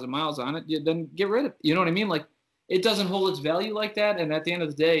 200,000 miles on it, then get rid of it. You know what I mean? Like, it doesn't hold its value like that. And at the end of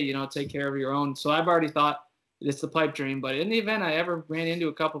the day, take care of your own. So I've already thought it's the pipe dream. But in the event I ever ran into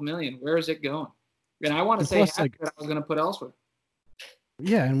a couple million, where is it going? And I want to say half of it I was going to put elsewhere.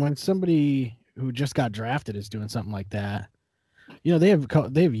 Yeah, and when somebody who just got drafted is doing something like that, they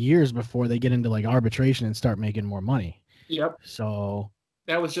have years before they get into like arbitration and start making more money. Yep. So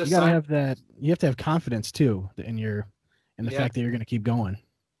that was just you gotta have that. You have to have confidence too in the fact that you're going to keep going.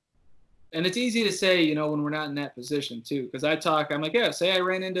 And it's easy to say, when we're not in that position too, because I'm like, yeah, say I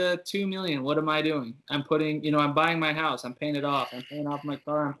ran into 2 million. What am I doing? I'm putting, I'm buying my house. I'm paying it off. I'm paying off my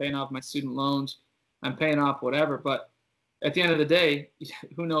car. I'm paying off my student loans. I'm paying off whatever. But at the end of the day,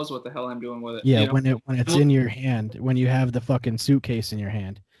 who knows what the hell I'm doing with it? Yeah, when it's in your hand, when you have the fucking suitcase in your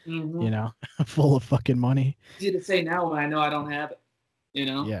hand, full of fucking money. Easy to say now when I know I don't have it.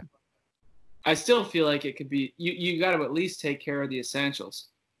 Yeah. I still feel like it could be. You got to at least take care of the essentials.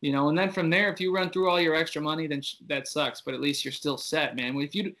 And then from there, if you run through all your extra money, then that sucks. But at least you're still set, man.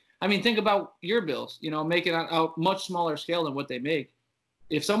 Think about your bills. Make it on a much smaller scale than what they make.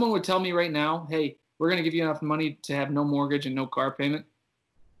 If someone would tell me right now, hey, we're going to give you enough money to have no mortgage and no car payment,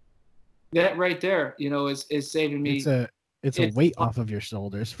 that right there, is saving me. It's a weight off of your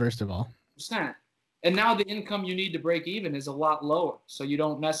shoulders, first of all. %. And now the income you need to break even is a lot lower. So you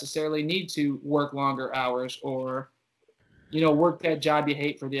don't necessarily need to work longer hours or, work that job you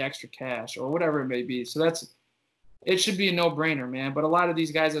hate for the extra cash or whatever it may be. So it should be a no-brainer, man. But a lot of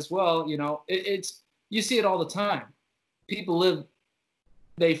these guys as well, you see it all the time. People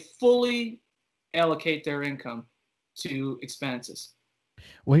they fully allocate their income to expenses.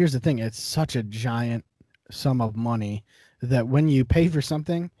 Well, here's the thing. It's such a giant sum of money that when you pay for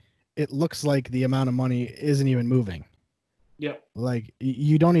something, it looks like the amount of money isn't even moving. Yep. Like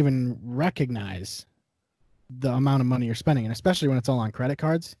you don't even recognize the amount of money you're spending. And especially when it's all on credit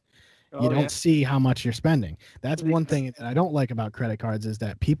cards, you don't see how much you're spending. That's one thing that I don't like about credit cards is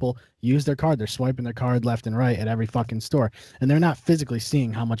that people use their card. They're swiping their card left and right at every fucking store. And they're not physically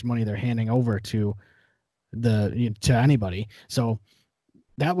seeing how much money they're handing over to anybody. So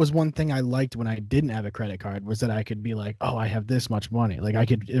that was one thing I liked when I didn't have a credit card was that I could be like, oh, I have this much money. Like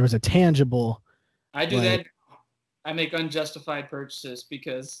there was a tangible. I do that. I make unjustified purchases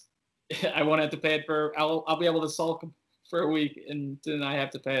because I won't have to pay it I'll be able to sulk for a week and then I have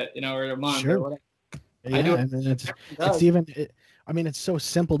to pay it, or a month or whatever. Yeah, I do it's so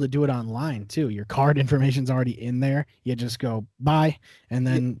simple to do it online too. Your card information's already in there. You just go buy and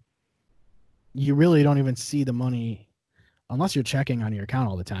then you really don't even see the money. Unless you're checking on your account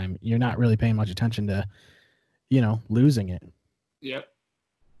all the time, you're not really paying much attention to, losing it. Yep.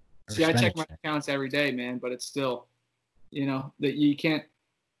 See, I check my accounts every day, man, but it's still, that you can't,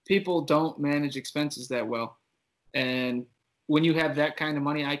 people don't manage expenses that well. And when you have that kind of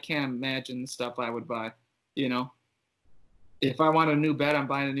money, I can't imagine the stuff I would buy, If I want a new bed, I'm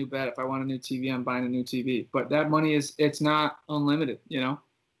buying a new bed. If I want a new TV, I'm buying a new TV. But that money it's not unlimited,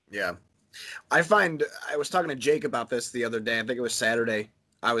 Yeah. I was talking to Jake about this the other day. I think it was Saturday.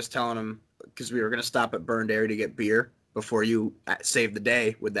 I was telling him because we were going to stop at Burned Dairy to get beer before you saved the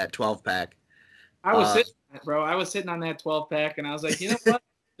day with that 12-pack. I was sitting, bro. I was sitting on that 12-pack, and I was like, you know what?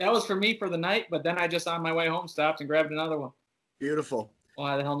 That was for me for the night, but then I just on my way home stopped and grabbed another one. Beautiful.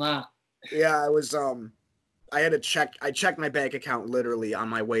 Why the hell not? Yeah, I was I had to check. I checked my bank account literally on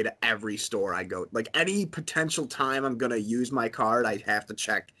my way to every store I go. Like any potential time I'm going to use my card, I have to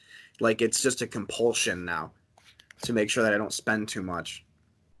check. Like it's just a compulsion now to make sure that I don't spend too much.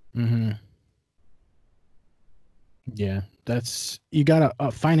 Mm-hmm. Yeah, you got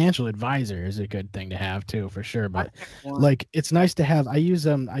a financial advisor is a good thing to have too, for sure. But like, it's nice to have. I use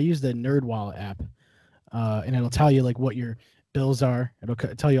the NerdWallet app, and it'll tell you like what your bills are. It'll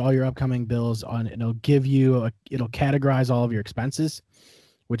tell you all your upcoming bills it'll give you it'll categorize all of your expenses,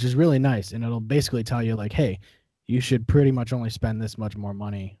 which is really nice. And it'll basically tell you like, hey, you should pretty much only spend this much more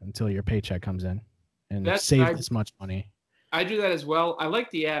money until your paycheck comes in and save this much money. I do that as well. I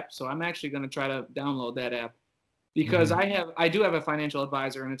like the app, so I'm actually going to try to download that app because I do have a financial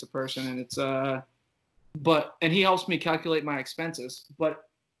advisor and it's a person and it's and he helps me calculate my expenses. But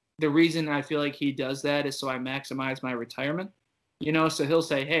the reason I feel like he does that is so I maximize my retirement. So he'll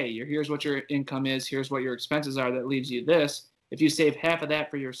say, hey, here's what your income is. Here's what your expenses are. That leaves you this. If you save half of that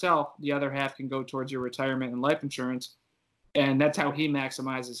for yourself, the other half can go towards your retirement and life insurance. And that's how he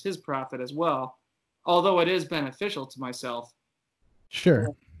maximizes his profit as well. Although it is beneficial to myself. Sure.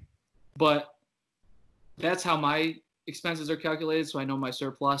 But that's how my expenses are calculated, so I know my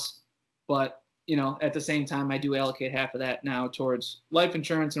surplus. But, at the same time, I do allocate half of that now towards life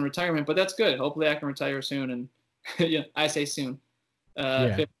insurance and retirement. But that's good. Hopefully I can retire soon. And I say soon.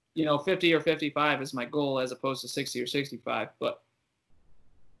 50 or 55 is my goal as opposed to 60 or 65. But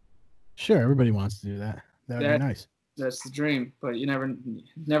sure, everybody wants to do that. That would be nice. That's the dream, but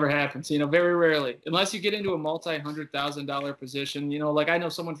never happens. Very rarely, unless you get into a multi-$100,000 position. Like I know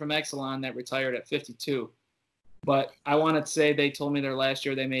someone from Exelon that retired at 52, but I want to say they told me their last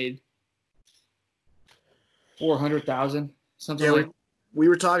year they made $400,000, something like. We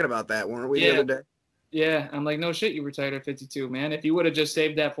were talking about that, weren't we, the other day? Yeah, I'm like, no shit, you retired at 52, man. If you would have just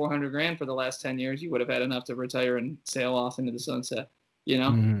saved that $400,000 for the last 10 years, you would have had enough to retire and sail off into the sunset,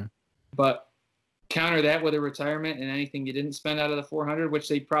 Mm-hmm. But counter that with a retirement and anything you didn't spend out of the 400, which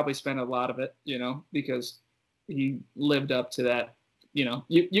they probably spent a lot of it, because he lived up to that.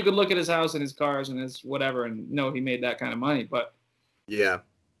 You could look at his house and his cars and his whatever and know he made that kind of money. But yeah,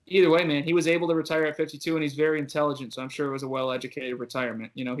 either way, man, he was able to retire at 52 and he's very intelligent. So I'm sure it was a well-educated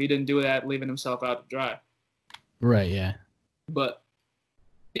retirement. He didn't do that leaving himself out to dry. Right. Yeah. But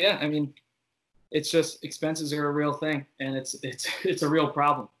yeah, I mean, it's just expenses are a real thing and it's a real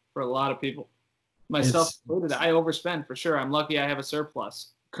problem for a lot of people. Myself included, I overspend for sure. I'm lucky I have a surplus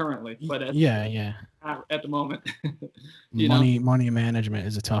currently, but not at the moment. Money management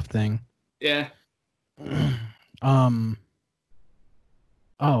is a tough thing. Yeah.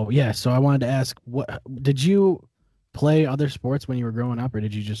 Oh yeah. So I wanted to ask, what did you play other sports when you were growing up, or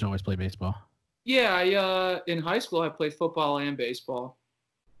did you just always play baseball? Yeah, in high school I played football and baseball.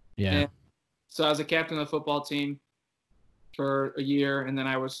 Yeah. And so I was a captain of the football team for a year, and then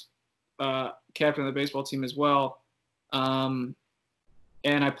I was captain of the baseball team as well. And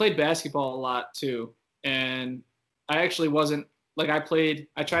I played basketball a lot too. And I actually wasn't like I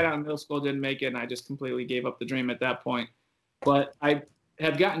tried out in middle school, didn't make it, and I just completely gave up the dream at that point. But I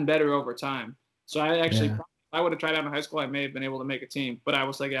have gotten better over time. So I actually, Yeah. if I would have tried out in high school, I may have been able to make a team. But I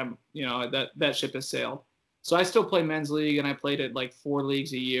was like, that ship has sailed. So I still play men's league, and I played at like 4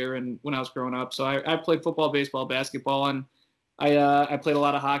 leagues a year. And when I was growing up, so I played football, baseball, basketball, and I played a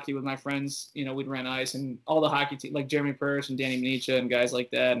lot of hockey with my friends. We'd rent ice, and all the hockey team like Jeremy Purse and Danny Minicha and guys like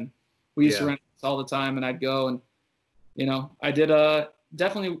that. And we used to rent ice all the time, and I'd go, and I did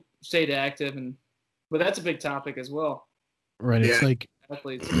definitely stayed active, but that's a big topic as well. Right. It's Yeah. like,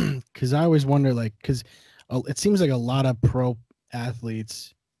 Athletes. because I always wonder, like, because it seems like a lot of pro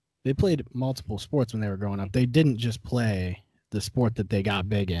athletes, they played multiple sports when they were growing up. They didn't just play the sport that they got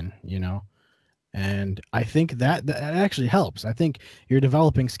big in, And I think that actually helps. I think you're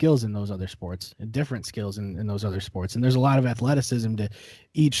developing skills in those other sports, and different skills in those other sports. And there's a lot of athleticism to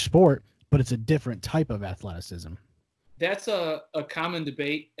each sport, but it's a different type of athleticism. That's a common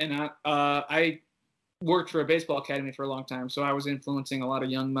debate, and I worked for a baseball academy for a long time, so I was influencing a lot of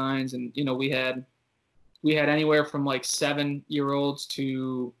young minds, and we had anywhere from like 7-year-olds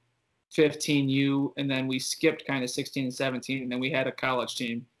to 15U, and then we skipped kind of 16 and 17, and then we had a college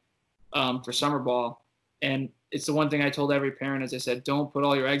team for summer ball. And it's the one thing I told every parent, as I said, don't put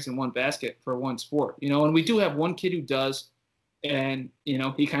all your eggs in one basket for one sport, and we do have one kid who does, and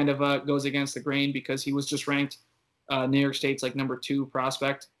he kind of goes against the grain because he was just ranked New York State's like number 2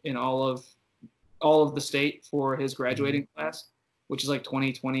 prospect in all of the state for his graduating class, which is like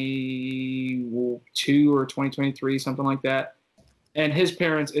 2022 or 2023, something like that. And his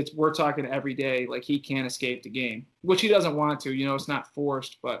parents, we're talking every day, like he can't escape the game, which he doesn't want to. It's not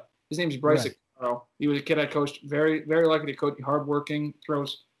forced, but his name's Bryce Acaro. He was a kid I coached, very, very lucky to coach, hardworking,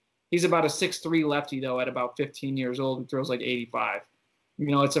 throws. He's about a 6'3" lefty, though, at about 15 years old, and throws like 85.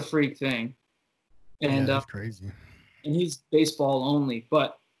 It's a freak thing. And that's crazy. And he's baseball only.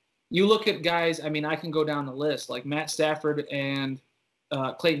 But you look at guys, I mean, I can go down the list. Like Matt Stafford and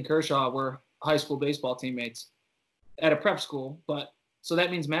Clayton Kershaw were high school baseball teammates at a prep school. But so that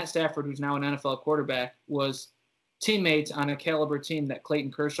means Matt Stafford, who's now an NFL quarterback, was teammates on a caliber team that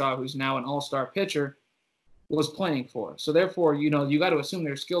Clayton Kershaw, who's now an all-star pitcher, was playing for. So therefore, you got to assume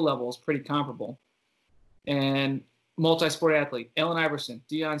their skill level is pretty comparable. And multi-sport athlete, Allen Iverson,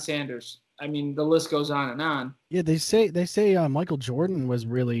 Deion Sanders. I mean, the list goes on and on. Yeah, they say Michael Jordan was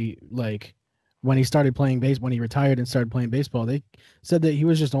really like, when he started playing when he retired and started playing baseball, they said that he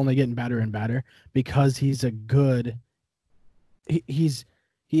was just only getting better and better because he's a good. He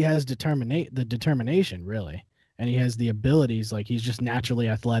has the determination really, and he has the abilities. Like he's just naturally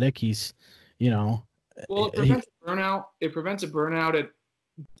athletic. He's, Well, it prevents burnout. It prevents a burnout. It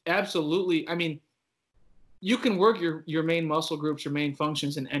absolutely. I mean, you can work your main muscle groups, your main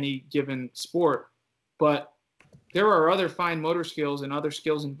functions in any given sport, but there are other fine motor skills and other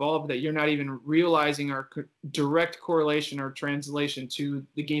skills involved that you're not even realizing are direct correlation or translation to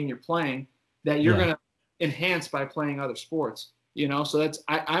the game you're playing that you're going to enhance by playing other sports, So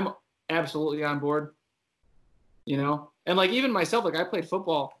I'm absolutely on board, And like even myself, like I played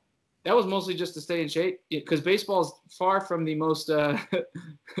football. That was mostly just to stay in shape because baseball is far from the most,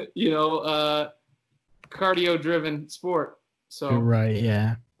 cardio-driven sport. So right,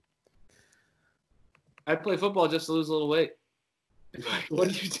 yeah. I play football just to lose a little weight. What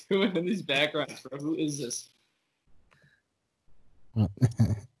are you doing in these backgrounds, bro? Who is this?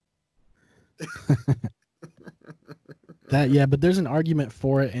 But there's an argument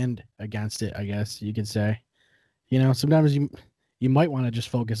for it and against it, I guess you could say. Sometimes you might want to just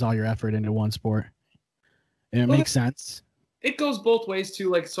focus all your effort into one sport. And it makes sense. It goes both ways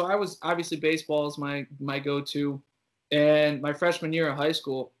too. Like, so I was obviously baseball is my go-to, and my freshman year of high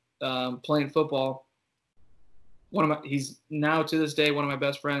school, playing football. He's now to this day one of my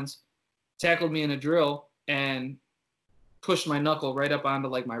best friends, tackled me in a drill and pushed my knuckle right up onto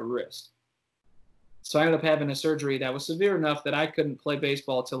like my wrist. So I ended up having a surgery that was severe enough that I couldn't play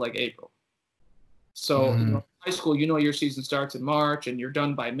baseball till like April. So high school, your season starts in March and you're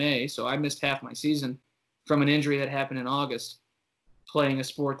done by May. So I missed half my season from an injury that happened in August, playing a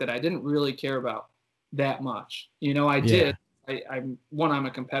sport that I didn't really care about that much. Did. I'm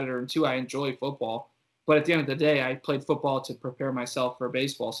a competitor, and 2, I enjoy football. But at the end of the day, I played football to prepare myself for a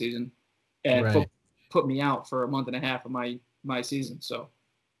baseball season, and football put me out for a month and a half of my season. So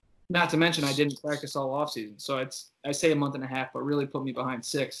Not to mention I didn't practice all off season, so I say a month and a half, but really put me behind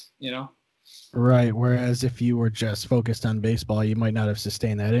 6. Right. Whereas if you were just focused on baseball, you might not have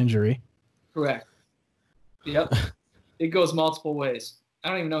sustained that injury. Correct. Yep. It goes multiple ways. I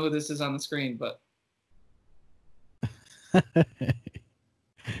don't even know who this is on the screen, but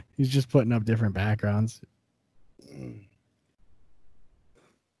He's just putting up different backgrounds. Do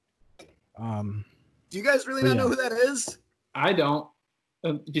you guys really But not yeah. know who that is? I don't.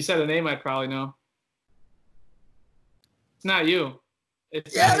 If you said a name, I'd probably know. It's not you.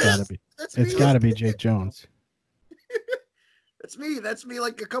 It's Yeah, It's it gotta is. be. That's It's me. gotta be Jake Jones. That's me. That's me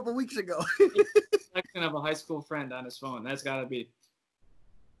like a couple weeks ago. reflection of a high school friend on his phone. That's got to be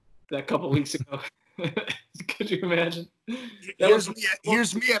that couple weeks ago. Could you imagine?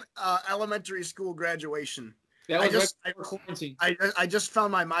 Here's me at elementary school graduation. That I was just- right before quarantine. I just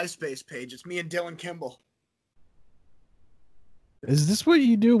found my MySpace page. It's me and Dylan Kimball. Is this what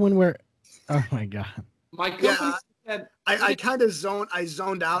you do when we're? Oh my god. My company said, I kind of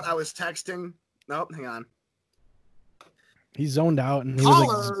zoned out. I was texting. Nope, hang on. He zoned out and he was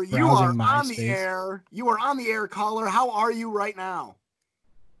Caller, like you are browsing on the MySpace. air. You are on the air, caller. How are you right now?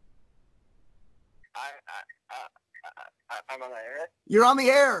 I'm on the air. You're on the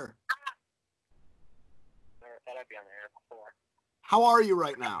air. Never thought I'd be on the air before. How are you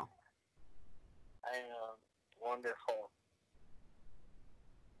right now? I am wonderful.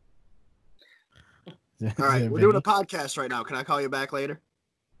 All right, we're doing a podcast right now. Can I call you back later?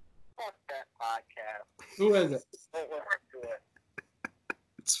 Fuck that podcast. who is it? Don't listen to it.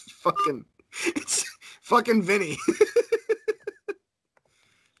 It's fucking Vinny.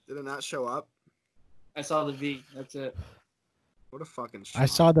 Did it not show up? I saw the V. That's it. What a fucking I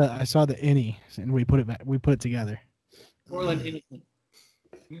saw the innie and we put it back. We put it together. Cortland Innocent.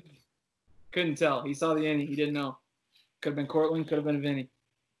 Couldn't tell. He saw the inning. He didn't know. Could have been Cortland. Could have been Vinny.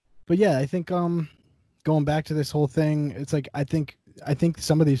 But yeah, I think going back to this whole thing, it's like I think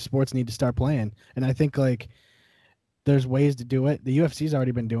some of these sports need to start playing, and I think like there's ways to do it. The UFC's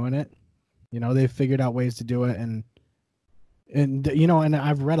already been doing it. You know, they've figured out ways to do it, and you know, and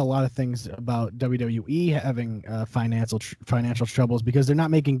I've read a lot of things about WWE having financial troubles because they're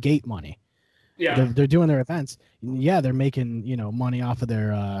not making gate money. Yeah. They're doing their events. Yeah, they're making, you know, money off of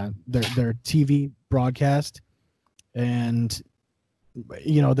their TV broadcast, and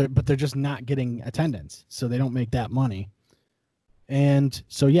you know, but they're just not getting attendance, so they don't make that money. And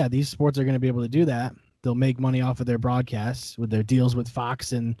so yeah, these sports are going to be able to do that. They'll make money off of their broadcasts with their deals with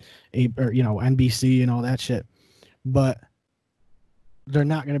Fox and NBC and all that shit. But they're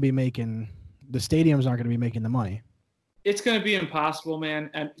not going to be making, the stadiums aren't going to be making the money. It's going to be impossible, man,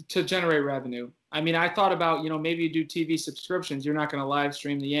 and to generate revenue. I mean, I thought about, maybe you do TV subscriptions. You're not going to live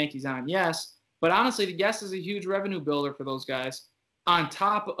stream the Yankees on Yes. But honestly, the Yes is a huge revenue builder for those guys on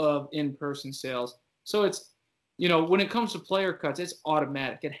top of in-person sales. So it's, when it comes to player cuts, it's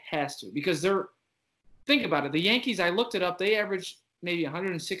automatic. It has to, because think about it. The Yankees, I looked it up. They average maybe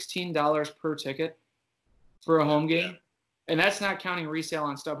 $116 per ticket for a home game. And that's not counting resale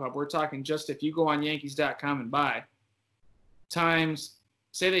on StubHub. We're talking just if you go on Yankees.com and buy, times,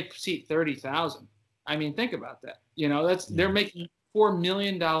 say they seat 30,000. I mean, think about that. They're making $4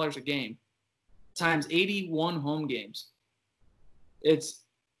 million a game times 81 home games. It's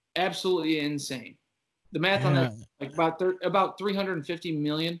absolutely insane. The math on that, like about 350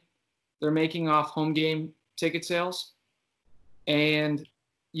 million they're making off home game ticket sales, and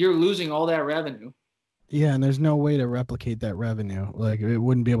you're losing all that revenue. Yeah, and there's no way to replicate that revenue. Like, it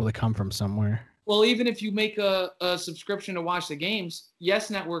wouldn't be able to come from somewhere. Well, even if you make a subscription to watch the games, Yes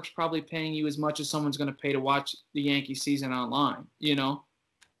Network's probably paying you as much as someone's going to pay to watch the Yankee season online,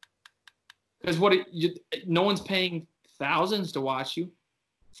 Because no one's paying thousands to watch you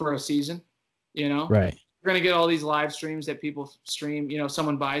for a season, Right. You're going to get all these live streams that people stream,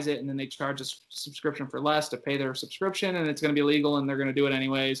 someone buys it and then they charge a subscription for less to pay their subscription, and it's going to be legal and they're going to do it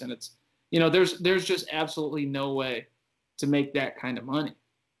anyways. And it's, there's just absolutely no way to make that kind of money.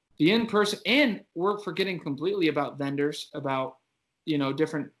 The in-person, and we're forgetting completely about vendors, about,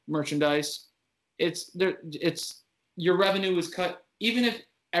 different merchandise. It's your revenue is cut. Even if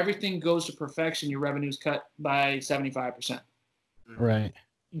everything goes to perfection, your revenue is cut by 75%. Right.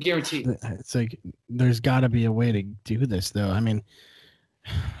 Guaranteed. It's like, there's got to be a way to do this, though. I mean,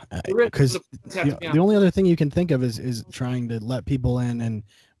 because the only other thing you can think of is trying to let people in and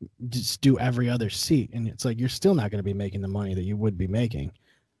just do every other seat, and it's like you're still not going to be making the money that you would be making.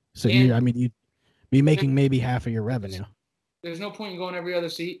 So you'd be making maybe half of your revenue. There's no point in going every other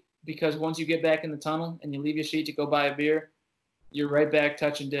seat, because once you get back in the tunnel and you leave your seat to go buy a beer, you're right back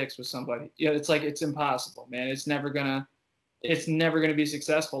touching dicks with somebody. It's like, it's impossible, man. It's never gonna. it's never going to be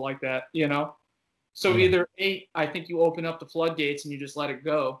successful like that, you know? So Yeah. either A, I think you open up the floodgates and you just let it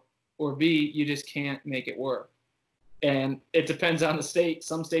go, or B, you just can't make it work. And it depends on the state.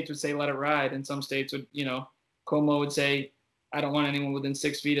 Some states would say let it ride, and some states would, you know, Como would say, I don't want anyone within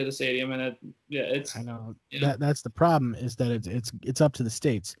 6 feet of the stadium. And it's I know you know. that's the problem is that it's up to the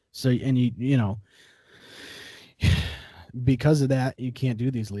states. So and you know because of that you can't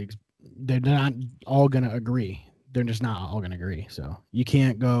do these leagues. They're not all gonna agree. They're just not all gonna agree. So you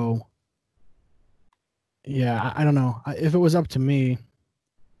can't go. Yeah, I don't know. If it was up to me,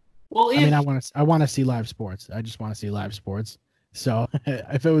 Well, I mean, I want to see live sports. I just want to see live sports. So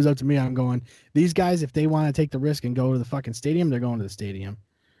if it was up to me, I'm going. These guys, if they want to take the risk and go to the fucking stadium, they're going to the stadium.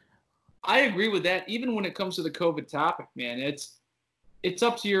 I agree with that. Even when it comes to the COVID topic, man, it's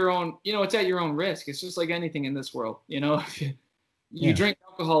up to your own, you know, it's at your own risk. It's just like anything in this world, you know. If you Yeah. drink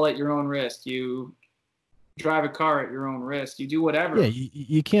alcohol at your own risk, you drive a car at your own risk, you do whatever. Yeah,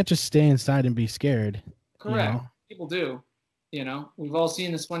 you can't just stay inside and be scared. Correct. know? People do. You know, we've all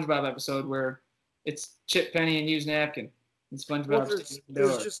seen the SpongeBob episode where it's chip penny and use napkin. And SpongeBob.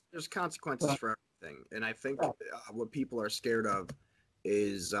 Well, there's consequences for everything, and I think what people are scared of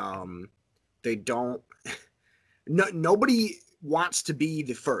is they don't. Nobody wants to be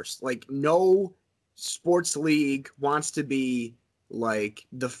the first. Like no sports league wants to be like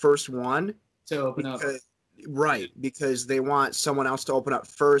the first one to open up. Right, because they want someone else to open up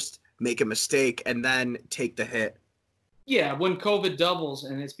first, make a mistake, and then take the hit. Yeah, when COVID doubles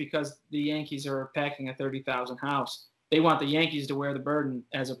and it's because the Yankees are packing a 30,000 house, they want the Yankees to wear the burden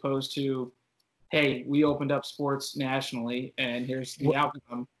as opposed to, hey, we opened up sports nationally and here's the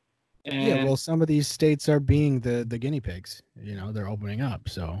outcome. And, yeah, well, some of these states are being the guinea pigs. You know, they're opening up.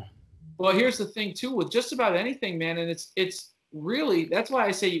 So, well, here's the thing too with just about anything, man, and it's really that's why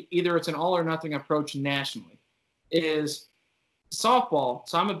I say either it's an all or nothing approach nationally. Is softball.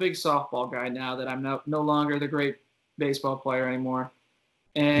 So I'm a big softball guy now that I'm no longer the great baseball player anymore,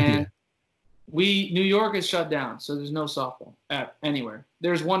 and New York is shut down, so there's no softball anywhere.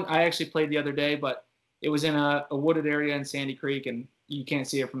 There's one I actually played the other day, but it was in a wooded area in Sandy Creek, and you can't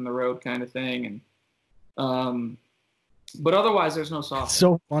see it from the road, kind of thing. And but otherwise, there's no softball. It's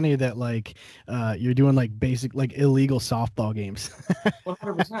so funny that like you're doing like basic like illegal softball games.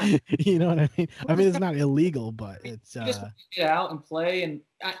 100%. You know what I mean? I mean, it's not illegal, but it's You just get out and play, and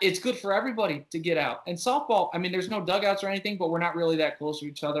it's good for everybody to get out. And softball, I mean, there's no dugouts or anything, but we're not really that close to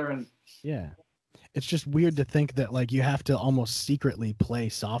each other, and yeah. It's just weird to think that like you have to almost secretly play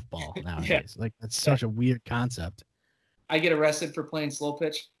softball nowadays. Like that's such a weird concept. I get arrested for playing slow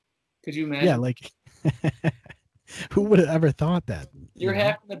pitch. Could you imagine? Yeah, like who would have ever thought that? You're you know?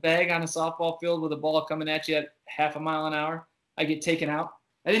 half in the bag on a softball field with a ball coming at you at half a mile an hour. I get taken out.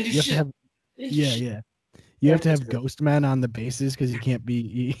 I didn't do You have to shit. have- yeah. You have to have ghost men on the bases because you can't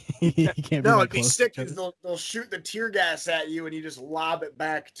be you can't be No, that it'd be close sick to each because they'll shoot the tear gas at you and you just lob it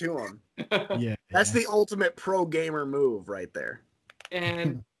back to them. other. Yeah, That's the ultimate pro gamer move right there.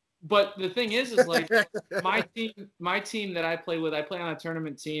 And but the thing is like my team that I play with, I play on a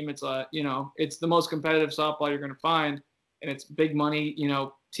tournament team. It's it's the most competitive softball you're going to find, and it's big money. You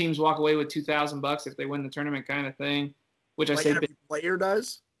know, teams walk away with $2,000 if they win the tournament, kind of thing. Which I Like say, every player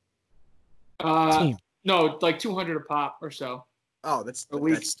does. team. No, like 200 a pop or so. Oh, that's A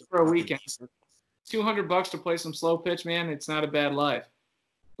week that's for a fucking weekend. decent. $200 to play some slow pitch, man. It's not a bad life.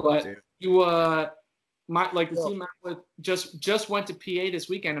 But Dude. the Well- team I'm with just went to PA this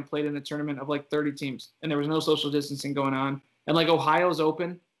weekend and played in a tournament of like 30 teams, and there was no social distancing going on. And like Ohio's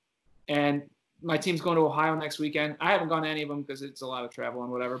open, and my team's going to Ohio next weekend. I haven't gone to any of them because it's a lot of travel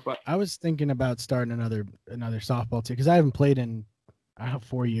and whatever. But I was thinking about starting another softball team because I haven't played in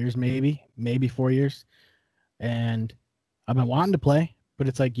 4 years, maybe 4 years, and I've been wanting to play, but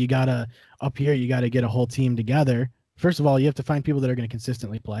it's like you gotta get a whole team together. First of all, you have to find people that are going to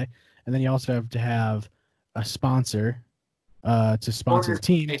consistently play, and then you also have to have a sponsor to sponsor the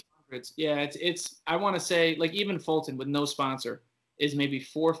team. yeah, it's I want to say like even Fulton with no sponsor is maybe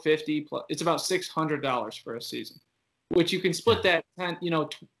 $450 plus. It's about $600 for a season, which you can split that 10. You know,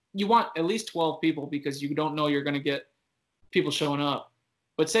 you want at least 12 people because you don't know you're going to get people showing up.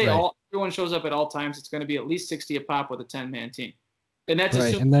 But say Right. everyone shows up at all times, it's going to be at least 60 a pop with a 10-man team, and that's Right,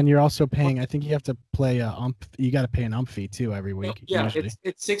 assuming. and then you're also paying. I think you have to play a ump. You got to pay an ump fee too every week. Yeah, usually.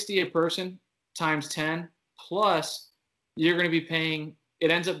 it's 60 a person times 10 plus you're going to be paying.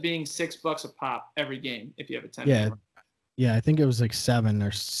 It ends up being $6 a pop every game if you have a 10. Yeah. Yeah, I think it was like 7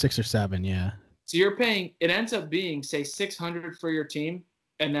 or 6 or 7. Yeah. So you're paying. It ends up being say $600 for your team,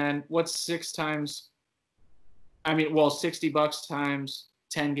 and then what's 6 times? I mean, well, $60 times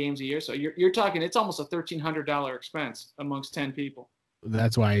 10 games a year. So you're talking, it's almost a $1,300 expense amongst 10 people.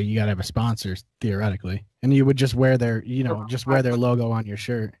 That's why you gotta have a sponsor theoretically, and you would just wear their, just wear their logo on your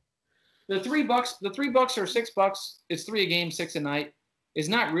shirt. The $3 or $6, it's 3 a game, 6 a night, is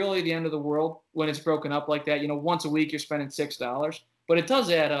not really the end of the world when it's broken up like that. Once a week you're spending $6, but it does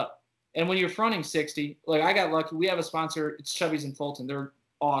add up. And when you're fronting 60, like I got lucky, we have a sponsor, it's Chubby's in Fulton. They're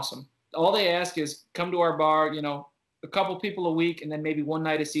awesome. All they ask is come to our bar, a couple people a week, and then maybe one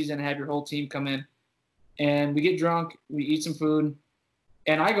night a season and have your whole team come in. And we get drunk, we eat some food.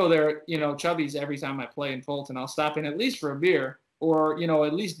 And I go there, Chubby's every time I play in Fulton. I'll stop in at least for a beer or,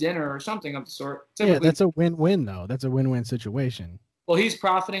 at least dinner or something of the sort. Typically, yeah, that's a win-win, though. That's a win-win situation. Well, he's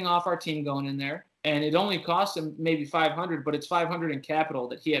profiting off our team going in there. And it only cost him maybe $500, but it's $500 in capital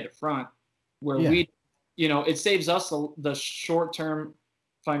that he had to front where we, it saves us the short-term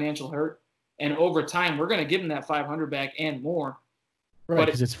financial hurt. And over time, we're going to give him that $500 back and more. Right,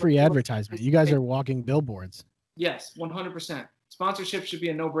 because it's free advertisement. You guys are walking billboards. Yes, 100%. Sponsorship should be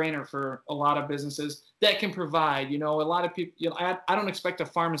a no-brainer for a lot of businesses that can provide, a lot of people, I don't expect a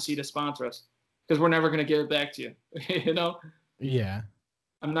pharmacy to sponsor us because we're never going to give it back to you, Yeah.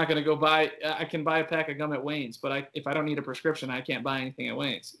 I'm not going to go I can buy a pack of gum at Wayne's, but if I don't need a prescription, I can't buy anything at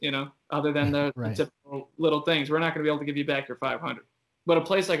Wayne's, other than the, right. the typical little things. We're not going to be able to give you back your $500. But a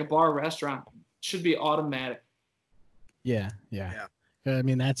place like a bar or restaurant should be automatic. Yeah. I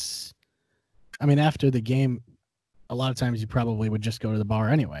mean, after the game, a lot of times you probably would just go to the bar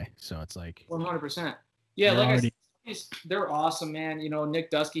anyway. So it's like 100%. Yeah, like I said, they're awesome, man. Nick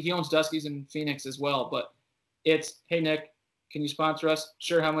Dusky, he owns Dusky's in Phoenix as well. But it's, hey, Nick, can you sponsor us?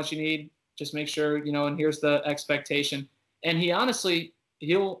 Sure, how much you need? Just make sure, and here's the expectation. And he honestly,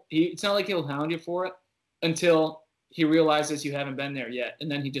 it's not like he'll hound you for it until he realizes you haven't been there yet. And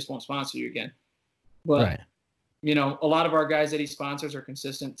then he just won't sponsor you again. But right. A lot of our guys that he sponsors are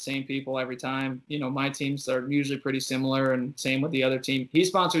consistent, same people every time. My teams are usually pretty similar, and same with the other team. He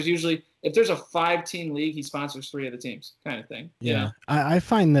sponsors usually, if there's a 5-team league, he sponsors 3 of the teams, kind of thing. Yeah, I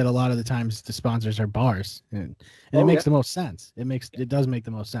find that a lot of the times the sponsors are bars, and it makes the most sense. It does make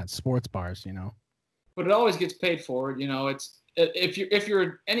the most sense. Sports bars, But it always gets paid forward. It's if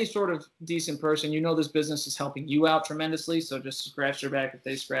you're any sort of decent person, this business is helping you out tremendously. So just scratch their back if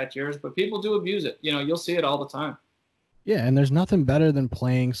they scratch yours. But people do abuse it. You'll see it all the time. Yeah, and there's nothing better than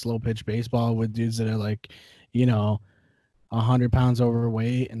playing slow pitch baseball with dudes that are like, 100 pounds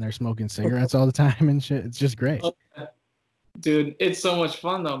overweight and they're smoking cigarettes all the time and shit. It's just great. Dude, it's so much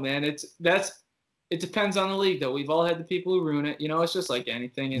fun though, man. It depends on the league though. We've all had the people who ruin it. It's just like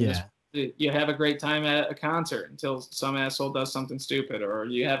anything in this. You have a great time at a concert until some asshole does something stupid, or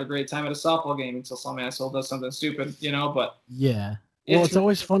you have a great time at a softball game until some asshole does something stupid, but yeah. Well, it's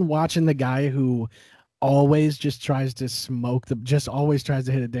always fun watching the guy who always just tries to always tries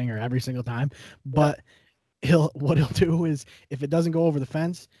to hit a dinger every single time. But what he'll do is if it doesn't go over the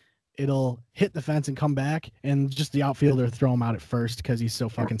fence, it'll hit the fence and come back, and just the outfielder throw him out at first because he's so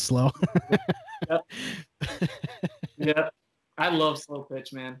fucking slow. Yeah. I love slow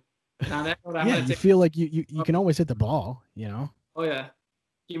pitch, man. Now that's what I'm yeah, gonna you feel like you can always hit the ball, Oh yeah.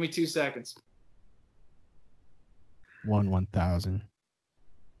 Give me 2 seconds. 1,000.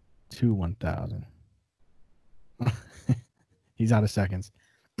 1,000. He's out of seconds.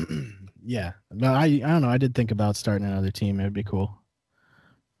 Yeah. But I don't know. I did think about starting another team. It would be cool.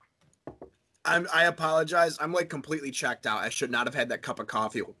 I apologize. I'm like completely checked out. I should not have had that cup of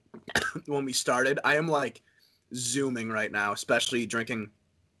coffee when we started. I am like zooming right now, especially drinking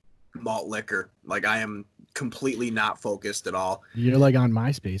malt liquor. Like I am completely not focused at all. You're like on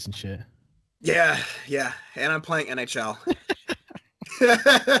MySpace and shit. Yeah. And I'm playing NHL.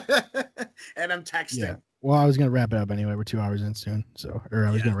 And I'm texting. Yeah. Well, I was gonna wrap it up anyway. We're 2 hours in soon,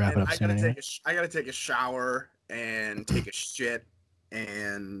 I was gonna wrap it up soon anyway. I gotta take a shower and take a shit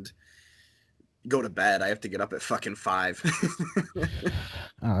and go to bed. I have to get up at fucking 5.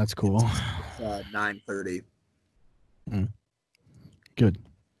 Oh, that's cool. 9:30. Good.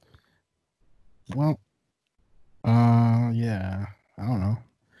 Well, yeah. I don't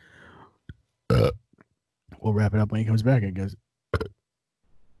know. We'll wrap it up when he comes back, I guess.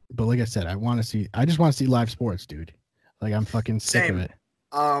 But like I said, I just want to see live sports, dude. Like I'm fucking sick of it.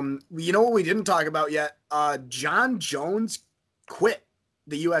 You know what we didn't talk about yet? John Jones quit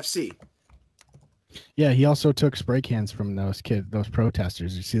the UFC. Yeah, he also took spray cans from those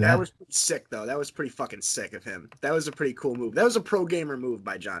protesters. You see that? That was pretty sick, though. That was pretty fucking sick of him. That was a pretty cool move. That was a pro gamer move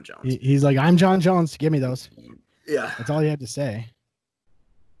by John Jones. He's like, I'm John Jones. Give me those. Yeah. That's all he had to say.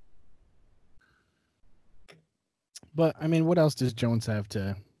 But, I mean, what else does Jones have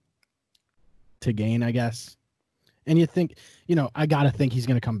to gain, I guess? And you think, I got to think he's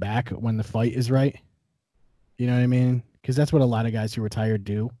going to come back when the fight is right. You know what I mean? Because that's what a lot of guys who retire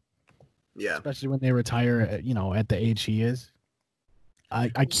do, Yeah. especially when they retire, at the age he is. I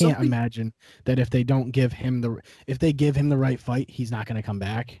can't Something- imagine that if they give him the right fight, he's not going to come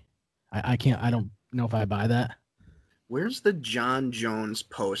back. I don't know if I buy that. Where's the John Jones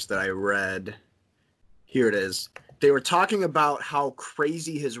post that I read? Here it is. They were talking about how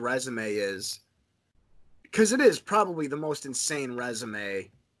crazy his resume is. Because it is probably the most insane resume,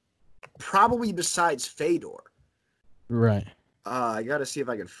 probably besides Fedor. Right. I got to see if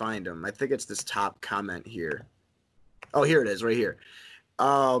I can find him. I think it's this top comment here. Oh, here it is, right here.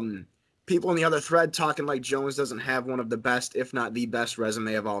 People in the other thread talking like Jones doesn't have one of the best, if not the best,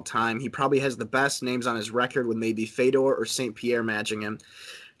 resume of all time. He probably has the best names on his record with maybe Fedor or St. Pierre matching him.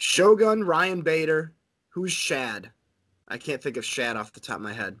 Shogun, Ryan Bader. Who's Shad? I can't think of Shad off the top of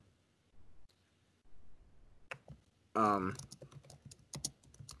my head.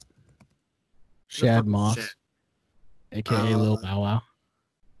 Shad Moss, Shad. a.k.a. Lil Bow Wow.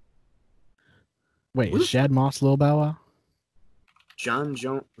 Wait, What is Shad Moss Lil Bow Wow? John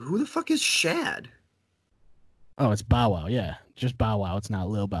Jones. Who the fuck is Shad? Oh, it's Bow Wow. Yeah, just Bow Wow. It's not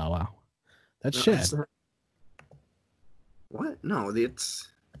Lil Bow Wow. That's No, Shad. it's not- What? No, it's...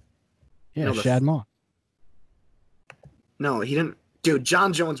 Yeah, no, the Shad Moss. No, he didn't. Dude,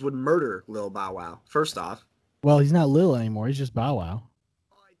 John Jones would murder Lil Bow Wow, first off. Well, he's not Lil anymore. He's just Bow Wow.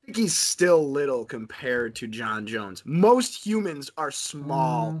 I think he's still little compared to John Jones. Most humans are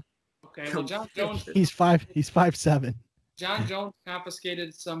small. Okay, well, John Jones. He's 5'7". John Jones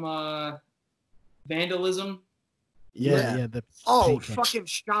confiscated some vandalism. Yeah. The Oh, paint can. fucking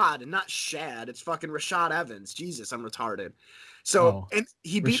Shad, not Shad. It's fucking Rashad Evans. Jesus, I'm retarded. So, Oh, and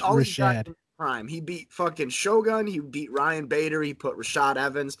he beat all these guys Rashad. in prime. He beat fucking Shogun. He beat Ryan Bader. He put Rashad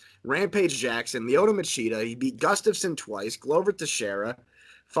Evans, Rampage Jackson, Lyoto Machida. He beat Gustafsson twice, Glover Teixeira,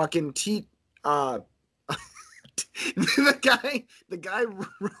 fucking the guy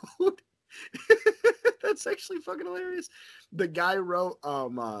wrote. That's actually fucking hilarious. The guy wrote oh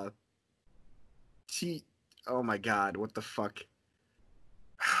my god, what the fuck?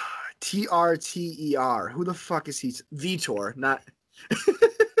 TRTER. Who the fuck is he? Vitor, not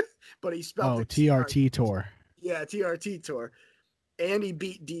but he spelled Oh, it TRT Tour. Yeah, TRT Tour. And he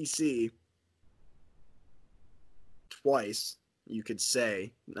beat DC twice, you could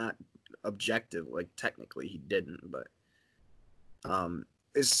say. Not objective, like technically he didn't, but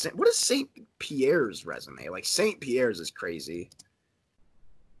what is St. Pierre's resume? Like St. Pierre's is crazy.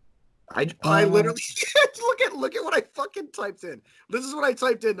 I literally look at what I fucking typed in. This is what I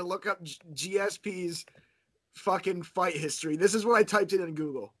typed in to look up GSP's fucking fight history. This is what I typed in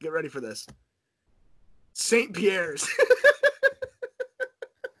Google. Get ready for this. St. Pierre's.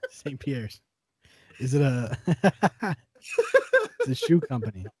 St. Pierre's. Is it a it's a shoe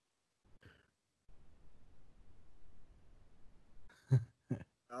company?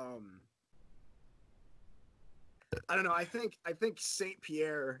 I don't know. I think St.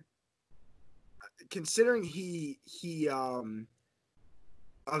 Pierre, considering he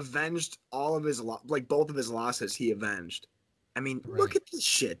avenged all of his like both of his losses, he avenged. I mean, look at this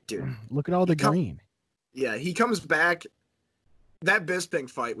shit, dude. Look at all the Come- green. Yeah, he comes back. That Bisping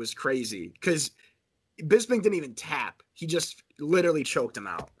fight was crazy because Bisping didn't even tap. He just literally choked him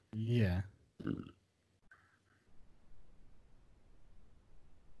out. Yeah.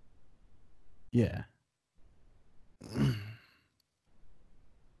 Yeah.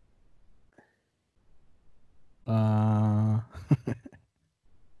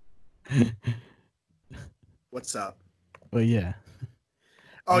 What's up? Well, yeah.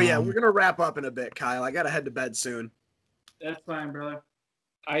 Oh yeah, Um, we're gonna wrap up in a bit, Kyle. I gotta head to bed soon. That's fine, brother.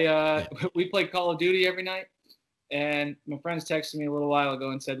 We play Call of Duty every night, and my friends texted me a little while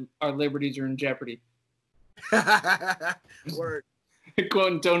ago and said our liberties are in jeopardy. Word.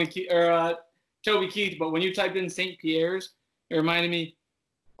 Quoting Toby Keith, but when you typed in St. Pierre's, it reminded me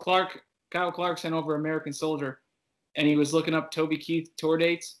Kyle Clark sent over American Soldier, and he was looking up Toby Keith tour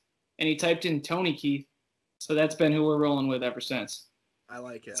dates, and he typed in Tony Keith, so that's been who we're rolling with ever since. I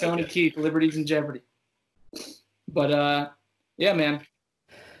like it. Tony Keith, liberties in jeopardy. But yeah, man.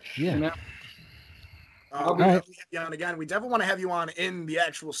 Yeah. Man. We right. definitely have you on again. We definitely want to have you on in the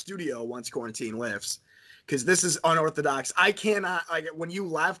actual studio once quarantine lifts, because this is unorthodox. I cannot, like, when you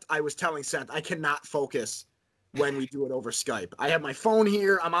left, I was telling Seth, I cannot focus when we do it over Skype. I have my phone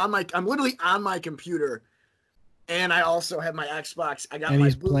here. I'm literally on my computer, and I also have my Xbox. I got And my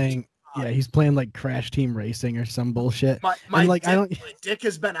he's Bluetooth playing. on. Yeah, he's playing like Crash Team Racing or some bullshit. My And, like, dick, I don't- my dick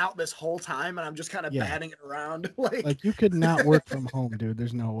has been out this whole time, and I'm just kind of Yeah. batting it around. Like Like you could not work from home, dude.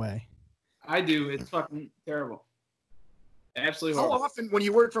 There's no way. I do. It's fucking terrible. Absolutely How horrible. often, when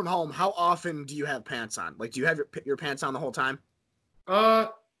you work from home, how often do you have pants on? Like, do you have your pants on the whole time?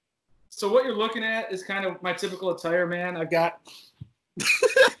 So what you're looking at is kind of my typical attire, man. I've got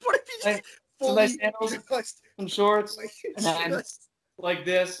What if you Like, just some fully nice sandals, just, some shorts, like, and just- like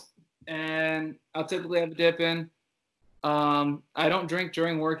this, and I'll typically have a dip in. I don't drink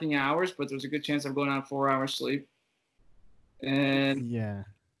during working hours, but there's a good chance I'm going on 4 hours sleep. And Yeah.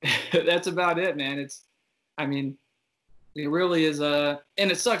 that's about it, man. I mean, it really is and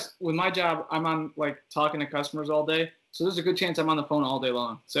it sucks with my job. I'm on like talking to customers all day, so there's a good chance I'm on the phone all day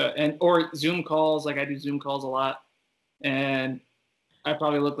long. So or Zoom calls, like I do Zoom calls a lot, and I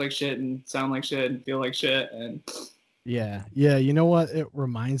probably look like shit and sound like shit and feel like shit. And Yeah. Yeah. You know what it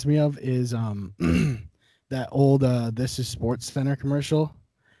reminds me of is that old This Is Sports Center commercial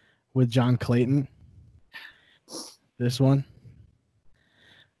with John Clayton. This one.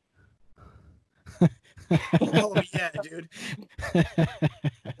 oh yeah, dude.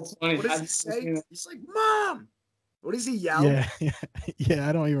 it's funny. What does he say? He's like, "Mom." What does he yell? Yeah, yeah,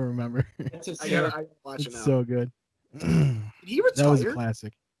 I don't even remember. That's I gotta watch it It's now. so good. Did he retire? That was a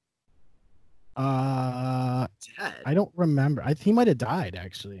classic. I Dead. don't remember. He might have died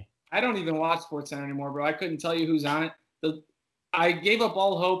actually. I don't even watch SportsCenter anymore, bro. I couldn't tell you who's on it. I gave up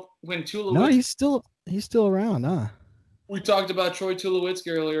all hope when Tulowitzki. No, he's still around, huh? We talked about Troy Tulowitzki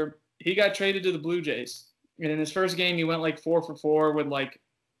earlier. He got traded to the Blue Jays, and in his first game, he went like 4 for 4 with like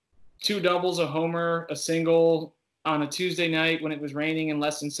 2 doubles, a homer, a single on a Tuesday night when it was raining and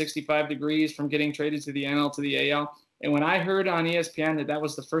less than 65 degrees from getting traded to the NL to the AL. And when I heard on ESPN that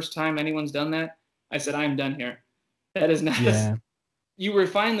was the first time anyone's done that, I said, I'm done here. That is not. Yeah. You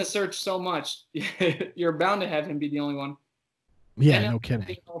refine the search so much, you're bound to have him be the only one. Yeah, NL no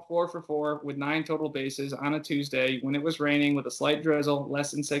kidding. 4 for 4 with 9 total bases on a Tuesday when it was raining with a slight drizzle,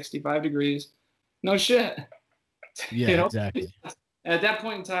 less than 65 degrees. No shit. Yeah, exactly. At that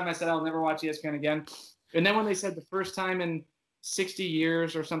point in time, I said I'll never watch ESPN again. And then when they said the first time in 60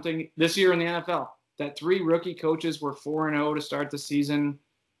 years or something, this year in the NFL, that 3 rookie coaches were 4-0 to start the season.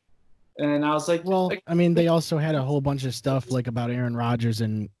 And I was like, Well, I mean, they also had a whole bunch of stuff like about Aaron Rodgers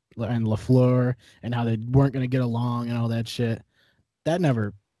and LaFleur and how they weren't going to get along and all that shit. That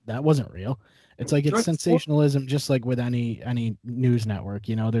wasn't real. It's like it's sensationalism, just like with any news network.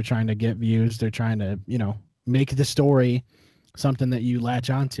 You know, they're trying to get views. They're trying to, make the story something that you latch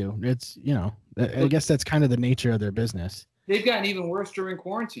onto. It's, I guess that's kind of the nature of their business. They've gotten even worse during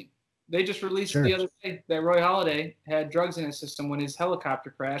quarantine. They just released Sure. the other day that Roy Halladay had drugs in his system when his helicopter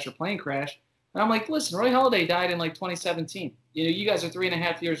crashed or plane crashed. And I'm like, listen, Roy Halladay died in like 2017. You guys are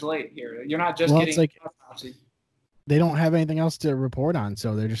 3.5 years late here. You're not just Well, getting it's like- autopsy. They don't have anything else to report on,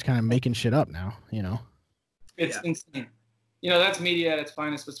 so they're just kind of making shit up now. It's Yeah. insane. That's media at its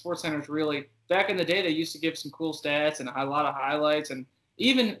finest. But SportsCenter is really, back in the day, they used to give some cool stats and a lot of highlights. And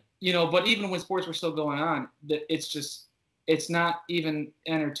even, but even when sports were still going on, it's not even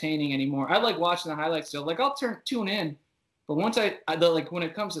entertaining anymore. I like watching the highlights still. Like I'll tune in, but once when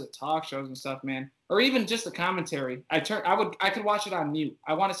it comes to the talk shows and stuff, man, or even just the commentary, I could watch it on mute.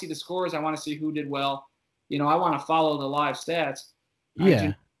 I want to see the scores. I want to see who did well. I want to follow the live stats.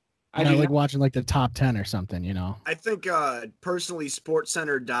 Yeah. I Not do like not- watching like the top 10 or something, I think personally,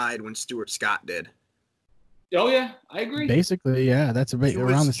 SportsCenter died when Stuart Scott did. Oh yeah, I agree. Basically, yeah, that's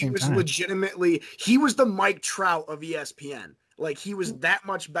around the same time. He was the Mike Trout of ESPN. Like he was that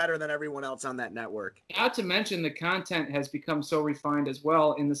much better than everyone else on that network. Not to mention the content has become so refined as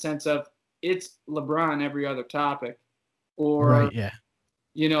well in the sense of it's LeBron every other topic, or Right, yeah.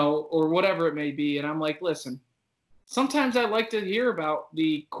 or whatever it may be. And I'm like, listen, sometimes I like to hear about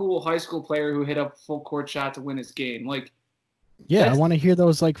the cool high school player who hit a full court shot to win his game. Like, Yeah, I That's- want to hear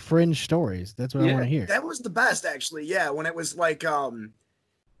those like fringe stories. That's what I Yeah, want to hear. That was the best, actually. Yeah, when it was like,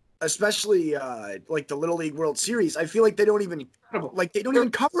 especially like the Little League World Series. I feel like they don't even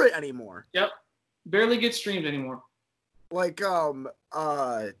cover it anymore. yep, barely gets streamed anymore. Like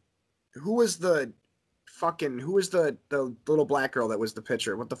who was the little black girl that was the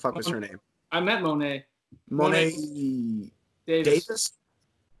pitcher? What the fuck was her name? I met Monet Monet Davis. Davis.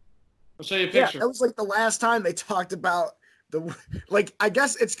 I'll show you a Yeah, picture. that was like the last time they talked about I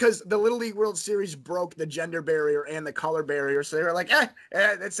guess it's because the Little League World Series broke the gender barrier and the color barrier, so they were like,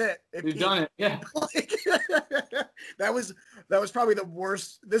 that's it. We've done it. Yeah. Like, that was probably the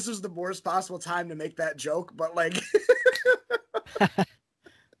worst. This was the worst possible time to make that joke, but like,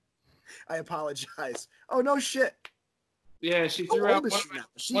 I apologize. Oh no shit. Yeah, she How threw out old is one she of, now? my,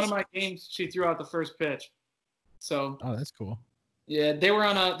 She's- one of my games. She threw out the first pitch. So Oh, that's cool. yeah, they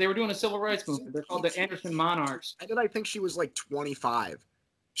were doing a civil rights movement. They're called the Anderson Monarchs. I think she was like 25.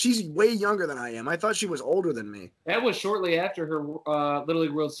 She's way younger than I am. I thought she was older than me. That was shortly after her Little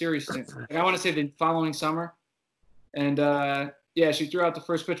League World Series stint. Like, I want to say the following summer. And, yeah, she threw out the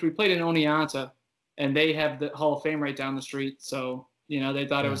first pitch. We played in Oneonta, and they have the Hall of Fame right down the street. So, you know, they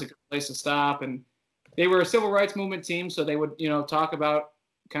thought it was a good place to stop. And they were a civil rights movement team, so they would, you know, talk about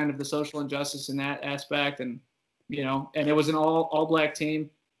kind of the social injustice in that aspect. And, you know, and it was an all-black team.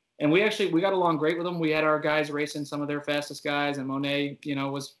 And we got along great with them. We had our guys racing some of their fastest guys, and Monet, you know,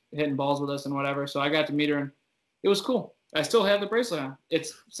 was hitting balls with us and whatever. So I got to meet her, and it was cool. I still have the bracelet on.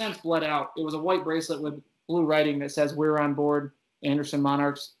 It's since bled out. It was a white bracelet with blue writing that says "We're on board Anderson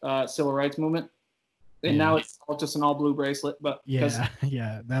Monarchs Civil Rights Movement." And now it's just an all blue bracelet. But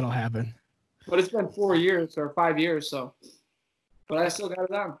Yeah, that'll happen. But it's been 4 years or 5 years, so. But I still got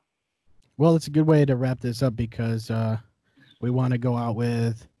it on. Well, it's a good way to wrap this up because we want to go out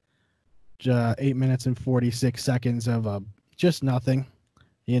with 8 minutes and 46 seconds of just nothing.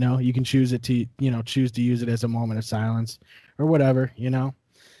 You know, you can choose to use it as a moment of silence or whatever, you know.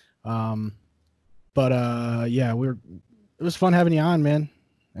 Yeah, it was fun having you on, man.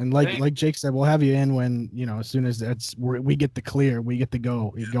 And like Jake said, we'll have you in when, you know, as soon as we get the clear, we get the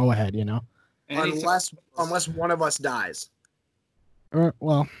go ahead, you know. Unless one of us dies.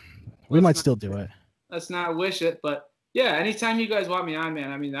 Well, we might still do it. Let's not wish it, but yeah, anytime you guys want me on,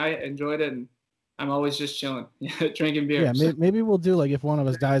 man. I mean, I enjoyed it, and I'm always just chilling, drinking beer. Yeah, maybe we'll do, like, if one of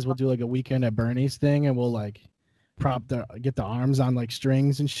us dies, we'll do like a weekend at Bernie's thing, and we'll like get the arms on like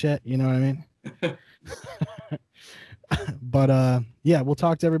strings and shit. You know what I mean? But yeah, we'll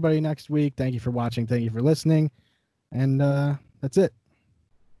talk to everybody next week. Thank you for watching. Thank you for listening, and that's it.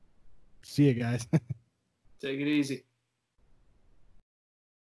 See you guys. Take it easy.